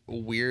 fucking,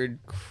 weird,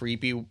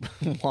 creepy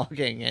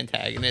walking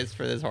antagonist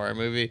for this horror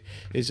movie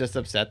is just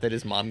upset that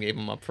his mom gave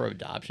him up for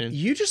adoption.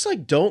 You just,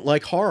 like, don't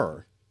like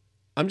horror.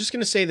 I'm just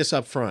going to say this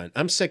up front.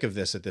 I'm sick of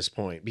this at this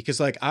point because,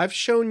 like, I've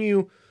shown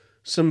you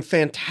some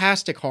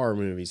fantastic horror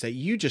movies that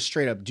you just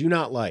straight up do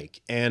not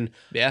like. And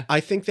I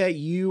think that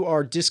you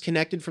are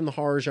disconnected from the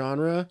horror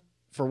genre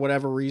for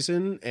whatever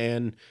reason.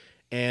 And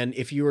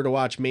if you were to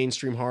watch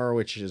mainstream horror,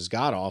 which is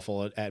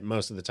god-awful at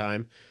most of the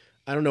time,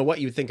 I don't know what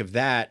you would think of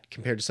that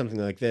compared to something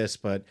like this,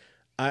 but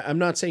I'm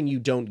not saying you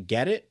don't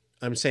get it.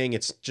 I'm saying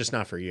it's just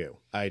not for you.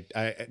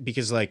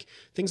 Because, like,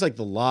 things like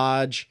The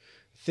Lodge,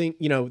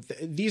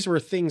 these were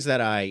things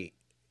that I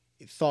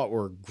thought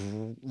were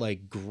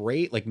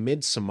great, like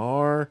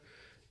Midsommar,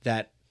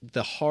 that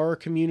the horror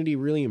community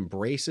really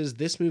embraces.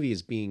 This movie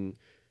is being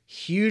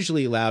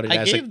hugely lauded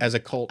as a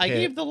cult hit. I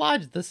gave The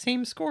Lodge the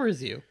same score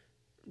as you.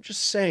 I'm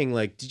just saying,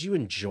 like, did you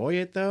enjoy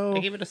it though? I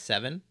gave it a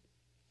 7.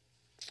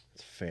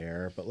 It's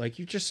fair, but like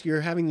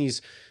you're having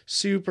these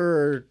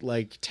super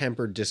like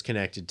tempered,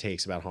 disconnected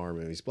takes about horror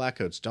movies.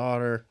 Blackcoat's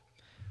Daughter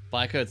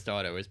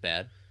was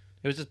bad.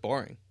 It was just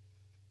boring.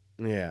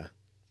 Yeah.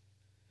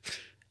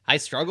 I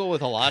struggle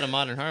with a lot of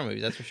modern horror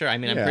movies, that's for sure. I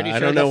mean, I'm pretty sure... I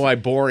don't know why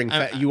boring...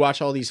 you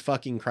watch all these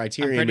fucking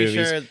Criterion movies,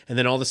 sure... and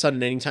then all of a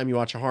sudden, anytime you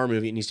watch a horror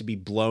movie, it needs to be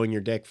blowing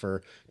your dick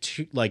for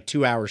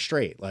 2 hours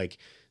straight. Like,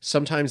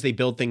 sometimes they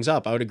build things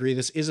up. I would agree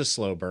this is a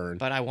slow burn.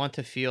 But I want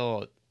to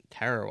feel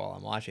terror while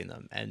I'm watching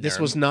them. And this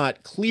was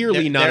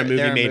clearly not a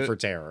movie made for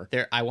terror.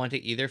 I want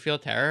to either feel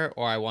terror,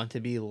 or I want to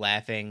be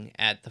laughing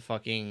at the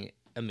fucking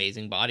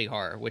amazing body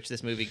horror, which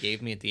this movie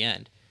gave me at the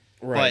end.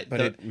 Right, but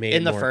it made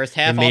in the first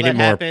half, all that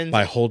happened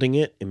by holding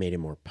it. It made it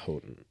more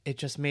potent. It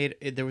just made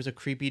there was a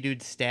creepy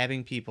dude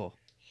stabbing people.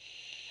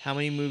 How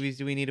many movies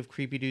do we need of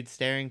creepy dudes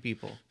staring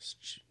people?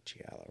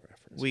 Giallo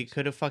reference. We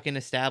could have fucking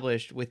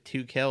established with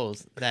 2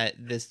 kills that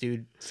this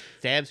dude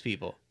stabs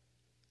people.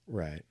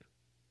 Right,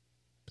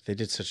 but they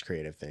did such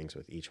creative things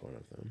with each one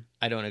of them.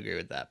 I don't agree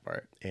with that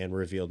part. And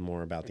revealed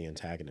more about the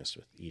antagonist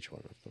with each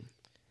one of them.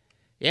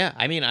 Yeah,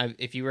 I mean,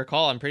 if you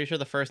recall, I'm pretty sure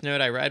the first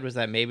note I read was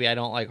that maybe I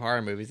don't like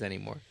horror movies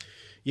anymore.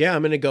 Yeah,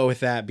 I'm going to go with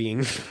that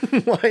being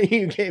why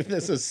you gave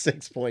this a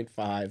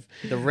 6.5.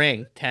 The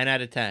Ring, 10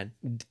 out of 10.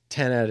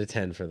 10 out of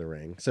 10 for The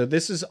Ring. So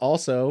this is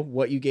also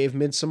what you gave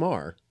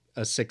Midsommar,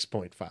 a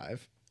 6.5.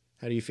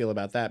 How do you feel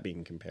about that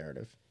being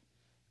comparative?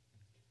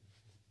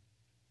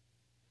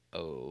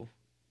 Oh.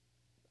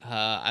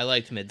 I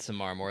liked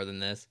Midsommar more than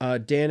this.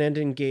 Dan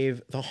Enden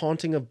gave The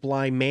Haunting of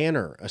Bly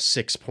Manor a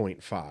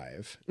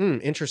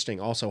 6.5. Interesting.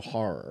 Also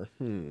horror.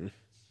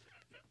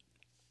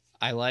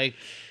 I liked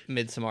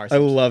Midsommar. I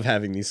love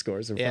having these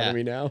scores in front of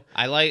me now.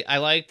 I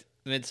liked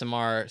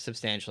Midsommar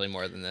substantially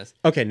more than this.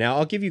 Okay, now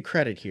I'll give you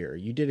credit here.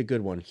 You did a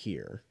good one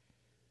here.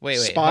 Wait.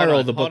 Spiral, hold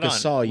on, the Book of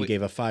Saw, you Wait.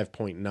 gave a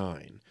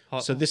 5.9.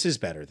 So this is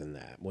better than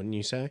that, wouldn't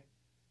you say?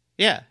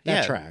 Yeah,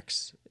 That yeah.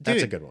 tracks. That's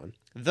a Dude. good one.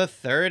 The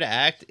third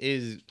act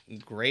is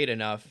great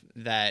enough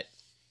that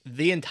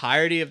the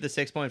entirety of the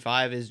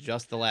 6.5 is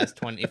just the last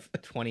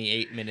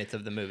 28 minutes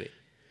of the movie.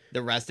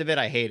 The rest of it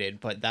I hated,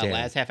 but that Dan.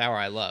 last half hour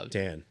I loved.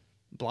 Dan,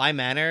 Bly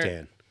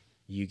Manor,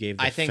 you gave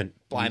the I think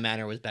Bly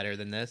Manor was better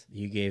than this.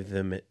 you gave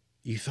them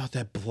you thought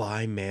that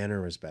Bly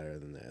Manor was better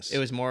than this. It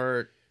was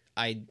more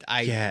I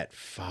Get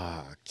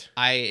fucked.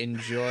 I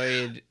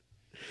enjoyed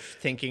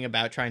thinking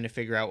about trying to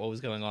figure out what was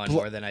going on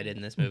more than I did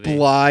in this movie.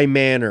 Bly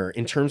Manor,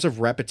 in terms of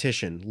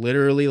repetition,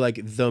 literally like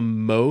the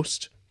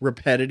most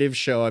repetitive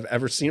show I've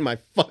ever seen in my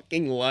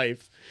fucking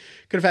life.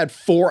 Could have had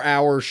 4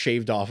 hours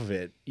shaved off of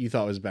it. You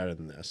thought was better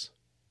than this.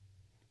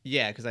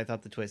 Yeah, because I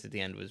thought the twist at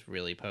the end was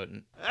really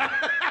potent.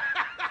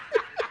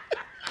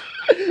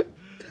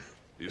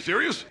 You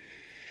serious?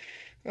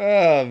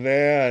 Oh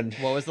man.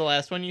 What was the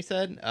last one you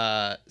said?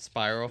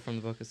 Spiral from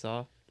the Book of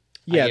Saw?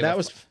 Yeah, gave that a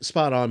was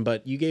spot on,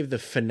 but you gave the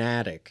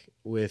Fanatic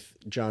with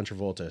John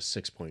Travolta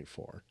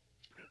 6.4.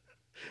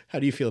 How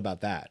do you feel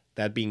about that?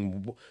 That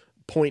being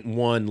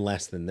 0.1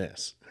 less than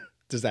this.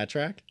 Does that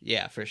track?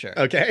 Yeah, for sure.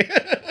 Okay.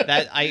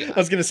 That I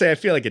was gonna say I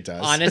feel like it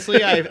does.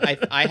 honestly,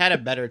 I had a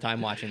better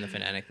time watching The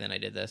Fanatic than I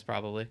did this,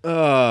 probably. Because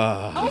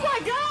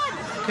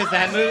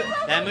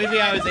that movie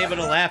I was able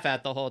to laugh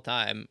at the whole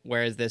time,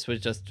 whereas this was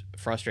just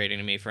frustrating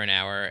to me for an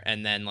hour,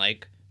 and then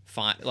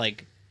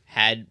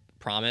had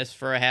promise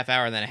for a half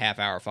hour, and then a half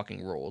hour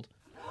fucking ruled.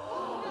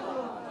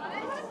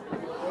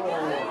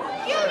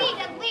 You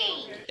need to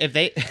leave. If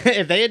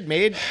they had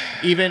made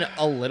even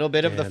a little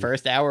bit of the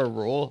first hour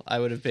rule, I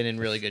would have been in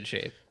really good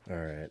shape. All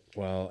right.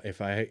 Well,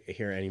 if I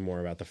hear any more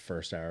about the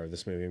first hour of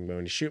this movie, I'm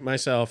going to shoot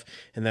myself,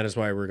 and that is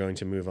why we're going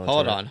to move on.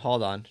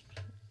 Hold on.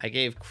 I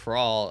gave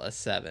Crawl a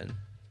 7.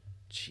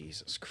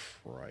 Jesus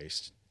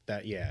Christ.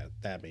 That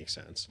makes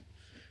sense.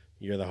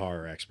 You're the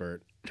horror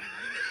expert.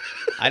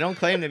 I don't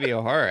claim to be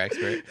a horror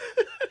expert.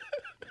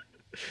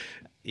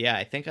 Yeah,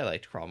 I think I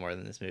liked Crawl more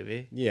than this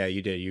movie. Yeah,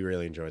 you did. You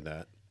really enjoyed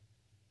that.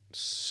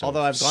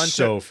 Although I've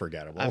gone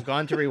forgettable. I've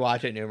gone to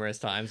rewatch it numerous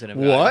times and have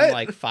What? gotten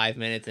like 5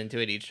 minutes into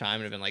it each time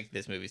and have been like,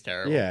 this movie's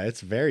terrible. Yeah,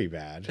 it's very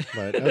bad.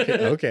 But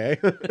okay.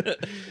 All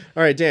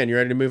right, Dan, you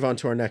ready to move on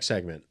to our next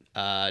segment?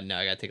 No, I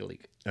gotta take a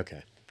leak.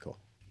 Okay, cool.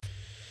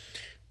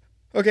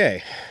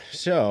 Okay,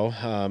 so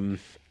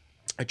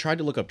I tried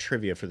to look up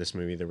trivia for this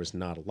movie. There was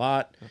not a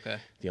lot. Okay.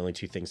 The only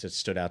two things that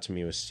stood out to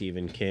me was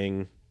Stephen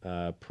King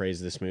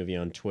praised this movie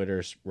on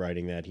Twitter,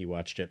 writing that he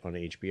watched it on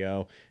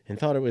HBO and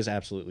thought it was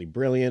absolutely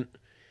brilliant.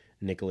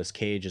 Nicolas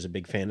Cage is a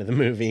big fan of the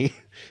movie,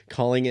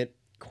 calling it,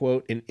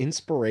 quote, an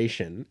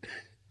inspiration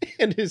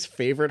and his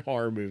favorite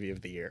horror movie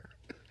of the year.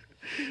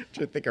 Which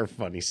I think are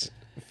funny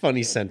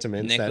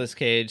sentiments. Nicolas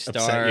Cage,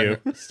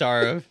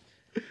 star of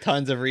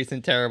tons of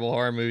recent terrible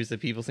horror movies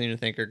that people seem to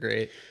think are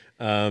great.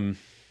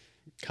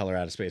 Color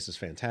Out of Space is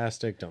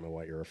fantastic. Don't know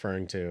what you're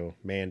referring to.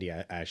 Mandy,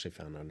 I actually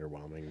found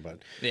underwhelming, but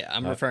Yeah,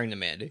 I'm referring to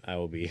Mandy. I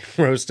will be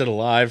roasted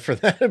alive for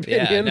that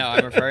opinion. Yeah, no,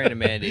 I'm referring to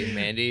Mandy.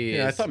 Mandy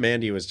Yeah, I is thought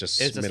Mandy was just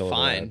it's just middle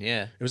fine, of the road.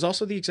 yeah. It was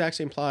also the exact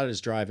same plot as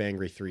Drive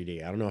Angry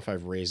 3D. I don't know if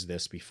I've raised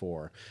this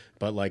before,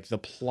 but like the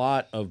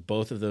plot of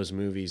both of those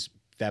movies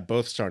that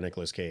both star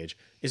Nicolas Cage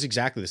is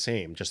exactly the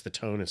same. Just the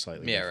tone is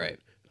slightly different.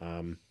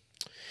 Right.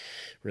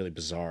 Really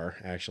bizarre,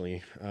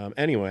 actually.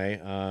 Anyway,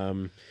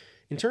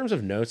 in terms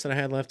of notes that I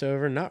had left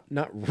over, not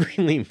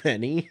really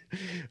many.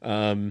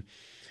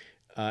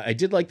 I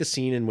did like the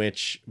scene in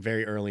which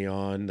very early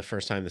on, the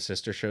first time the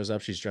sister shows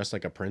up, she's dressed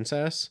like a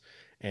princess,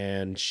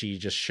 and she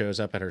just shows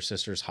up at her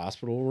sister's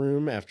hospital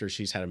room after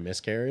she's had a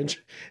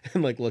miscarriage,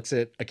 and like looks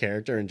at a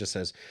character and just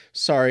says,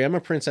 "Sorry, I'm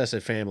a princess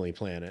at Family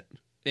Planet."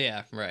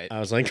 Yeah, right. I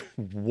was like,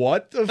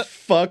 what the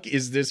fuck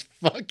is this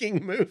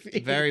fucking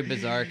movie? Very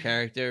bizarre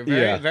character.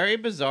 Yeah. Very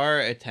bizarre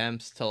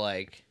attempts to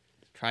like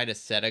try to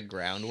set a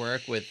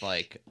groundwork with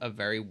like a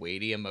very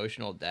weighty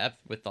emotional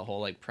depth with the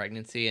whole like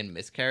pregnancy and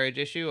miscarriage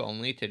issue,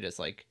 only to just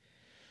like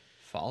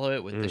follow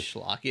it with the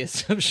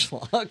schlockiest of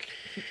schlock.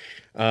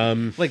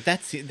 Like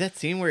that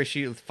scene where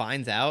she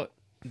finds out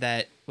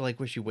that like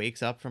where she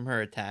wakes up from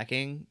her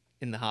attacking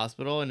in the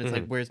hospital and it's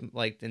like where's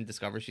like and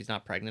discovers she's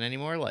not pregnant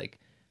anymore. Like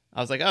I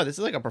was like, oh, this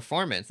is like a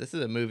performance. This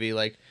is a movie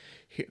like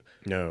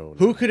No.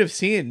 who could have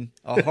seen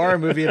a horror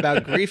movie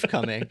about grief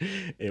coming?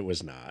 It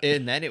was not.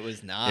 And then it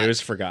was not. It was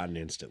forgotten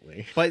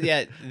instantly. But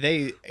yet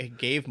they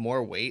gave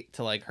more weight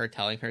to like her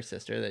telling her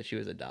sister that she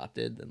was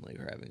adopted than like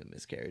her having a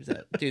miscarriage.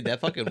 That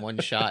fucking one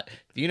shot.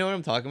 Do you know what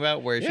I'm talking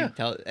about? Where Yeah.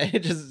 it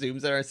just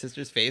zooms at our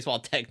sister's face while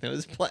techno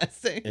is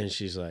blasting, And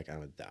she's like,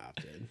 I'm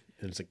adopted.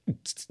 And it's like,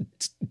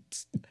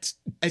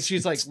 and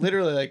she's like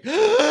literally like.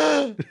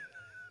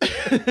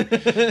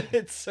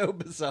 It's so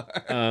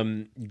bizarre.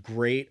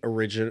 great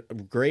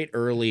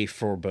early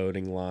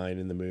foreboding line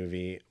in the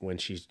movie when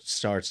she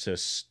starts to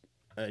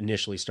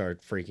initially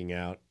start freaking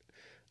out.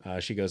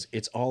 She goes,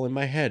 "It's all in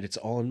my head. It's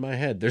all in my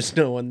head. There's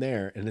no one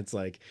there." And it's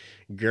like,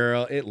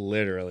 girl, it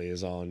literally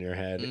is all in your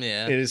head.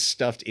 Yeah. It is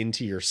stuffed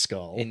into your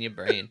skull. In your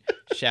brain.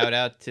 Shout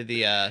out to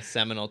the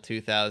seminal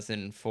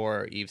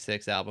 2004 Eve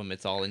 6 album,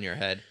 It's All in Your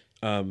Head.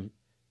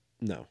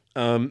 No.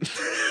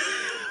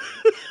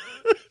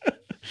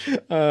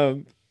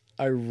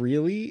 I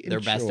really Their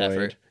best enjoyed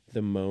effort.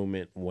 the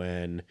moment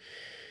when,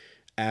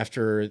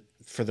 for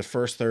the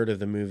first third of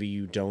the movie,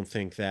 you don't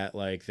think that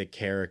like the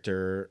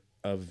character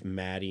of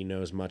Maddie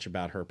knows much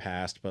about her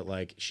past, but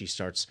like she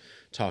starts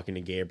talking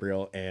to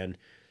Gabriel, and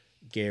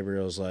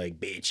Gabriel's like,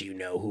 "Bitch, you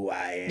know who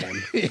I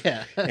am."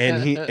 Yeah.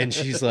 And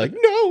she's like,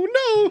 "No,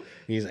 no." And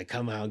he's like,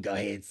 "Come on, go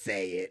ahead,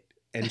 say it."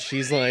 And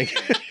she's like,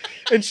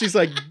 and she's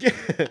like,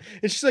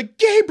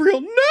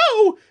 "Gabriel,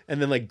 no!"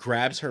 And then like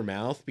grabs her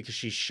mouth because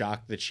she's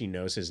shocked that she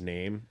knows his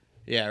name.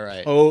 Yeah,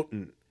 right.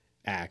 Potent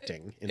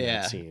acting in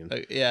that scene.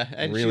 Yeah.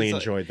 And really she's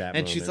enjoyed that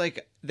And moment. she's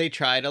like, they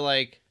try to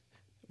like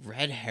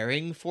red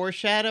herring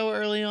foreshadow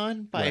early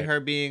on by Right.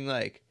 her being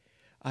like,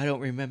 I don't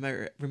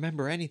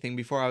remember anything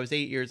before I was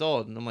 8 years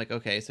old. And I'm like,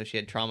 okay, so she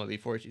had trauma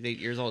before she's 8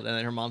 years old. And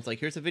then her mom's like,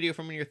 here's a video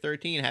from when you're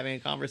 13 having a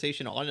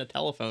conversation on a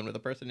telephone with a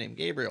person named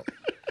Gabriel.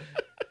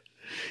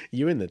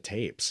 You and the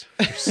tapes.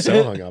 You're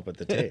so hung up with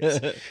the tapes.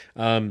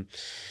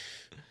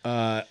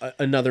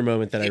 Another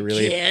moment that I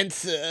really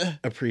Cancer.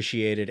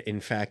 appreciated. In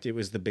fact, it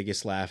was the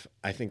biggest laugh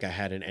I think I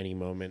had in any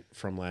moment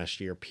from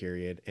last year,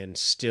 period. And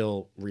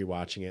still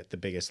rewatching it, the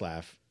biggest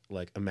laugh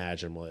like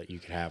imaginable that you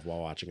could have while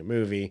watching a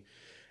movie.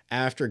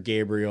 After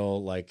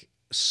Gabriel like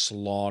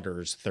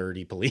slaughters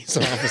 30 police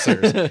officers,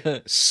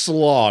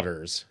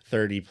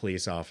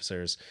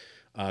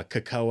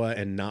 Kakoa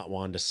and Not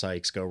Wanda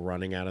Sykes go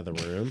running out of the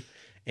room.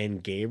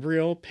 And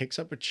Gabriel picks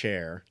up a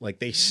chair. Like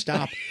they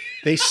stop.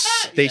 The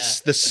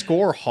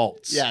score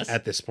halts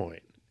at this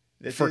point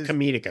for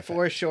comedic effect.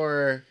 For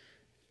sure.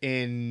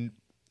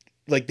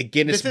 Like the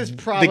Guinness, This is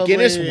probably the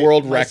Guinness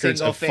World my Records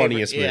single of favorite-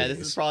 funniest movies. Yeah, this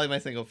is probably my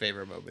single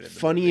favorite moment. In the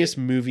Funniest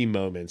movie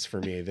moments for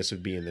me. This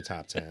would be in the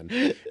top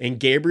 10. And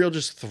Gabriel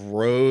just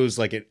throws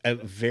like a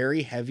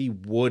very heavy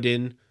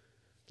wooden,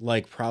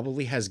 like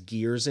probably has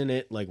gears in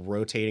it, like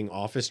rotating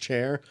office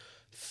chair,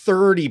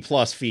 30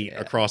 plus feet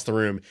across the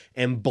room,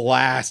 and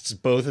blasts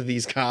both of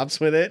these cops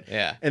with it.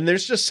 Yeah. And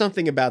there's just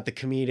something about the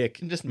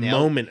comedic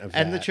moment of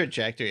that. And the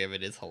trajectory of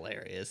it is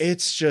hilarious.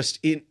 It's just,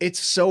 it's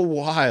so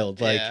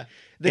wild. Like,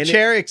 the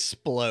chair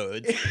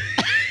explodes.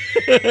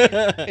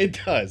 It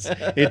does.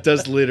 It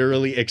does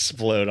literally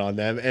explode on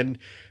them. And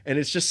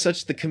it's just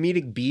such the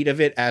comedic beat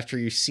of it after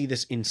you see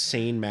this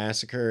insane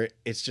massacre.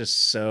 It's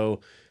just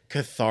so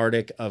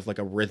cathartic of like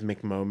a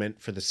rhythmic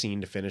moment for the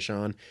scene to finish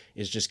on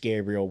is just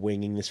Gabriel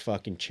winging this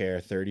fucking chair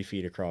 30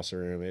 feet across the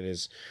room. It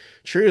is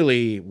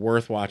truly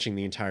worth watching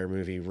the entire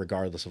movie,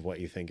 regardless of what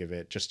you think of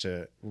it, just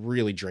to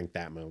really drink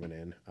that moment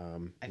in.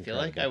 I feel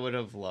like I would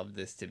have loved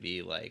this to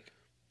be like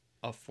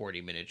a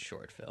 40-minute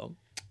short film.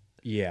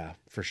 Yeah,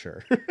 for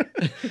sure.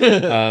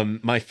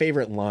 My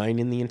favorite line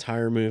in the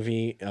entire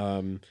movie,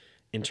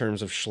 in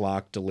terms of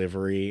schlock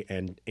delivery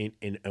and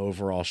in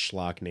overall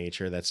schlock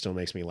nature, that still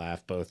makes me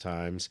laugh both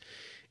times,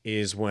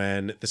 is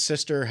when the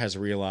sister has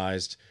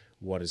realized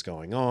what is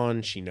going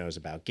on. She knows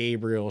about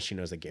Gabriel. She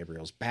knows that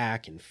Gabriel's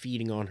back and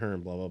feeding on her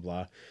and blah, blah,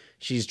 blah.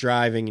 She's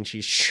driving and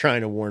she's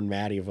trying to warn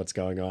Maddie of what's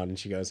going on. And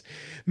she goes,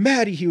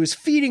 "Maddie, he was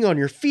feeding on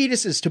your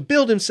fetuses to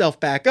build himself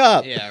back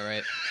up." Yeah,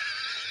 right.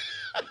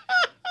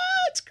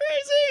 It's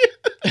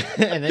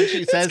crazy. And then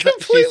she says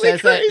completely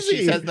crazy.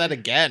 She says that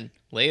again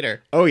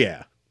later. Oh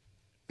yeah.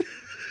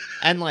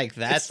 And like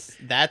that's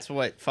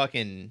what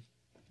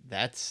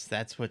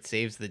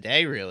saves the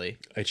day, really.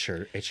 It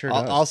sure does.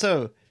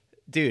 Also,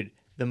 dude,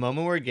 the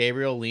moment where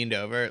Gabriel leaned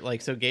over,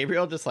 like, so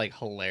Gabriel just like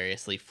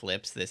hilariously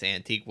flips this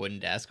antique wooden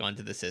desk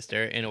onto the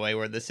sister in a way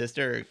where the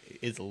sister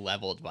is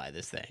leveled by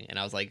this thing. And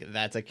I was like,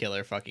 that's a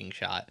killer fucking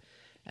shot.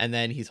 And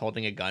then he's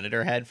holding a gun at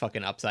her head,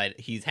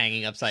 he's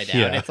hanging upside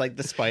down. Yeah. It's like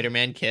the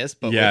Spider-Man kiss,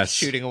 but Yes. with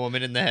shooting a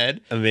woman in the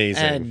head.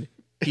 Amazing. And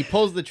he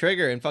pulls the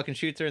trigger and fucking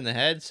shoots her in the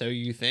head, so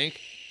you think.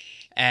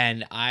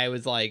 And I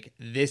was like,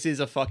 this is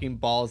a fucking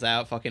balls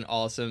out, fucking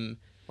awesome,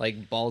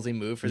 like ballsy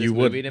move for this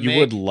movie to make. You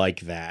would like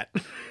that.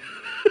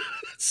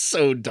 It's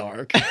so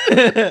dark.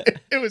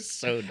 It was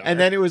so dark. And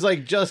then it was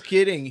like, just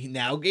kidding.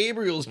 Now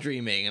Gabriel's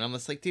dreaming. And I'm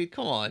just like, dude,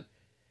 come on.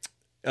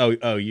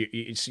 Oh,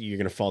 you're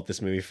gonna fault this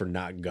movie for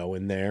not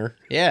going there?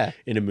 Yeah.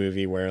 In a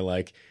movie where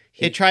like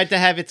It tried to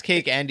have its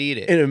cake and eat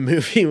it. in a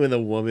movie with a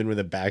woman with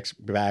a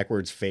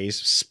backwards face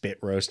spit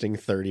roasting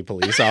 30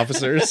 police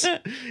officers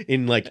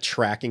in like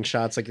tracking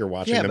shots like you're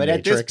watching Yeah, The but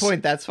Matrix. at this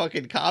point, that's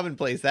fucking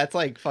commonplace. That's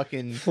like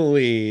fucking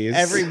Please.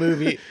 every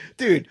movie.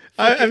 Dude,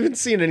 I haven't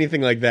seen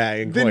anything like that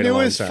in the quite a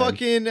long newest time.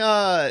 fucking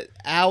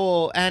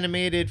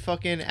animated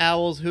fucking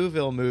Owls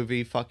Whoville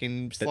movie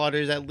fucking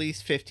slaughters at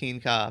least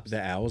 15 cops.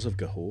 The Owls of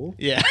Ga'Hoole?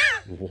 Yeah.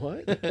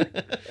 What?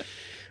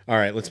 All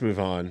right, let's move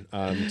on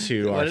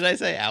to What our... did I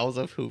say? Owls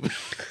of Whoville.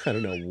 I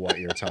don't know what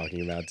you're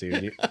talking about,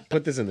 dude.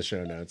 Put this in the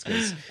show notes.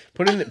 Cause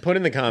put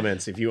in the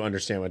comments if you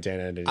understand what Dan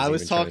ended. I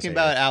was talking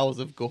about Owls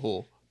of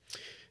Ga'Hoole.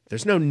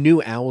 There's no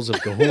new Owls of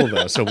Ga'Hoole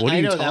though. So what are I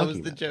you know, talking that was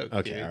the about? joke,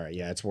 Okay, dude. all right,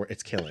 yeah,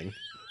 it's killing.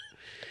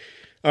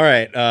 All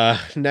right,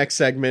 next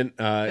segment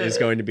is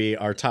going to be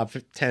our top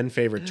 10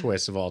 favorite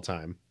twists of all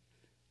time.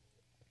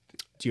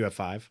 Do you have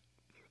 5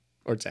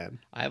 or 10?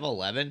 I have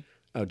 11.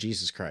 Oh,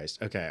 Jesus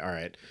Christ. Okay, all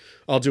right.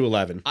 I'll do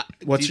 11.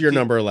 What's your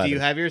number 11? Do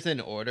you have yours in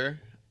order?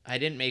 I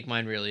didn't make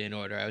mine really in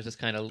order. I was just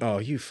kind of... Oh,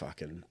 you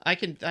fucking...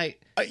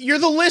 You're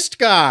the list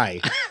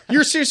guy.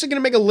 You're seriously going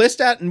to make a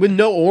list with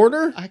no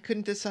order? I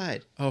couldn't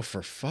decide. Oh,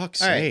 for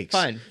fuck's All right,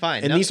 sakes.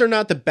 fine. And these are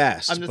not the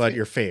best, but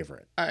your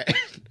favorite. All right.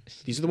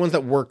 These are the ones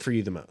that work for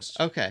you the most.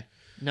 Okay.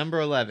 Number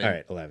 11. All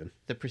right, 11.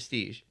 The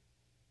Prestige.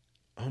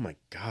 Oh my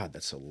God,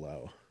 that's so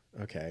low.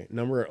 Okay.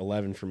 Number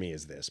 11 for me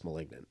is this,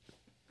 Malignant.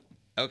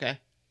 Okay.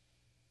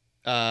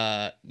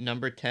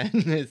 Number 10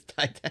 is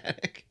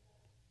Titanic.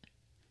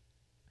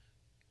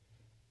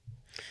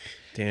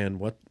 Dan,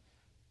 what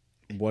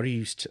are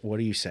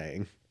you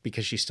saying?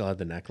 Because she still had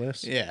the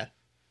necklace? Yeah.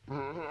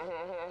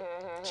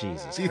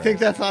 Jesus. Do you think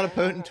that's not a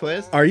potent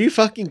twist? Are you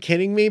fucking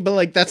kidding me? But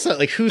like, that's not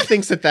like, who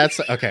thinks that's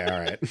okay? All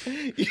right.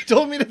 You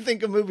told me to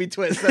think a movie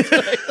twist. That's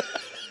what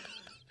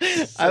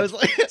I was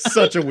like,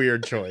 such a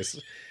weird choice.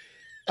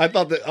 I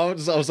thought that I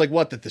was like,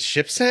 what? That the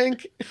ship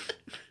sank?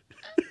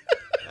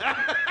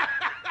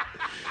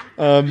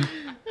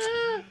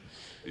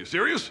 You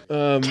serious?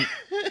 All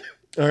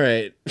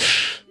right.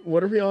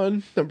 What are we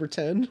on? Number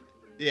 10?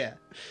 Yeah.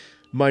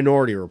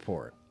 Minority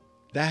Report.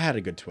 That had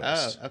a good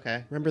twist. Oh,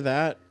 okay. Remember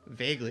that?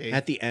 Vaguely.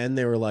 At the end,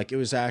 they were like, it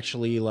was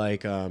actually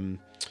like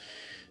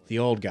the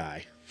old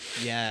guy.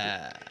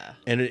 Yeah.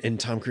 And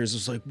Tom Cruise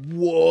was like,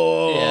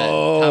 whoa. Yeah,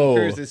 Tom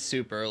Cruise is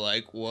super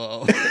like,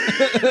 whoa.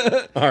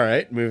 All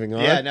right, moving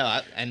on. Yeah, no,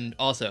 and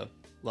also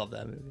love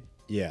that movie.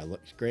 Yeah,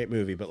 great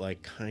movie, but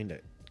like kind of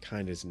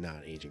is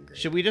not aging great.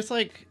 Should we just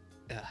like?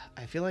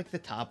 I feel like the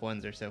top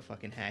ones are so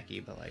fucking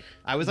hacky, but like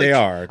they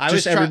are.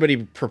 Just everybody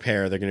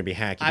prepare. They're going to be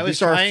hacky.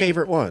 These are our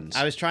favorite ones.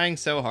 I was trying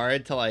so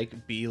hard to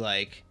like be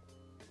like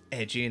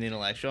edgy and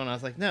intellectual, and I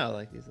was like, no,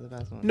 like these are the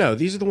best ones. No,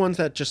 these are the ones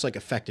that just like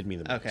affected me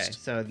the most. Okay,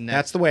 so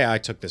that's the way I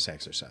took this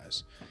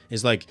exercise.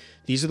 Is like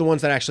these are the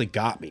ones that actually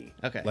got me.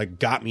 Okay, like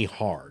got me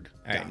hard.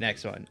 All right,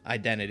 next one,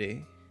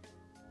 Identity.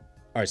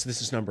 All right, so this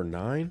is number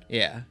 9.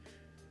 Yeah,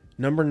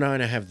 number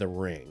 9. I have The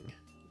Ring.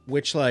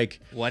 Which,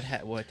 like... What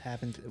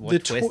happened?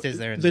 What twist is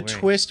there in the ring?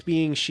 twist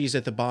being she's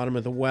at the bottom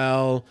of the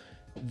well.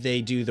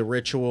 They do the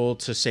ritual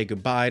to say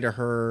goodbye to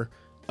her.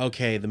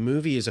 Okay, the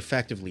movie is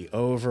effectively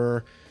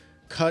over.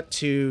 Cut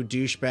to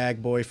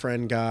douchebag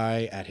boyfriend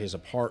guy at his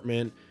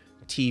apartment.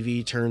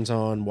 TV turns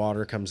on.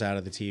 Water comes out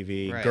of the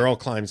TV. Right. Girl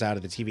climbs out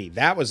of the TV.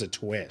 That was a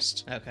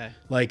twist. Okay.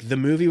 Like, the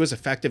movie was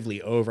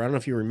effectively over. I don't know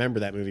if you remember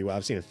that movie. Well,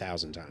 I've seen it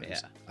 1,000 times.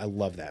 Yeah. I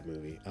love that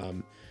movie.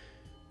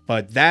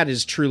 But that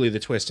is truly the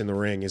twist in The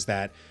Ring, is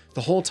that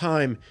the whole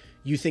time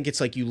you think it's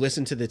like you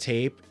listen to the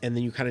tape and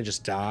then you kind of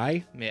just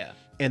die. Yeah.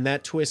 And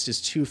that twist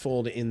is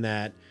twofold in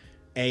that,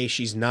 A,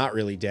 she's not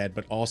really dead,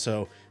 but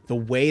also the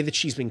way that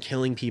she's been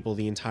killing people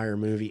the entire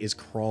movie is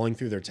crawling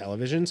through their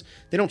televisions.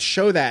 They don't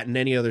show that in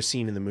any other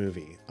scene in the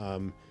movie.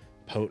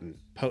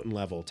 Potent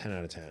level, 10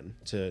 out of 10.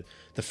 To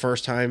the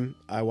first time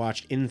I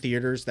watched in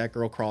theaters that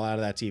girl crawl out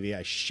of that TV,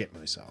 I shit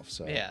myself.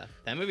 So yeah,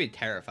 that movie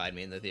terrified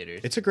me in the theaters.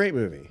 It's a great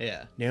movie.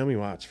 Yeah. Naomi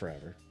Watts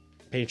forever.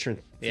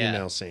 Patron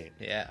female saint.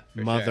 Yeah.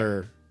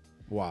 Mother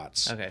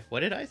Watts. Okay,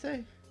 what did I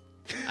say?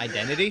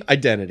 Identity?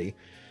 Identity.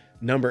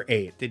 Number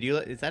 8.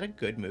 Is that a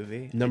good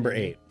movie? Number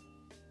 8.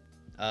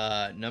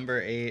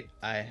 Number 8,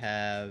 I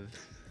have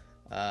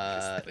Is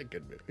that a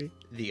good movie?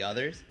 The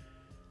Others.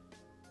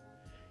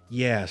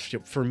 Yeah,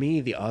 for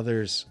me, The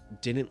Others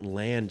didn't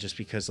land just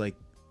because like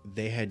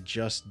they had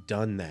just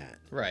done that.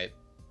 Right.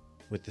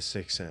 With The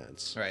Sixth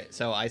Sense. Right.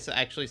 So I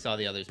actually saw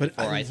The Others But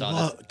before I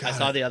saw this. I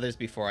saw The Others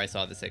before I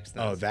saw The Sixth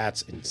Sense. Oh,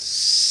 that's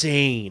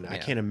insane. Yeah. I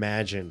can't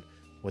imagine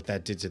what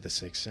that did to The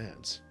Sixth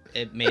Sense.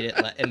 It made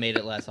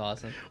it less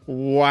awesome.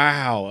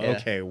 Wow. Yeah.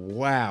 Okay.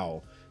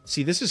 Wow.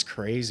 See, this is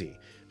crazy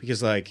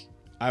because like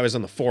I was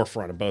on the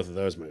forefront of both of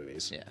those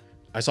movies. Yeah.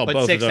 I saw but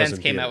both Sixth of those Sense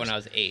in came theaters. out when I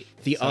was 8.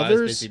 The so Others,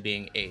 I was busy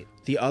being 8.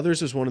 The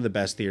Others was one of the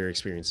best theater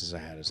experiences I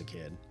had as a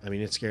kid. I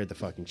mean, it scared the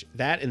fucking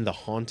that and The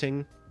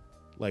Haunting,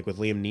 like with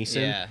Liam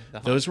Neeson. Yeah,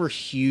 those were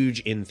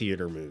huge in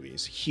theater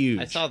movies. Huge.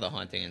 I saw The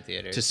Haunting in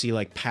theaters. To see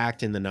like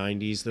packed in the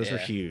 90s. Those were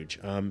huge.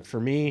 For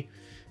me,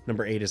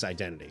 number 8 is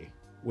Identity,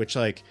 which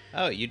like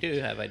oh, you do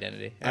have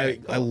Identity.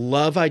 I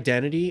love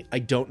Identity. I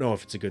don't know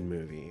if it's a good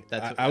movie.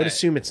 I would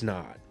assume it's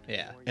not.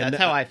 Yeah, And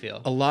that's how I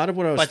feel. A lot of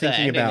what I was thinking the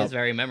ending about is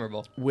very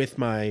memorable. with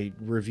my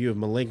review of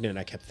Malignant,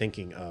 I kept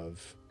thinking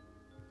of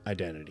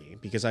Identity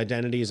because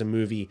Identity is a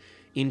movie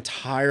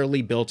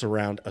entirely built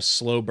around a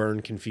slow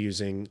burn,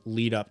 confusing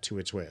lead up to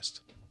a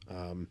twist.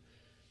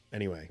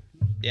 Anyway,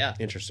 yeah,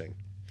 interesting.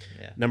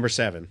 Yeah, number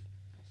 7.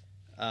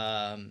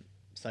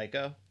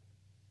 Psycho.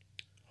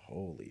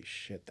 Holy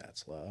shit,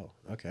 that's low.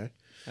 Okay.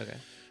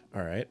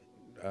 All right.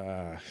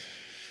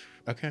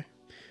 Okay.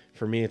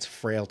 For me, it's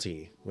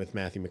Frailty with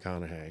Matthew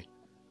McConaughey.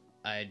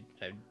 I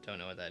don't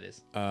know what that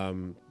is.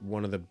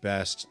 One of the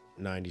best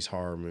 90s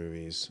horror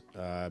movies.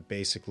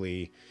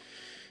 Basically,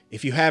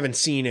 if you haven't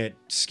seen it,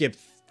 skip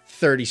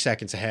 30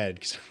 seconds ahead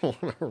because I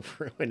don't want to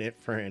ruin it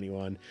for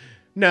anyone.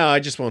 No, I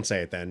just won't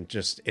say it then.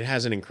 Just it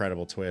has an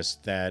incredible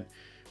twist that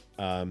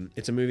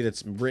it's a movie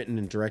that's written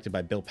and directed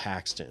by Bill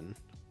Paxton.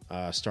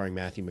 starring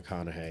Matthew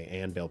McConaughey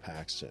and Bill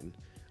Paxton.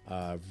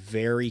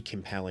 Very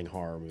compelling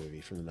horror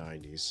movie from the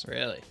 90s.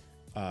 Really?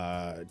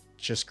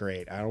 Just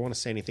great. I don't want to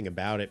say anything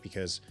about it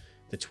because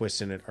the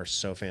twists in it are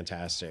so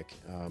fantastic.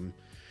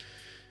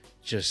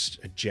 Just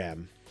a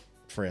gem.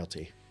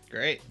 Frailty.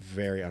 Great.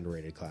 Very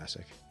underrated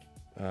classic.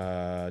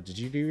 Did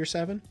you do your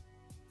 7?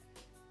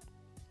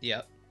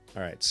 Yep.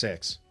 All right,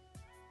 6.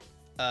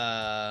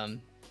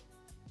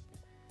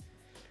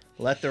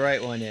 Let the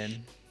Right One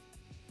In.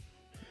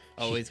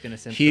 Always gonna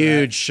simp for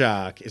Huge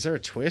shock. Is there a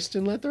twist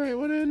in Let the Right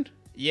One In? that.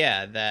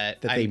 Yeah,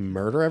 that They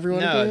murder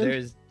everyone No, at the end?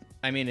 there's.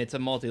 I mean, it's a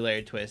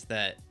multi-layered twist.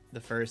 That the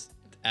first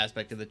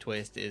aspect of the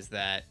twist is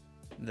that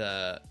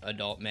the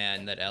adult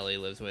man that Ellie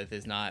lives with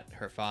is not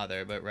her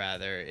father, but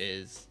rather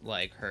is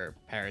like her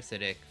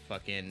parasitic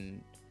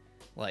fucking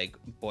like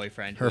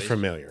boyfriend, Her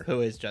familiar.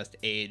 who is just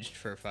aged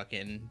for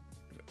fucking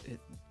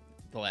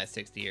the last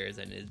 60 years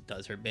and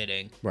does her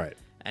bidding. Right.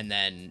 And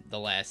then the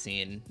last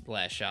scene, the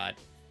last shot,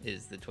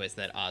 is the twist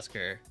that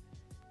Oscar,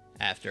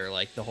 after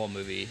like the whole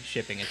movie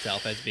shipping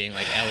itself as being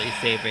like Ellie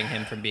saving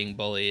him from being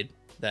bullied,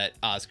 that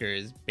Oscar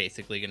is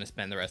basically going to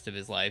spend the rest of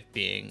his life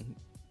being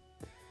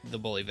the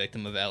bully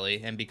victim of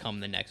Ellie and become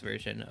the next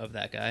version of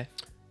that guy.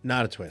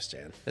 Not a twist,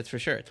 Dan. That's for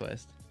sure a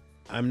twist.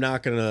 I'm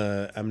just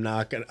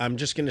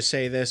gonna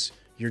say this.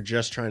 You're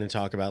just trying to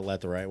talk about Let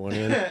the Right One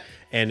In.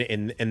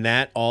 and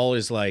that all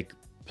is like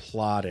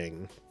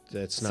plotting.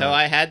 That's not. So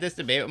I had this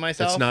debate with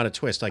myself. That's not a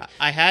twist. Like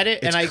I had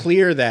it, it's and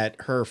clear that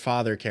her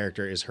father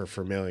character is her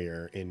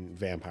familiar in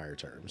vampire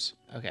terms.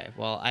 Okay,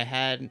 well, I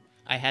had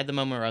the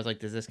moment where I was like,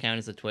 does this count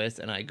as a twist?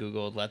 And I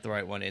Googled Let the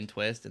Right One In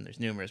twist, and there's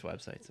numerous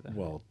websites about it.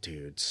 Well,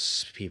 dude,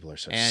 people are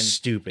so And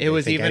stupid. it They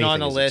was think even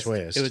on a anything is list.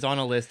 twist. It was on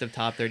a list of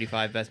top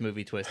 35 best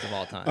movie twists of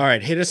all time. All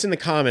right, hit us in the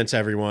comments,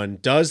 everyone.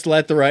 Does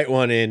Let the Right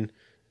One In,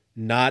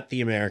 not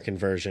the American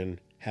version,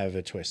 have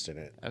a twist in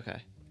it?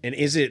 Okay. And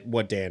is it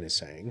what Dan is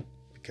saying?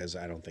 Because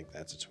I don't think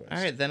that's a twist. All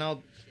right, then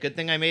good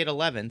thing I made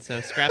 11, so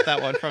scrap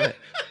that one from it.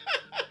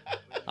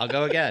 I'll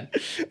go again.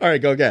 All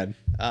right, go again.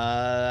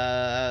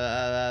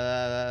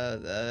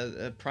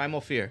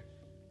 Primal Fear.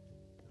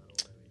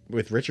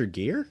 With Richard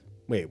Gere?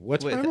 Wait,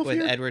 what's Primal With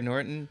Fear? Edward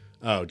Norton.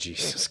 Oh,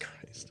 Jesus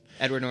Christ.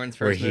 Edward Norton's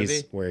first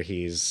movie. Where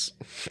he's...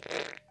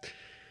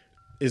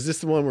 Is this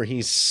the one where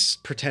he's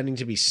pretending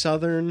to be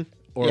Southern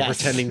or Yes.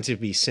 pretending to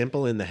be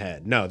simple in the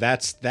head? No,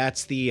 that's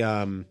the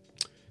one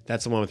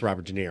with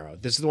Robert De Niro.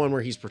 This is the one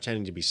where he's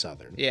pretending to be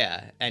Southern.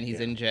 Yeah, and he's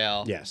in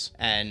jail. Yes.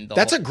 And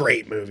That's a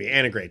great movie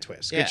and a great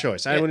twist. Good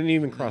choice. I wouldn't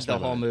even cross the my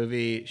whole mind.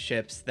 movie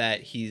ships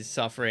that he's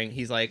suffering.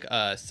 He's like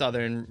a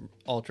Southern,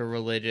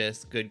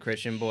 ultra-religious, good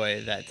Christian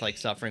boy that's like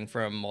suffering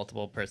from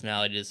multiple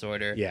personality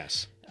disorder.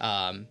 Yes.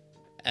 And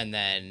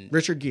then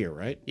Richard Gere,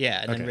 right? yeah,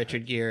 and then Okay.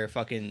 Richard Gere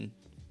fucking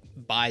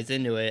buys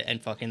into it,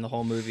 and fucking the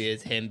whole movie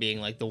is him being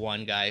like the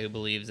one guy who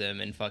believes him,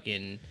 and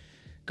fucking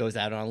goes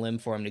out on a limb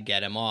for him to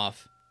get him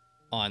off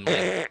on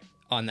like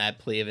on that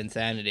plea of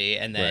insanity,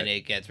 and then Right.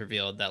 it gets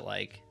revealed that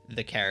like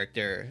the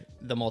character,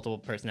 the multiple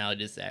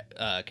personalities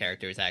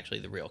character, is actually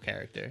the real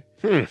character.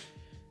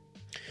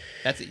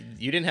 That's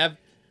you didn't have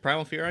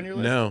Primal Fear on your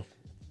list? No.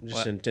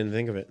 Just What? didn't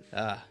think of it.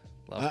 It's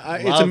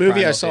Love a movie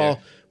I Primal saw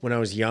Fear. when I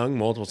was young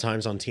multiple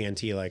times on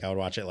TNT. Like I would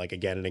watch it like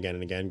again and again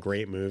and again.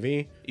 Great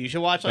movie. You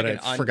should watch like But an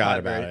I forgot uncut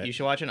about it. You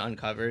should watch an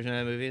uncut version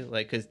of that movie,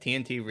 like because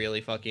TNT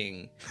really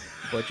fucking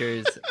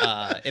butchers.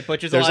 It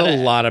butchers There's a a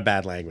lot. lot of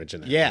bad language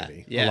in that Yeah,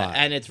 movie. yeah, A lot.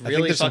 and it's I think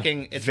really there's some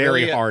fucking- it's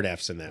very really- hard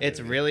F's in that It's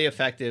movie. really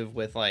effective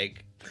with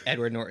like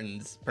Edward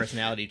Norton's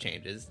personality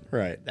changes.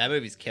 Right. That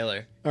movie's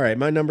killer. All right,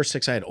 my number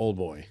 6, I had Old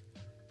Boy.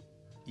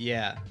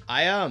 Yeah,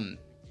 I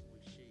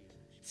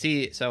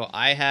see. So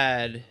I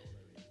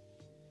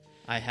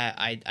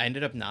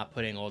ended up not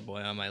putting Old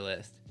Boy on my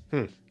list,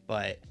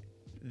 but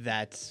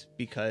that's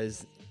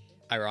because,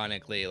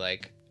 ironically,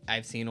 like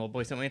I've seen Old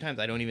Boy so many times,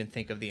 I don't even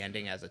think of the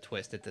ending as a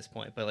twist at this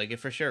point. But like, it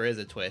for sure is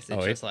a twist.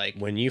 It's just like,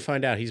 when you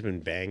find out he's been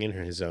banging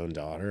his own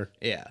daughter,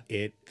 yeah,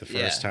 the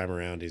first time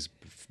around is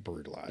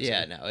brutalizing.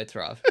 yeah, no, it's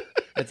rough.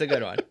 It's a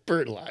good one.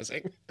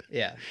 Brutalizing.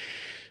 Yeah.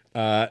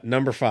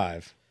 Number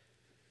 5.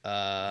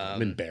 I'm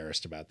Um,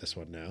 embarrassed about this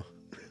one now.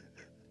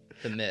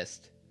 The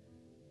Mist.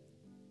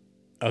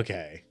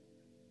 Okay.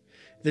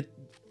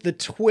 The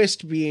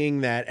twist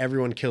being that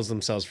everyone kills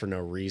themselves for no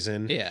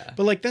reason. Yeah.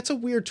 But like that's a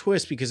weird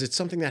twist because it's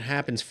something that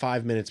happens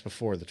 5 minutes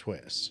before the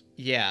twist.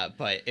 Yeah,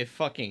 but it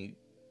fucking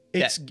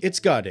It's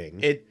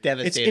gutting. it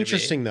devastated It's me.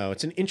 interesting though.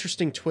 It's an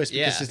interesting twist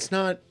because Yeah. it's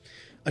not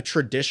a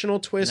traditional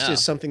twist. No.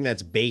 Is something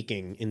that's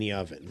baking in the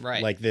oven,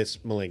 Right. Like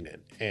this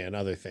Malignant and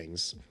other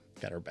things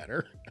that are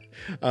better.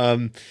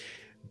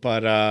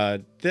 But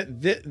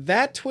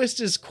that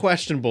twist is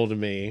questionable to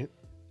me.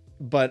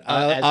 But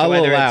As to I'll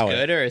whether allow it's it.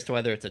 good or as to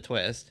whether it's a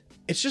twist.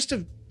 It's just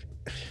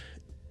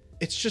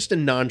a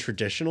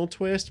non-traditional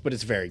twist, but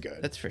it's very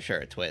good. That's for sure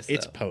a twist.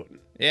 It's though.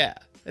 potent. Yeah,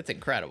 that's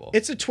incredible.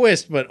 It's a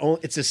twist, but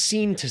it's a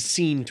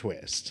scene-to-scene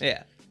twist.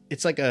 Yeah.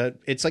 it's like a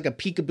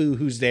peekaboo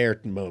who's there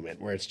moment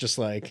where it's just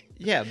like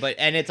Yeah,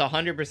 and it's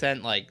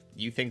 100% like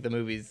you think the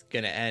movie's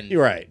gonna end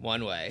You're right.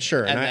 one way.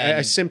 sure. And then,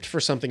 I simped for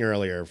something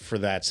earlier for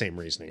that same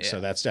reasoning, so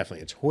Yeah. that's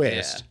definitely a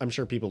twist. Yeah. I'm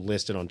sure people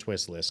list it on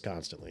twist lists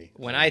constantly.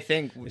 when I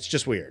think It's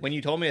just weird. when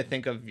you told me to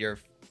think of your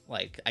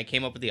like, I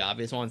came up with the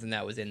obvious ones, and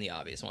that was in the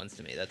obvious ones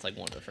to me. That's like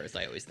one of the first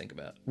I always think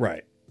about.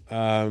 Right.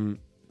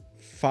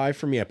 5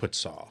 for me. I put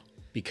Saw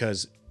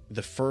because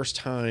the first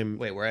time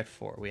Wait, we're at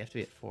 4. We have to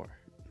be at 4.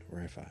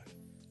 we're at 5.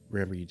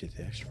 Remember you did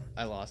the extra one.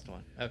 I lost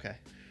one. Okay.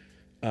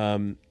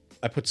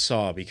 I put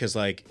Saw because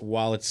like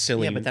while it's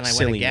silly, Yeah, but then I went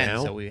silly again,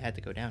 now. so we had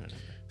to go down a number.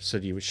 So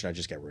should I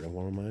just get rid of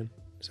one of mine?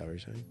 Is that what you're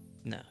saying?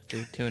 No,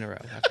 do 2 in a row.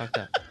 I fucked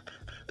up.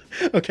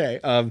 Okay.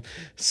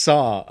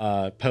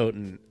 Saw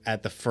potent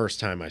at the first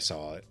time I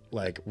saw it.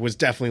 Like was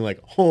definitely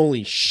like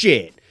holy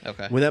shit.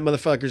 Okay. When that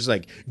motherfucker's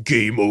like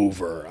game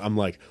over, I'm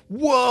like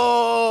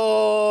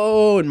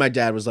whoa, and my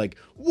dad was like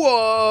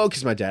whoa,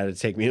 because my dad had to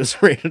take me. It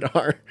was rated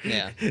R.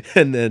 Yeah.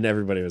 And then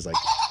everybody was like,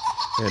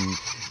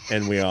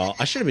 and we all.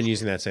 I should have been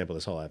using that sample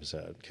this whole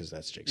episode because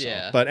that's Jigsaw.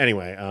 Yeah. But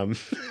anyway,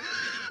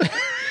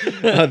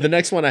 the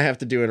next one I have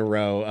to do in a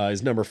row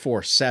is number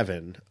 4,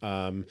 7,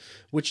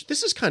 which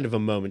this is kind of a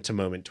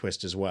moment-to-moment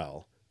twist as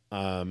well,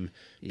 because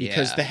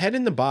Yeah. the head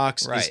in the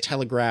box is Right.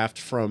 telegraphed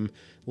from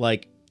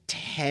like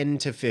 10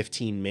 to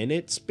 15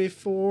 minutes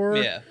before.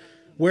 Yeah.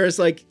 Whereas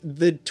like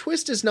the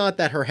twist is not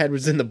that her head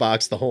was in the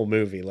box the whole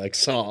movie, like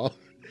Saw.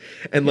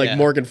 And like Yeah.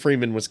 Morgan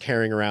Freeman was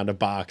carrying around a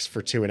box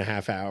for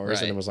 2.5 hours,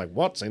 Right. and it was like,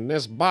 "What's in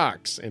this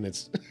box?" And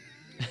it's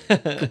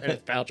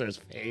Gwyneth Paltrow's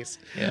face.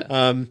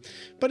 Yeah.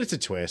 But it's a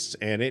twist,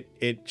 and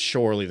it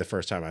surely the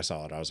first time I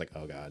saw it, I was like,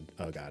 "Oh god,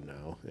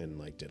 no," and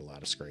like did a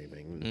lot of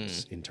screaming, and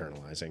it's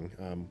internalizing.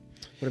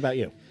 What about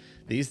you?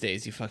 These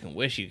days, you fucking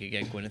wish you could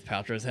get Gwyneth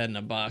Paltrow's head in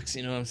a box.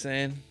 You know what I'm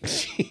saying?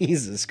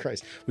 Jesus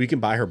Christ, we can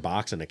buy her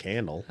box and a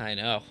candle. I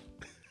know.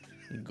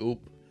 Goop.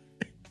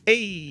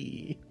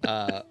 Hey,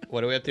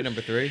 What are we up to?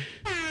 Number 3?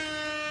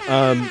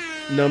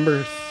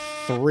 number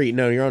 3.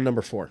 No, you're on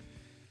number 4.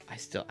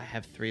 I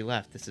have 3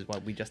 left. This is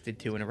what we just did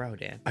 2 in a row,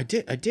 Dan. I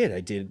did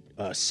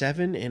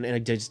 7 and I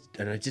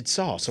did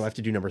Saw, so I have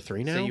to do number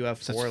 3 now. So you have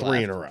 4 that's left.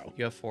 3 in a row.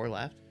 You have 4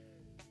 left.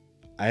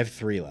 I have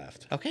 3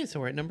 left. Okay, so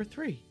we're at number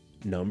 3.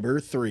 Number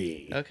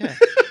 3. Okay.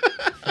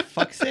 For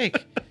fuck's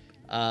sake.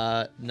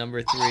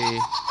 Number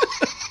 3,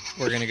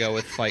 we're gonna go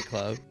with Fight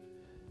Club.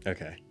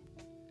 Okay,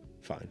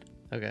 fine.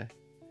 Okay.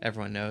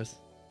 Everyone knows.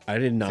 I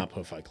did not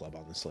put Fight Club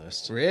on this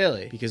list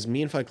Really? because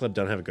me and Fight Club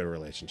don't have a good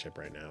relationship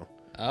right now.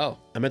 Oh.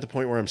 I'm at the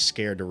point where I'm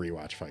scared to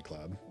rewatch Fight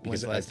Club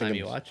When's the last time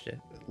you watched it?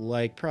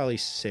 Like probably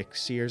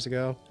 6 years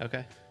ago.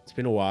 Okay. It's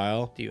been a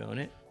while. Do you own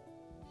it?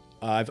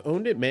 I've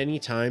owned it many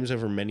times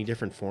over many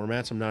different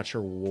formats. I'm not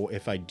sure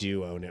if I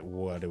do own it,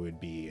 what it would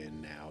be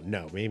in now.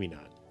 No, maybe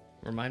not.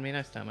 Remind me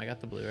next time. I got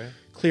the Blu-ray.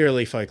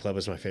 Clearly, Fight Club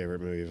is my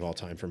favorite movie of all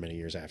time for many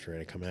years after it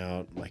had come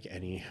out. Like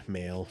any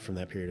male from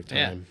that period of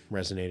time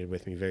resonated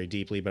with me very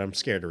deeply, but I'm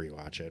scared to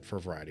rewatch it for a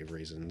variety of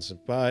reasons.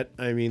 But,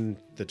 I mean,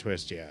 the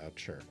twist, yeah,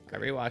 sure. I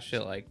rewatched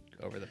it like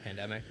over the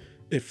pandemic.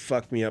 It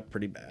fucked me up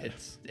pretty bad.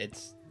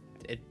 It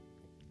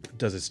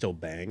Does it still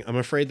bang? I'm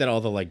afraid that all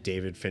the, like,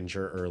 David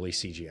Fincher early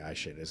CGI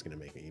shit is going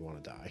to make me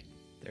want to die.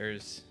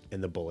 there's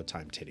And the bullet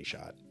time titty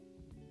shot.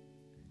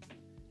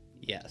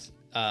 yes.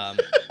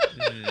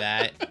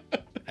 That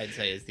I'd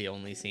say is the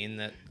only scene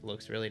that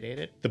looks really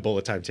dated. The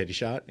bullet time titty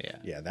shot? Yeah.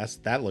 Yeah,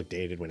 that looked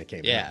dated when it came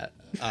out. Yeah.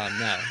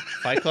 No.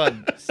 Fight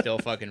Club still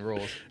fucking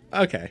rules.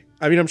 Okay.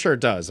 I mean, I'm sure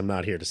it does. I'm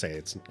not here to say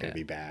it's going to Yeah.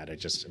 be bad. I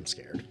just am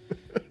scared.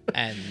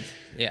 And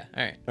yeah,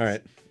 all right. All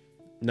right.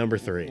 Number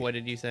 3. What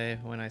did you say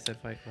when I said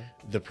Fight Club?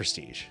 The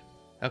Prestige.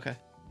 Okay.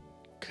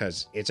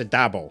 Because it's a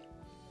double.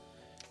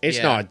 It's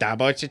Yeah. not a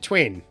double, it's a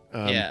twin.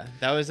 Yeah,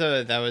 that was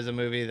a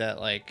movie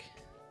that like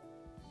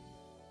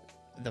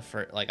the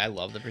first, like I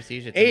love The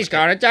Prestige. He's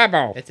got a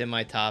double. It's in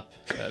my top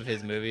of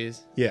his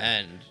movies. Yeah.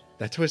 And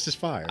That twist is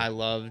fire.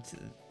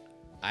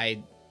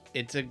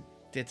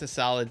 it's a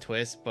solid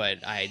twist, but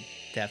I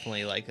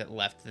definitely like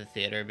left the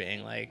theater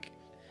being like,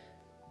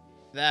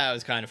 that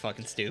was kind of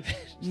fucking stupid.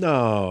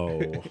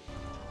 No.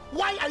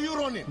 Why are you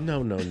running?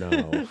 No.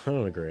 I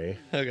don't agree.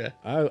 Okay.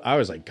 I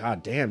was like,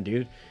 God damn,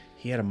 dude.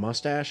 He had a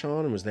mustache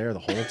on and was there the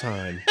whole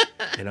time.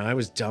 And I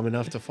was dumb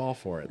enough to fall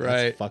for it. That's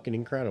Right. fucking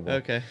incredible.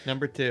 Okay.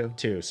 Number 2.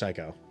 2,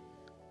 Psycho.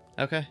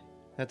 Okay.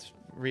 That's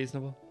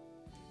reasonable.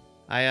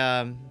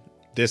 I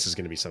This is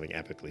going to be something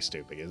epically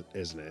stupid,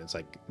 isn't it? It's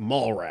like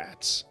mall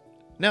rats.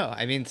 no,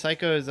 I mean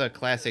Psycho is a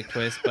classic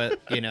twist, but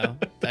you know,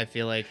 I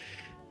feel like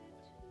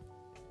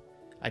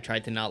I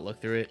tried to not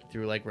look through it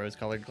through like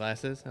rose-colored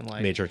glasses and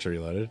like Matrix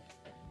Reloaded.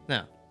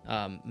 no,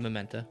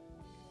 Memento.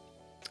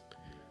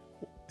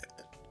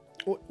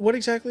 What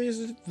exactly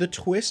is the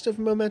twist of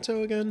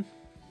Memento again?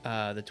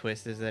 The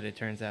twist is that it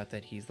turns out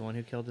that he's the one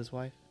who killed his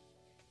wife.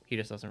 He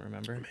just doesn't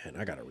remember. Man,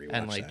 I gotta rewatch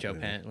And like that Joe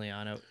movie.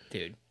 Pantoliano,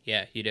 dude.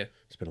 Yeah, you do.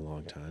 It's been a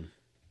long time.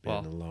 Well-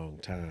 a long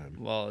time.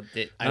 Well,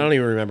 I don't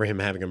even remember him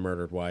having a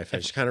murdered wife. I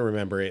just kind of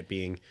remember it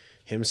being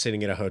him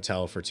sitting at a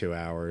hotel for 2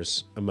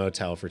 hours, a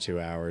motel for 2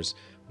 hours,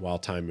 while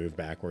time moved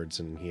backwards,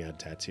 and he had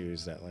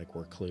tattoos that like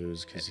were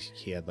clues because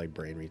he had like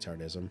brain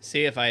retardism.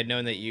 See, if I had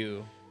known that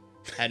you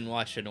hadn't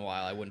watched it in a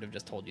while, I wouldn't have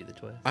just told you the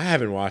twist. I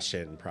haven't watched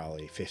it in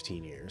probably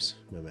 15 years.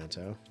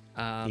 Memento,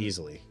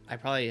 easily. I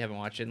probably haven't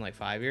watched it in like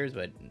 5 years,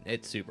 but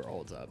it super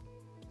holds up.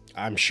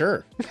 I'm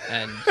sure.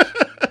 And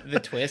the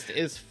twist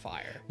is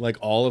fire. Like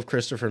all of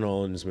Christopher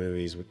Nolan's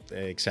movies,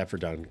 except for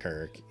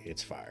Dunkirk,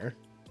 it's fire.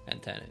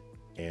 And Tenet.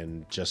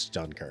 And just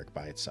Dunkirk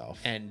by itself.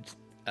 And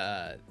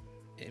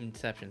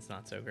Inception's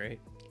not so great.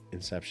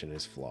 Inception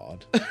is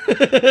flawed.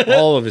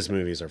 All of his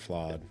movies are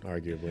flawed,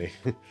 arguably,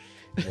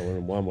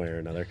 in one way or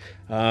another.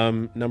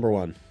 Number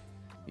 1.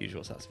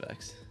 Usual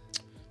Suspects.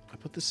 I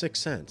put The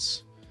Sixth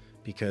Sense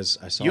because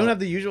I saw. You don't have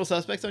The Usual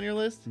Suspects on your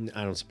list?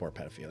 I don't support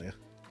pedophilia.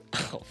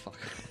 Oh, fuck.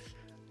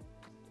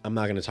 I'm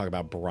not going to talk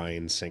about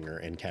Bryan Singer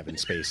and Kevin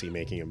Spacey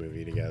making a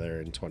movie together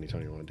in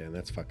 2021, Dan.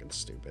 That's fucking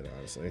stupid,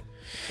 honestly.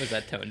 Was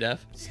that tone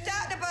deaf?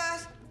 Stop the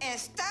bus and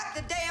stop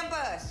the damn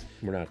bus.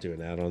 We're not doing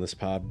that on this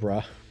pod,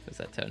 bruh. Was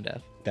that tone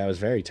deaf? That was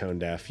very tone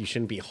deaf. You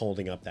shouldn't be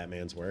holding up that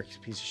man's work. He's a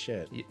piece of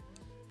shit.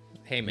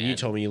 Hey, man. You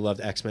told me you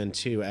loved X-Men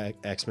 2,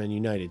 X-Men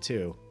United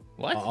 2.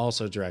 What?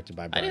 Also directed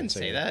by Bryan didn't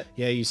Singer. say that.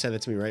 Yeah, you said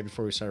that to me right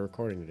before we started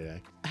recording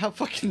today. How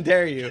fucking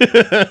dare you?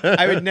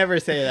 I would never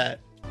say that.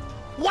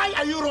 Why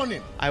are you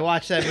running? I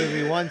watched that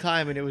movie one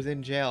time and it was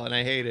in jail and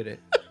I hated it.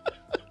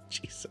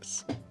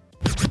 Jesus. Fuck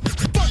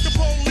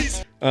the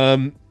police.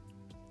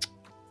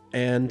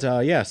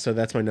 Yeah, so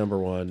that's my number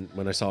 1.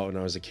 When I saw it when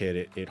I was a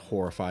kid, it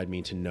horrified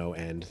me to no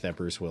end that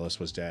Bruce Willis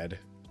was dead.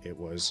 It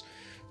was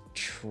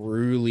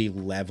truly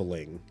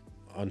leveling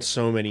on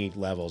so many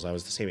levels. I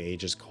was the same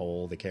age as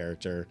Cole, the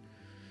character.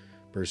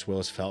 Bruce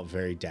Willis felt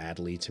very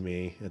dadly to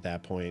me at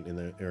that point in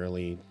the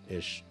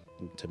early-ish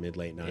to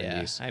mid-late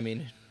 90s. Yeah, I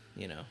mean,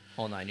 you know,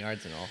 whole 9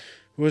 yards and all.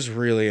 It was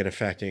really an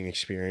affecting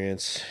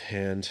experience,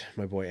 and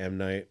my boy M.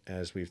 Night,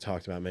 as we've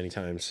talked about many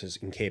times, is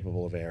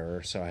incapable of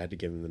error, so I had to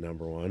give him the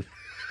number 1.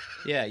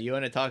 Yeah, you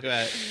want to talk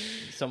about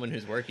someone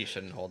whose work you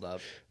shouldn't hold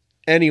up.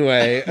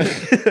 Anyway,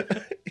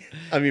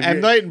 I mean, M.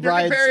 Night and you're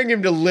Brian's- comparing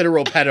him to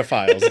literal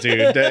pedophiles,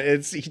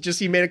 dude.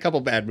 He made a couple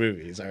bad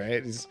movies, all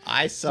right? He's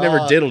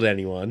never diddled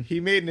anyone.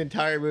 He made an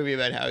entire movie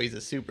about how he's a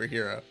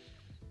superhero.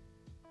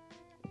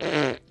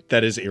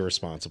 That is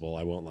irresponsible,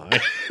 I won't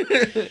lie.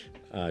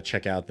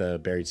 Check out the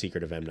Buried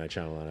Secret of M. Night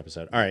Shyamalan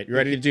episode. All right, you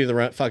ready to do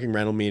the fucking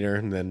rental meter,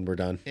 and then we're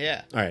done?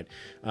 Yeah. All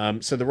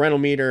right. So the rental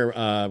meter,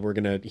 we're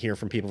going to hear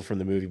from people from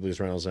the Movie Blues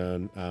Rental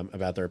Zone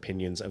about their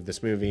opinions of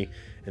this movie,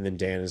 and then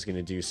Dan is going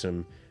to do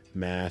some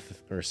math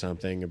or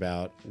something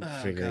about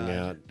figuring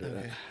out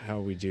how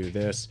we do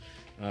this.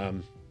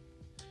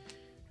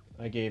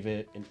 I gave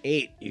it an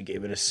 8. You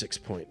gave it a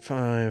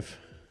 6.5.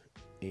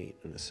 8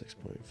 and a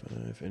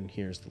 6.5. And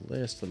here's the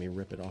list. Let me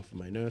rip it off of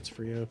my notes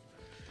for you.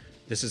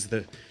 This is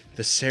the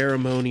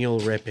ceremonial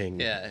ripping.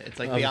 Yeah, it's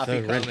like the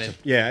afikomen.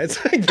 Yeah,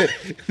 it's like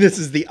this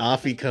is the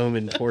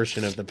afikomen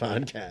portion of the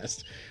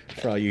podcast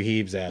for all you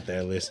heebs out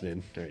there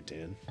listening. All right,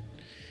 Dan.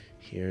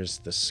 Here's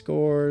the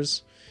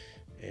scores.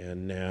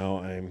 And now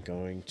I'm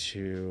going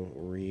to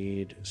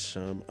read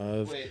some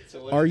of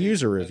our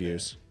user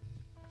reviews.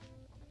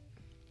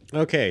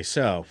 Okay,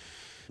 so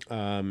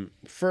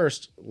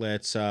first,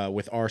 let's,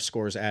 with our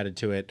scores added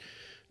to it,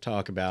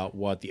 talk about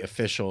what the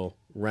official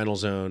Rental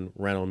Zone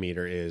rental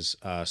meter is,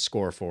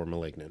 score for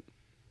Malignant.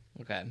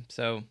 Okay,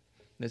 so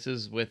this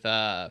is with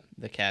the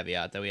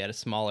caveat that we had a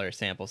smaller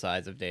sample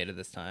size of data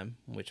this time,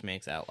 which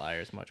makes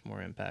outliers much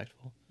more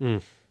impactful.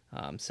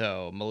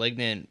 So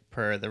Malignant,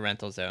 per the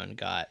Rental Zone,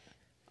 got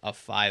a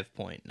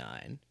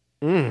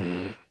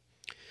 5.9.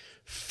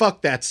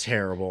 Fuck, that's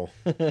terrible.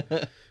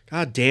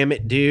 God damn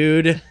it,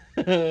 dude.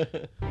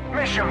 Mission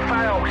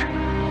failed.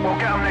 We'll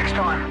get them next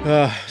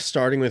time.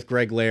 Starting with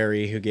Greg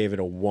Larry, who gave it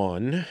a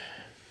 1.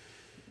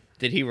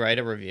 Did he write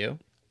a review?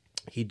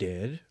 He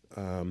did.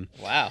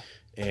 Wow.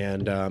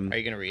 And Are you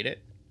going to read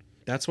it?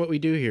 that's what we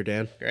do here,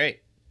 Dan.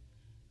 Great.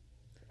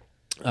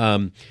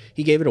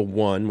 He gave it a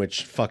 1,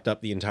 which fucked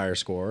up the entire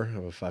score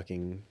of a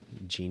fucking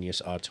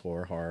genius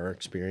auteur horror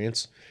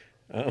experience.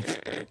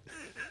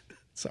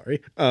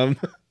 Sorry.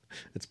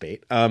 It's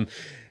bait.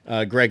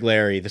 Greg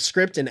Larry, the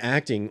script and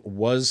acting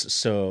was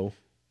so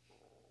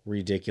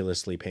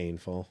ridiculously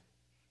painful.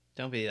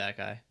 Don't be that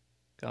guy.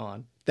 Go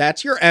on.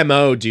 That's your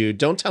MO, dude.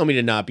 Don't tell me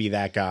to not be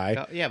that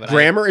guy. Yeah, but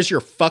grammar is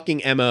your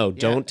fucking MO.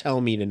 Don't tell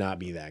me to not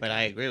be that But guy.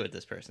 I agree with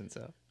this person,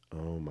 so.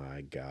 Oh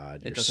my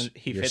God. It doesn't.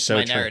 He you're fits so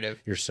my narrative.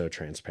 You're so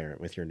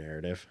transparent with your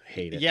narrative.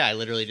 Hate it. Yeah, I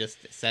literally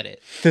just said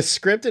it. The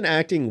script and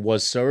acting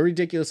was so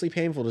ridiculously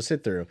painful to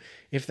sit through.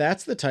 If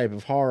that's the type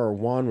of horror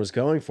Juan was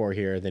going for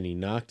here, then he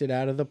knocked it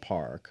out of the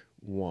park.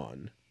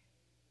 1.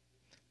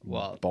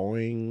 Well,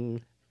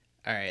 Boing.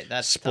 all right,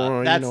 that's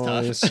Spring tough.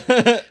 noise. That's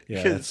tough.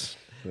 Yeah,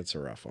 that's a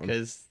rough one.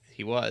 Because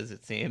he was,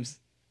 it seems.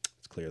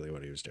 It's clearly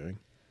what he was doing.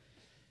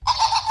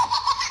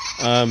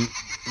 I'm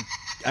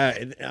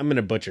going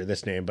to butcher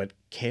this name, but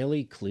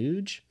Kaeli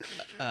Kluge?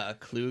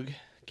 Kluge,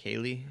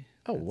 Kaeli.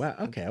 Oh, wow.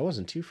 Okay, I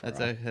wasn't too far off.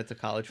 That's a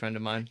college friend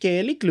of mine.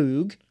 Kaeli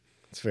Kluge.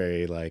 It's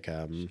very, like...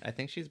 I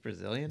think she's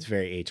Brazilian. It's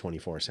very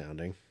A24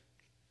 sounding.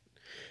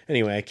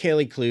 Anyway,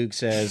 Kaeli Kluge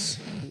says,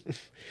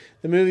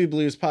 the Movie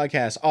Blues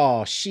podcast.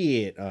 Oh,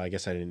 shit. Oh, I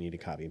guess I didn't need to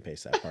copy and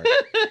paste that part.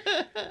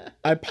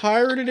 I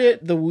pirated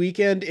it the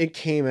weekend it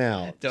came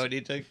out. Don't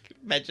need to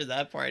mention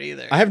that part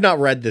either. I have not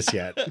read this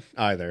yet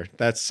either.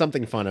 That's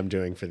something fun I'm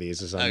doing for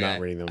these is I'm not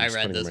reading them. I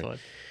read this one.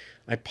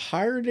 I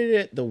pirated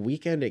it the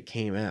weekend it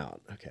came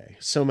out. Okay.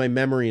 So my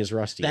memory is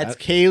rusty. That's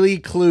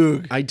Kaeli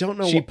Kluge. I don't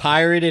know. She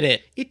pirated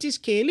it. It is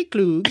Kaeli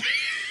Kluge.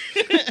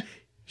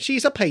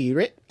 She's a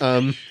pirate.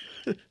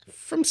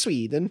 From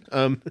Sweden.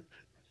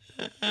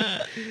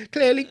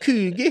 Kaeli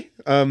Kluge.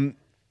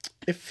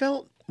 It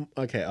felt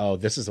okay. Oh,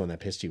 this is the one that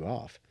pissed you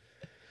off.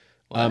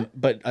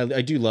 But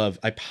I do love.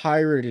 I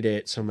pirated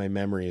it, so my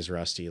memory is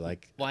rusty.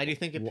 Like, why do you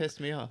think it pissed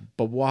me off?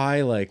 But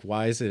why? Like,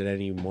 why is it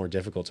any more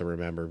difficult to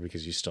remember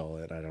because you stole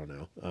it? I don't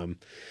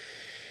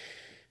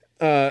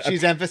know.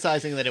 She's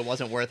emphasizing that it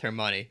wasn't worth her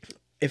money.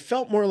 It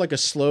felt more like a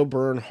slow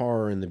burn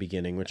horror in the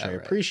beginning, which I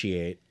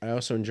appreciate. I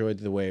also enjoyed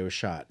the way it was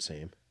shot.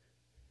 Same.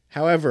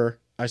 However,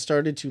 I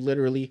started to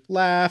literally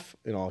laugh,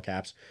 in all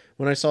caps,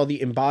 when I saw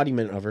the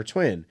embodiment of her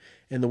twin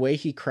and the way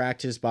he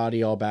cracked his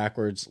body all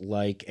backwards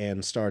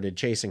and started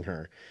chasing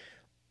her.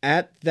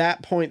 At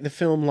that point, the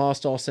film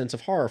lost all sense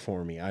of horror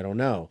for me. I don't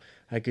know.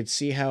 I could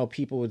see how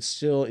people would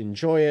still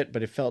enjoy it,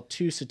 but it felt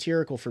too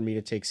satirical for me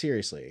to take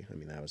seriously. I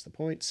mean, that was the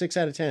point. 6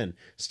 out of 10.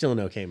 Still an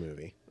okay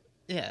movie.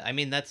 Yeah, I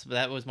mean,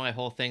 that was my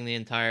whole thing the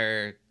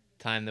entire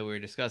time that we were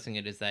discussing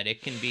it, is that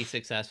it can be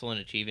successful in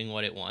achieving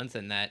what it wants,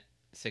 and that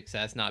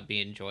success not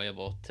be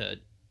enjoyable to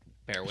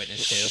bear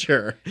witness to.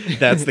 Sure.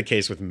 That's the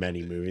case with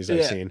many movies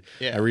I've seen.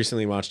 Yeah. I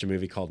recently watched a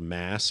movie called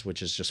Mass,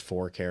 which is just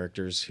 4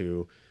 characters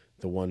who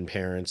the one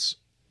parent's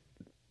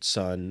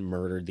son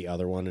murdered the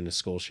other one in a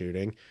school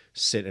shooting,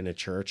 sit in a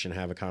church and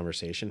have a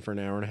conversation for an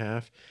hour and a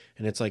half.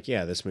 And it's like,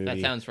 yeah, this movie...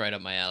 That sounds right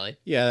up my alley.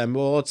 Yeah,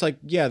 well, it's like,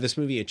 yeah, this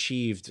movie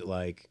achieved,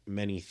 like,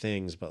 many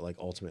things, but, like,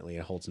 ultimately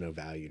it holds no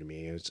value to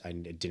me. I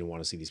didn't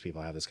want to see these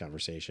people have this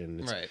conversation.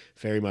 It's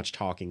very much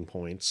talking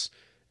points.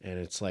 And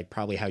it's like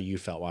probably how you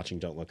felt watching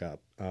Don't Look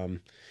Up. Oh,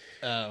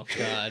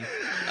 God.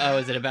 Oh,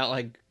 is it about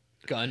like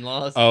gun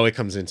laws? Oh, it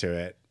comes into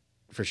it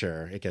for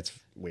sure. It gets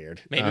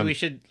weird.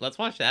 Maybe let's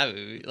watch that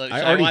movie. Like,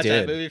 I already watch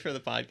did. that movie for the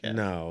podcast?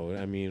 No,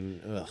 I mean,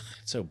 it's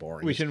so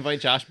boring. We should invite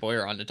Josh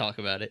Boyer on to talk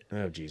about it.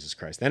 Oh, Jesus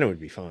Christ. Then it would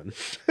be fun.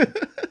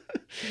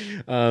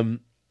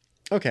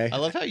 Okay. I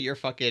love how your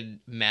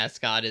fucking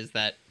mascot is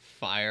that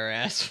fire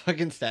ass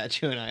fucking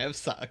statue, and I have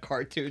a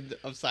cartoon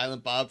of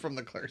Silent Bob from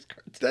the Clerks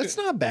cartoon. That's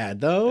not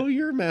bad though.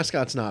 Your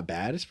mascot's not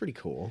bad. It's pretty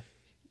cool.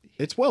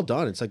 It's well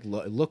done. It's like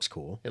it looks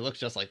cool. It looks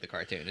just like the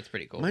cartoon. It's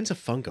pretty cool. Mine's a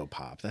Funko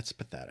Pop. That's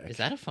pathetic. Is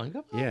that a Funko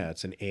Pop? Yeah,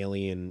 it's an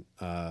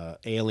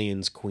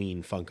Aliens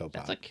Queen Funko Pop.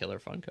 That's a killer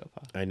Funko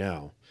Pop. I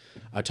know.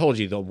 I told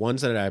you the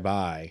ones that I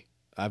buy.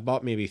 I've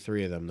bought maybe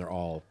 3 of them. They're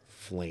all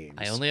flames.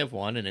 I only have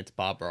one, and it's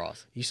Bob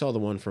Ross. You saw the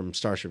one from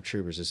Starship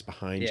Troopers. It's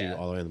behind you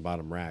all the way in the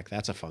bottom rack.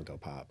 That's a Funko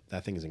Pop.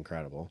 That thing is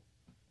incredible.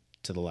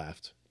 To the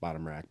left,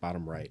 bottom rack,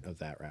 bottom right of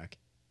that rack.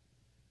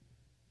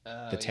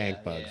 The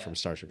tank bug from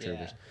Starship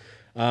Troopers.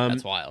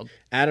 That's wild.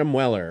 Adam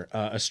Weller.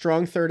 A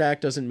strong third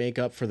act doesn't make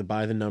up for the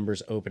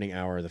by-the-numbers opening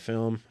hour of the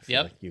film. I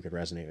feel like you could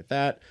resonate with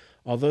that.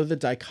 Although the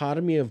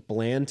dichotomy of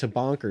bland to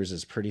bonkers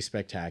is pretty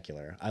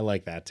spectacular. I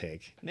like that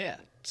take. Yeah.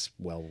 It's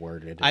well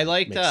worded. I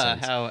liked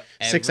how...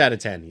 6 out of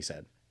 10, he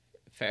said.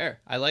 Fair.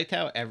 I liked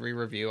how every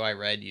review I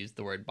read used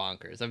the word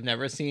bonkers. I've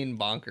never seen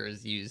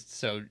bonkers used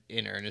so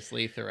in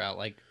earnestly throughout,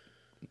 like,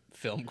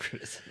 film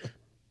criticism.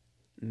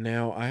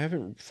 Now, I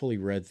haven't fully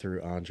read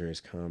through Andrei's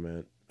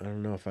comment. I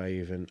don't know if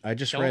I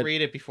just Don't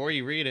read it before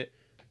you read it.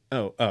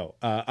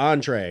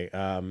 Andrei,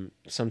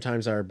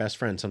 sometimes our best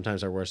friend,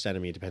 sometimes our worst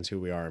enemy. It depends who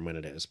we are and when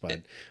it is.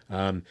 But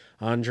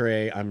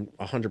Andrei, I'm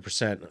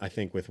 100%, I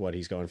think, with what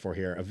he's going for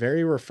here. A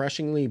very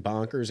refreshingly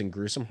bonkers and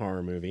gruesome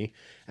horror movie.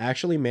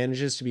 Actually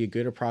manages to be a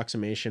good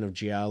approximation of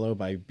Giallo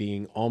by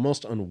being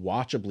almost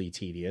unwatchably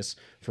tedious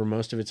for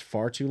most of its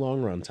far too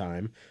long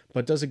runtime,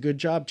 but does a good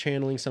job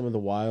channeling some of the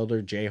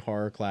wilder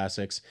J-horror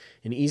classics.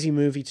 An easy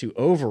movie to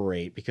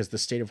overrate because the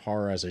state of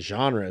horror as a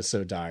genre is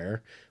so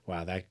dire.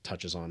 Wow, that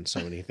touches on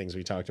so many things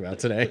we talked about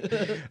today.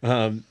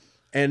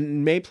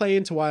 And may play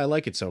into why I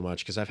like it so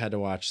much, because I've had to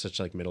watch such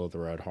like middle of the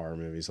road horror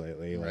movies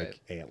lately. Right. Like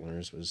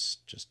Antlers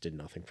just did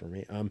nothing for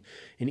me. An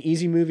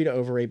easy movie to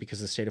overrate because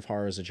the state of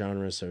horror as a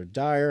genre is so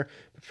dire,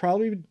 but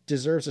probably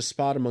deserves a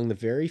spot among the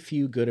very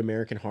few good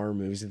American horror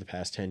movies of the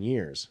past 10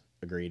 years.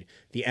 Agreed.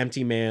 The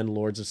Empty Man,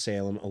 Lords of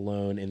Salem,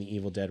 Alone, and the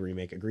Evil Dead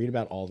remake. Agreed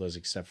about all those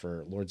except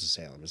for Lords of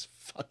Salem is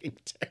fucking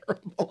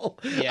terrible.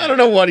 Yeah. I don't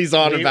know what he's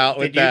on about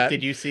with that.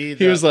 Did you see?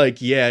 He was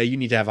like, "Yeah, you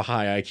need to have a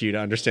high IQ to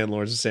understand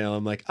Lords of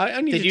Salem." Like,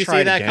 I need to try it again. Did you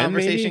see that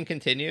conversation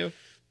continue?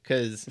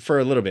 Because for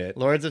a little bit,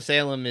 Lords of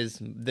Salem is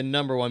the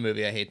 #1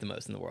 movie I hate the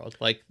most in the world.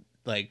 Like.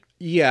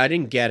 Yeah, I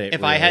didn't get it.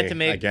 If really, I had to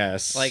make, I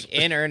guess, like,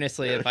 in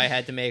earnestly, if I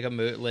had to make a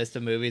list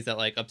of movies that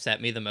like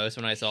upset me the most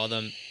when I saw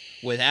them,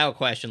 without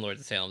question, Lords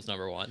of Salem's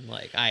 #1.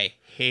 Like, I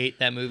hate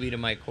that movie to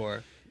my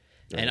core.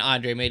 Right. And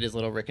Andrei made his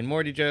little Rick and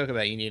Morty joke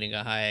about you needing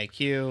a high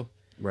IQ.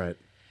 Right.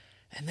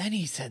 And then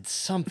he said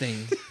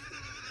something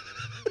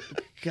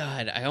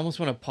God, I almost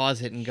want to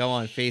pause it and go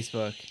on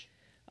Facebook.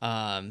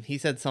 He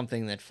said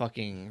something that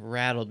fucking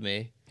rattled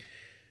me.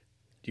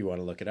 Do you want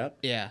to look it up?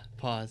 Yeah,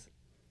 pause.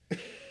 All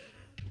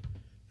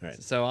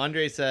right. So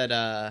Andrei said,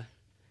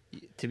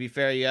 to be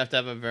fair, you have to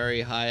have a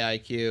very high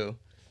IQ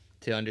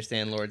to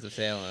understand Lords of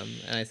Salem.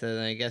 And I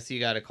said, I guess you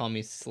got to call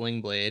me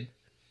Sling Blade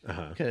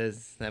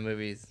because that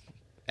movie's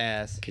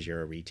ass. Because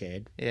you're a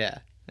retard. Yeah.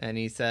 And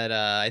he said,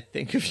 I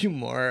think of you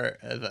more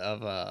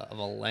of a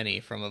Lenny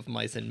from Of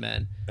Mice and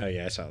Men. Oh,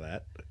 yeah, I saw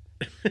that.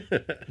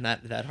 And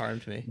that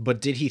harmed me.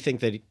 But did he think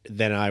that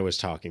then I was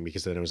talking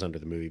because then it was under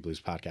the Movie Blues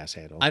podcast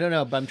handle? I don't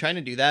know, but I'm trying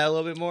to do that a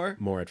little bit more.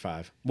 More at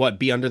 5. What,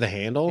 be under the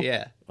handle?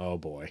 Yeah. Oh,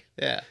 boy.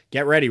 Yeah.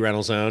 Get ready,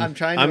 Rental Zone. I'm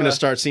going to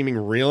start seeming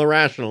real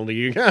irrational to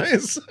you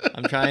guys.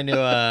 I'm trying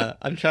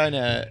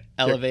to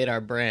elevate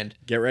our brand.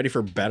 Get ready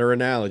for better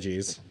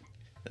analogies.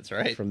 That's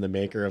right. From the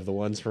maker of the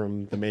ones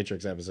from the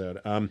Matrix episode.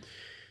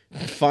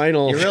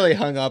 Final. You really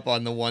hung up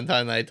on the one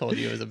time that I told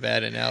you it was a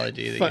bad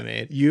analogy that you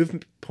made. You've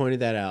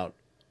pointed that out.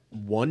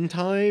 One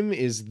time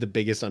is the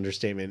biggest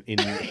understatement in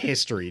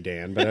history,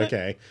 Dan, but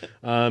okay.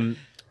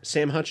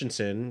 Sam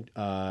Hutchinson,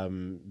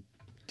 Dan,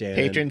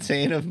 patron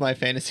saint of my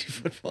fantasy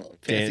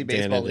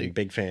baseball league.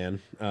 Big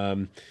fan.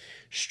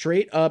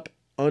 Straight up,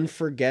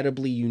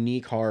 unforgettably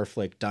unique horror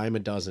flick, dime a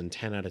dozen,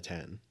 10 out of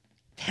 10.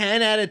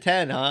 10 out of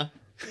 10, huh?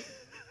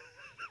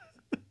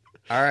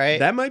 All right.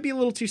 That might be a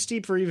little too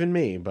steep for even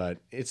me, but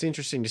it's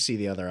interesting to see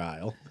the other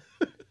aisle.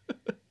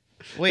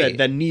 Wait,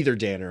 that neither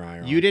Dan or I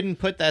are you on. didn't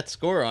put that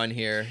score on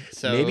here,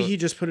 so maybe he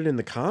just put it in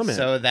the comment.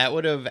 So that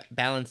would have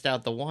balanced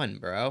out the one,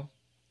 bro.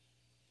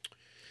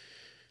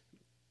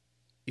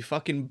 You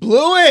fucking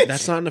blew it.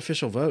 That's not an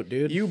official vote,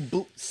 dude.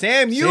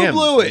 Sam,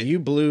 blew it. You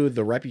blew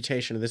the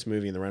reputation of this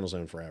movie in the rental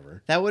zone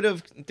forever. That would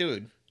have,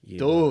 dude.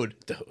 Dude.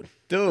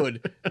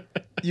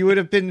 You would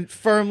have been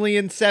firmly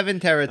in 7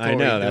 territory. I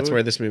know, that's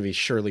where this movie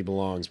surely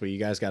belongs, but you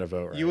guys got to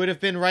vote right. You would have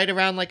been right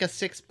around like a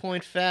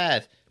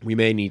 6.5. We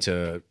may need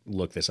to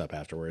look this up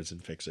afterwards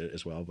and fix it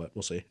as well, but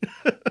we'll see.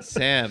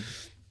 Sam,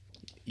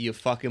 you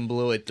fucking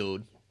blew it,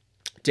 dude.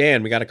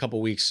 Dan, we got a couple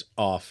weeks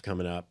off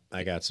coming up.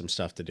 I got some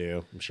stuff to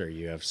do. I'm sure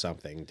you have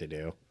something to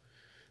do.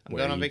 I'm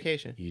going on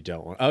vacation. You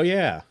don't want... Oh,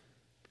 yeah.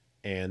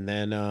 And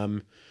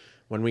then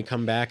when we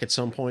come back at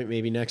some point,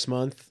 maybe next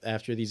month,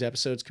 after these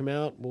episodes come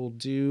out, we'll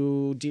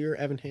do Dear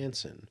Evan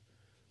Hansen,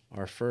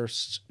 our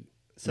first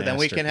So then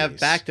we can have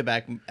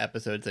back-to-back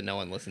episodes that no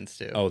one listens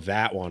to. Oh,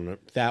 that one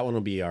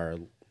will be our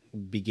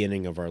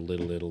beginning of our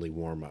Little Italy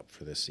warm-up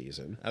for this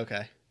season.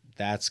 Okay.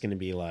 That's going to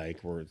be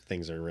like where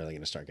things are really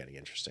going to start getting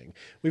interesting.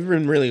 We've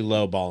been really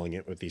low-balling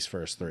it with these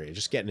first 3,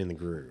 just getting in the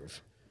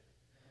groove.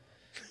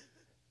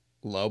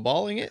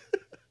 Low-balling it?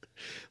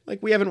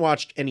 Like, we haven't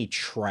watched any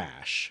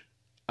trash.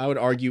 I would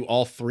argue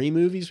all 3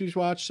 movies we've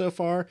watched so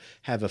far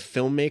have a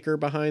filmmaker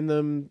behind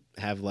them,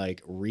 have,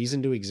 like,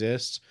 reason to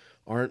exist,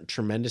 aren't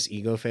tremendous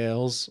ego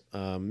fails.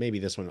 Maybe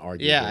this one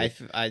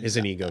arguably is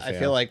an ego fail. I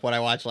feel like what I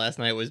watched last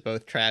night was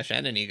both trash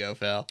and an ego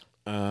fail.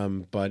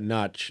 But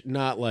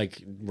not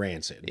like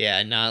rancid.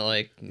 Yeah, not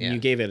like... Yeah. You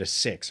gave it a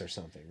 6 or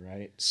something,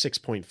 right?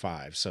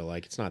 6.5, so,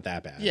 like, it's not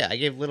that bad. Yeah, I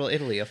gave Little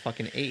Italy a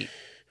fucking 8.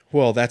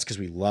 Well, that's because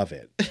we love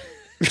it.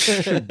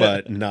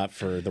 But not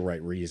for the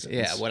right reasons.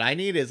 Yeah, what I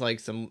need is like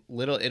some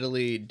Little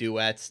Italy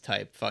duets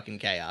type fucking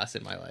chaos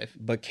in my life.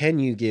 But can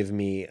you give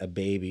me a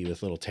baby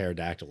with little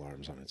pterodactyl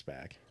arms on its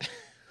back?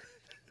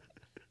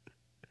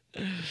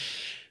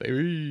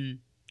 Baby.